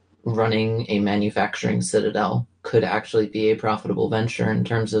running a manufacturing citadel could actually be a profitable venture in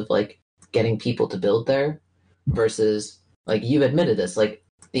terms of getting people to build there, versus you've admitted this,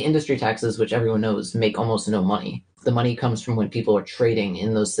 the industry taxes, which everyone knows, make almost no money. The money comes from when people are trading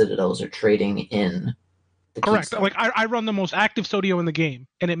in those citadels or trading in the correct. I run the most active Sodio in the game,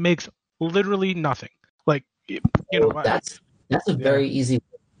 and it makes literally nothing. That's a very easy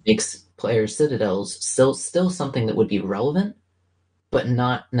way to make players' citadels still something that would be relevant, but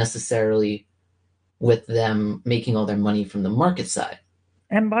not necessarily with them making all their money from the market side.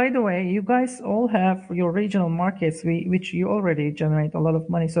 And by the way, you guys all have your regional markets, which you already generate a lot of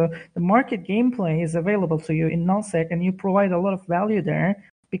money. So the market gameplay is available to you in nullsec, and you provide a lot of value there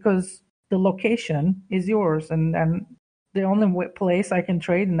because the location is yours, and the only place I can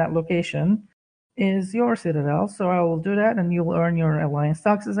trade in that location is your citadel. So I will do that, and you'll earn your alliance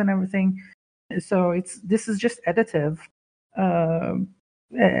taxes and everything. So this is just additive,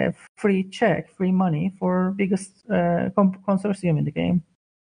 free money for biggest consortium in the game.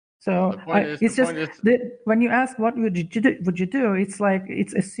 So when you ask what would you do,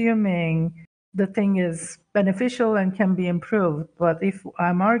 it's assuming the thing is beneficial and can be improved. But if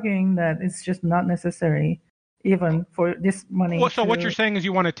I'm arguing that it's just not necessary, even for this money. Well, so what you're saying is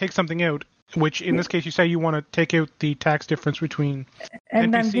you want to take something out, which in this case you say you want to take out the tax difference between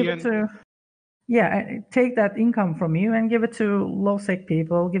and NPC then give it to take that income from you and give it to low-sec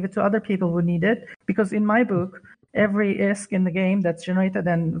people, give it to other people who need it. Because in my book, every ISK in the game that's generated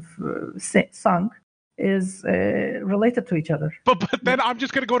and sunk is related to each other. But then I'm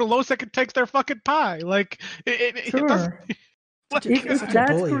just going to go to low-sec and take their fucking pie. Sure. If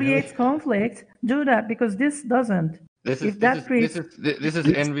that creates conflict, do that, because this doesn't. This is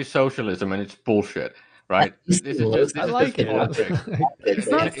envy socialism, and it's bullshit, right? This is just I like it. It's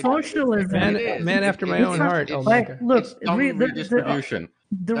not socialism. Man after my own heart. Look, redistribution.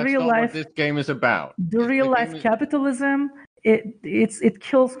 The That's real not life. what this game is about. The real life capitalism. It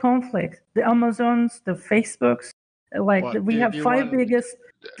kills conflict. The Amazons, the Facebooks, we have five big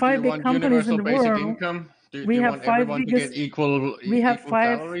companies in the world. We have five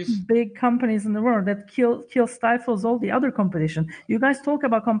big companies in the world that stifles all the other competition. You guys talk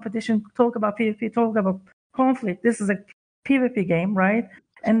about competition, talk about PvP, talk about conflict. This is a PvP game, right?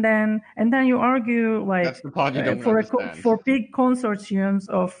 And then you argue That's the part you don't understand. for big consortiums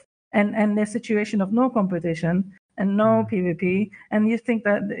and the situation of no competition and no PvP, and you think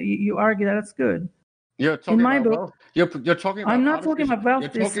that you argue that it's good. You're talking about wealth. You're talking about. I'm not talking about wealth.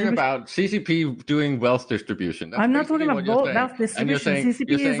 You're talking about CCP doing wealth distribution. That's I'm not talking about wealth distribution.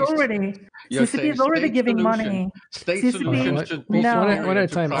 CCP is already giving money. State solutions should be one at a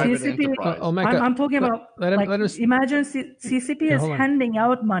time. I'm talking about imagine CCP is handing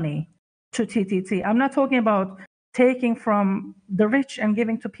out money to TTT. I'm not talking about taking from the rich and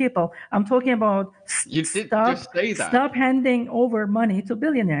giving to people. I'm talking about stop handing over money to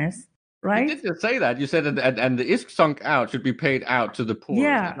billionaires. Right? You did just say that. You said that, and the ISK sunk out should be paid out to the poor.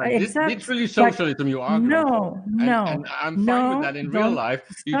 Yeah, exactly. Literally socialism you are. No. And I'm fine with that in real life.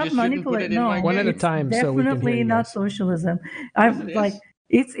 You just shouldn't put it in my one game. at a time. Definitely not socialism.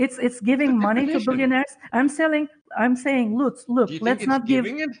 It's giving money to billionaires. I'm saying, look, let's not give.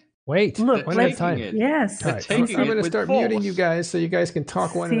 Wait, look, one at a time. Yes. Right, I'm going to start muting you guys so you guys can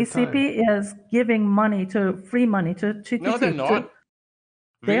talk one at a time. CCP is giving free money to TTT. No, they're not.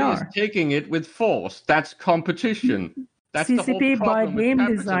 They are taking it with force. That's competition. That's CCP the whole by problem game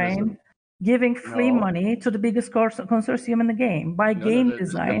with design, giving free money to the biggest consortium in the game by game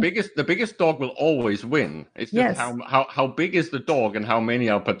design. The biggest dog will always win. It's just how big is the dog and how many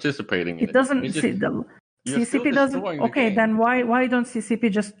are participating in it. It doesn't. CCP doesn't. Okay, then why don't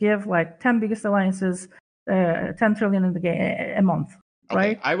CCP just give 10 biggest alliances 10 trillion in the game a month? Okay,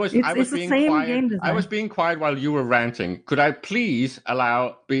 right? I was being quiet. I was being quiet while you were ranting. Could I please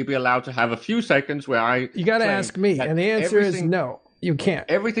be allowed to have a few seconds where You got to ask me, and the answer is no. You can't.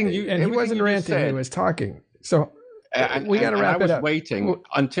 He wasn't ranting; he was talking. So we got to wrap it up. I was waiting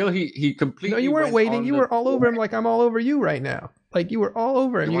until he completely. No, you weren't waiting. You were all over him like I'm all over you right now. Like you were all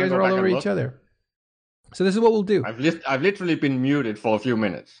over him. You guys are all over each other. So this is what we'll do. I've literally been muted for a few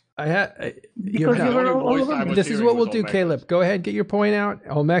minutes. This is what we'll do, Caleb. Go ahead, get your point out.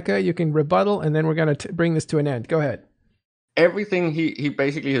 Olmeca, you can rebuttal, and then we're going to bring this to an end. Go ahead. Everything he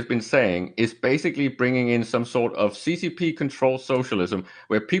basically has been saying is basically bringing in some sort of CCP controlled socialism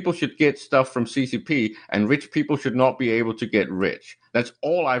where people should get stuff from CCP and rich people should not be able to get rich. That's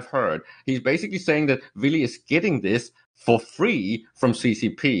all I've heard. He's basically saying that Willy is getting this for free from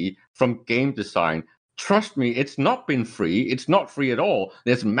CCP, from game design. Trust me, it's not been free. It's not free at all.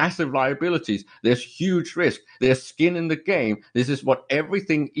 There's massive liabilities. There's huge risk. There's skin in the game. This is what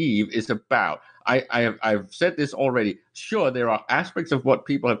everything EVE is about. I've said this already. Sure, there are aspects of what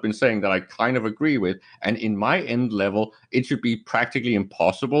people have been saying that I kind of agree with. And in my end level, it should be practically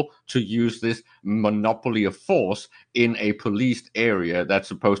impossible to use this monopoly of force in a policed area that's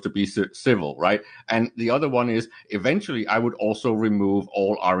supposed to be civil, right? And the other one is eventually I would also remove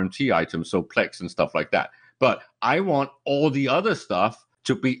all RMT items, so Plex and stuff like that. But I want all the other stuff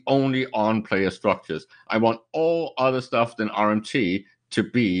to be only on player structures. I want all other stuff than RMT to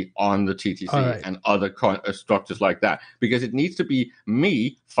be on the TTC and other structures like that, because it needs to be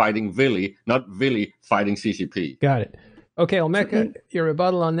me fighting Willy, not Willy fighting CCP. Got it. Okay, Olmeca, your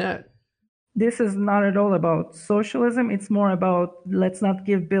rebuttal on that. This is not at all about socialism. It's more about let's not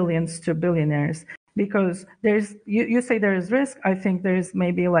give billions to billionaires, because there's you say there is risk. I think there's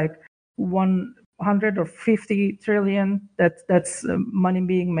maybe like 100 or 50 trillion that's money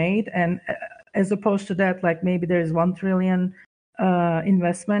being made, and as opposed to that, like maybe there's 1 trillion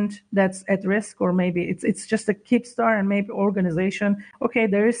investment that's at risk, or maybe it's just a kickstart and maybe organization. Okay,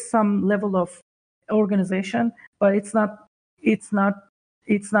 there is some level of organization, but it's not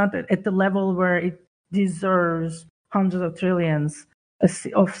at the level where it deserves hundreds of trillions of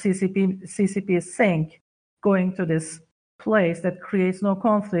CCP sink going to this place that creates no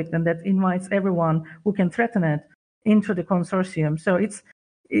conflict and that invites everyone who can threaten it into the consortium. So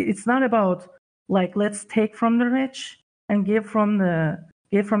it's not about like let's take from the rich and give from the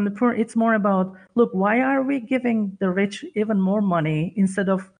poor. It's more about, look, why are we giving the rich even more money instead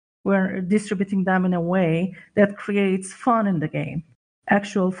of we're distributing them in a way that creates fun in the game?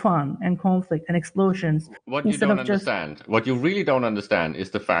 actual fun and conflict and explosions. What you don't understand, what you really don't understand,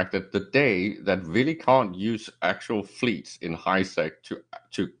 is the fact that the day that really can't use actual fleets in HiSec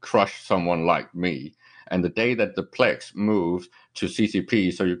to crush someone like me, and the day that the Plex moves to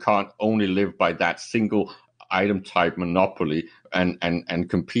CCP, so you can't only live by that single item type monopoly and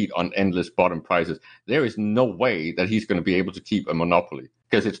compete on endless bottom prices, there is no way that he's going to be able to keep a monopoly,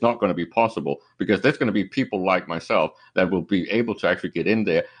 because it's not going to be possible, because there's going to be people like myself that will be able to actually get in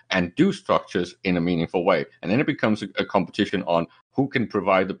there and do structures in a meaningful way. And then it becomes a competition on who can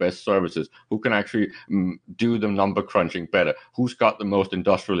provide the best services, who can actually do the number crunching better, who's got the most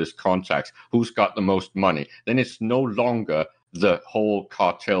industrialist contacts, who's got the most money. Then it's no longer the whole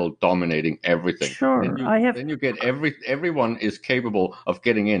cartel dominating everything. Sure, then you get everyone is capable of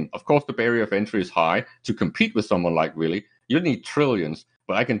getting in. Of course, the barrier of entry is high to compete with someone like Willy. You need trillions,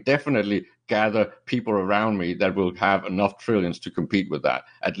 but I can definitely gather people around me that will have enough trillions to compete with that.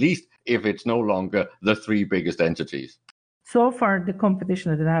 At least if it's no longer the three biggest entities. So far, the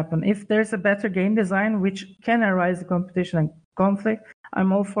competition didn't happen. If there's a better game design which can arise the competition and conflict,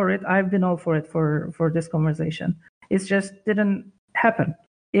 I'm all for it. I've been all for it for this conversation. It just didn't happen.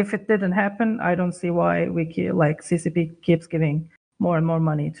 If it didn't happen, I don't see why CCP keeps giving more and more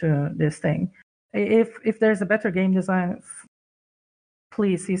money to this thing. If there's a better game design,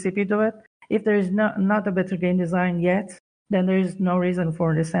 please CCP do it. If there is not a better game design yet, then there is no reason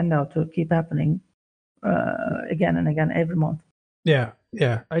for this handout to keep happening again and again every month. Yeah.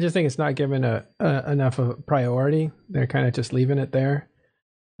 I just think it's not given enough of a priority. They're kind of just leaving it there.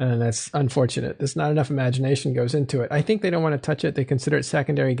 And that's unfortunate. There's not enough imagination goes into it. I think they don't want to touch it. They consider it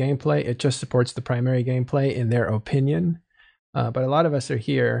secondary gameplay. It just supports the primary gameplay in their opinion. But a lot of us are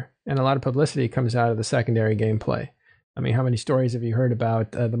here, and a lot of publicity comes out of the secondary gameplay. I mean, how many stories have you heard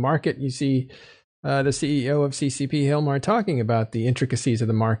about the market? You see the CEO of CCP, Hilmar, talking about the intricacies of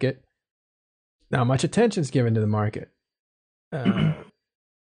the market. Not much attention is given to the market.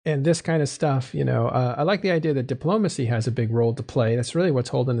 And this kind of stuff, I like the idea that diplomacy has a big role to play. That's really what's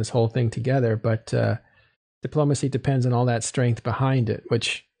holding this whole thing together. But diplomacy depends on all that strength behind it,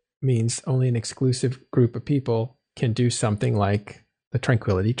 which means only an exclusive group of people can do something like the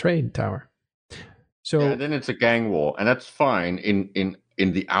Tranquility Trade Tower. So then it's a gang war, and that's fine in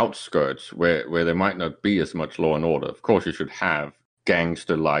the outskirts where there might not be as much law and order. Of course, you should have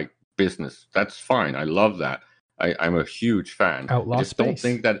gangster-like business. That's fine. I love that. I'm a huge fan. Outlaw I just space. don't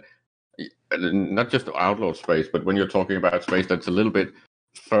think that, not just outlaw space, but when you're talking about space that's a little bit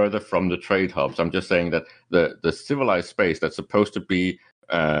further from the trade hubs, I'm just saying that the civilized space that's supposed to be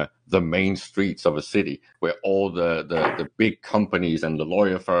the main streets of a city, where all the big companies and the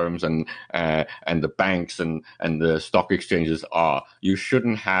lawyer firms and the banks and the stock exchanges are, you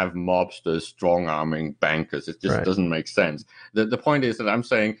shouldn't have mobsters strong-arming bankers. It just doesn't make sense. The point is that I'm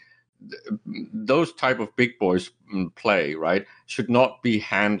saying those type of big boys play, right, should not be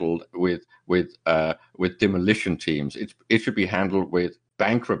handled with demolition teams. It should be handled with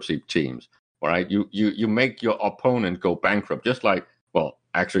bankruptcy teams. All right, you make your opponent go bankrupt, just like, well,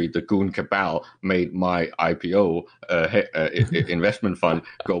 actually the Goon Cabal made my IPO investment fund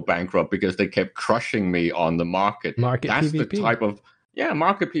go bankrupt because they kept crushing me on the market. That's PvP. The type of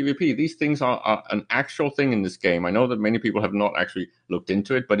market PvP. These things are an actual thing in this game. I know that many people have not actually looked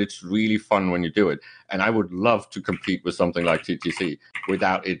into it, but it's really fun when you do it. And I would love to compete with something like TTC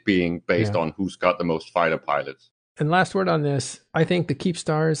without it being based on who's got the most fighter pilots. And last word on this, I think the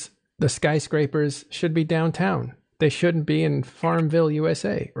Keepstars, the skyscrapers, should be downtown. They shouldn't be in Farmville,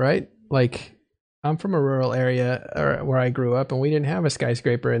 USA, right? Like, I'm from a rural area where I grew up, and we didn't have a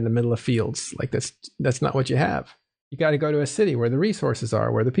skyscraper in the middle of fields. Like, that's not what you have. You got to go to a city where the resources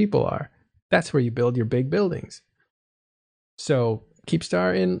are, where the people are. That's where you build your big buildings. So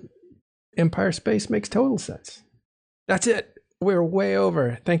Keepstar in Empire Space makes total sense. That's it. We're way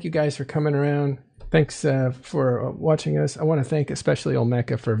over. Thank you guys for coming around. Thanks for watching us. I want to thank especially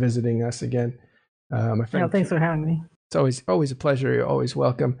Olmeca for visiting us again. My friend. Thanks for having me. It's always a pleasure. You're always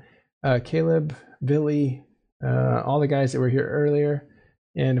welcome. Caleb, Billy, all the guys that were here earlier.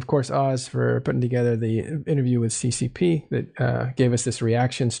 And of course, Oz for putting together the interview with CCP that gave us this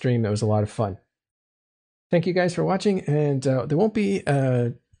reaction stream. That was a lot of fun. Thank you guys for watching. And there won't be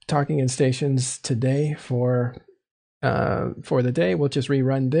Talking in Stations today for the day. We'll just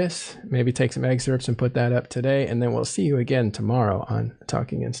rerun this, maybe take some excerpts and put that up today. And then we'll see you again tomorrow on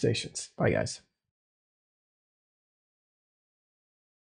Talking in Stations. Bye, guys.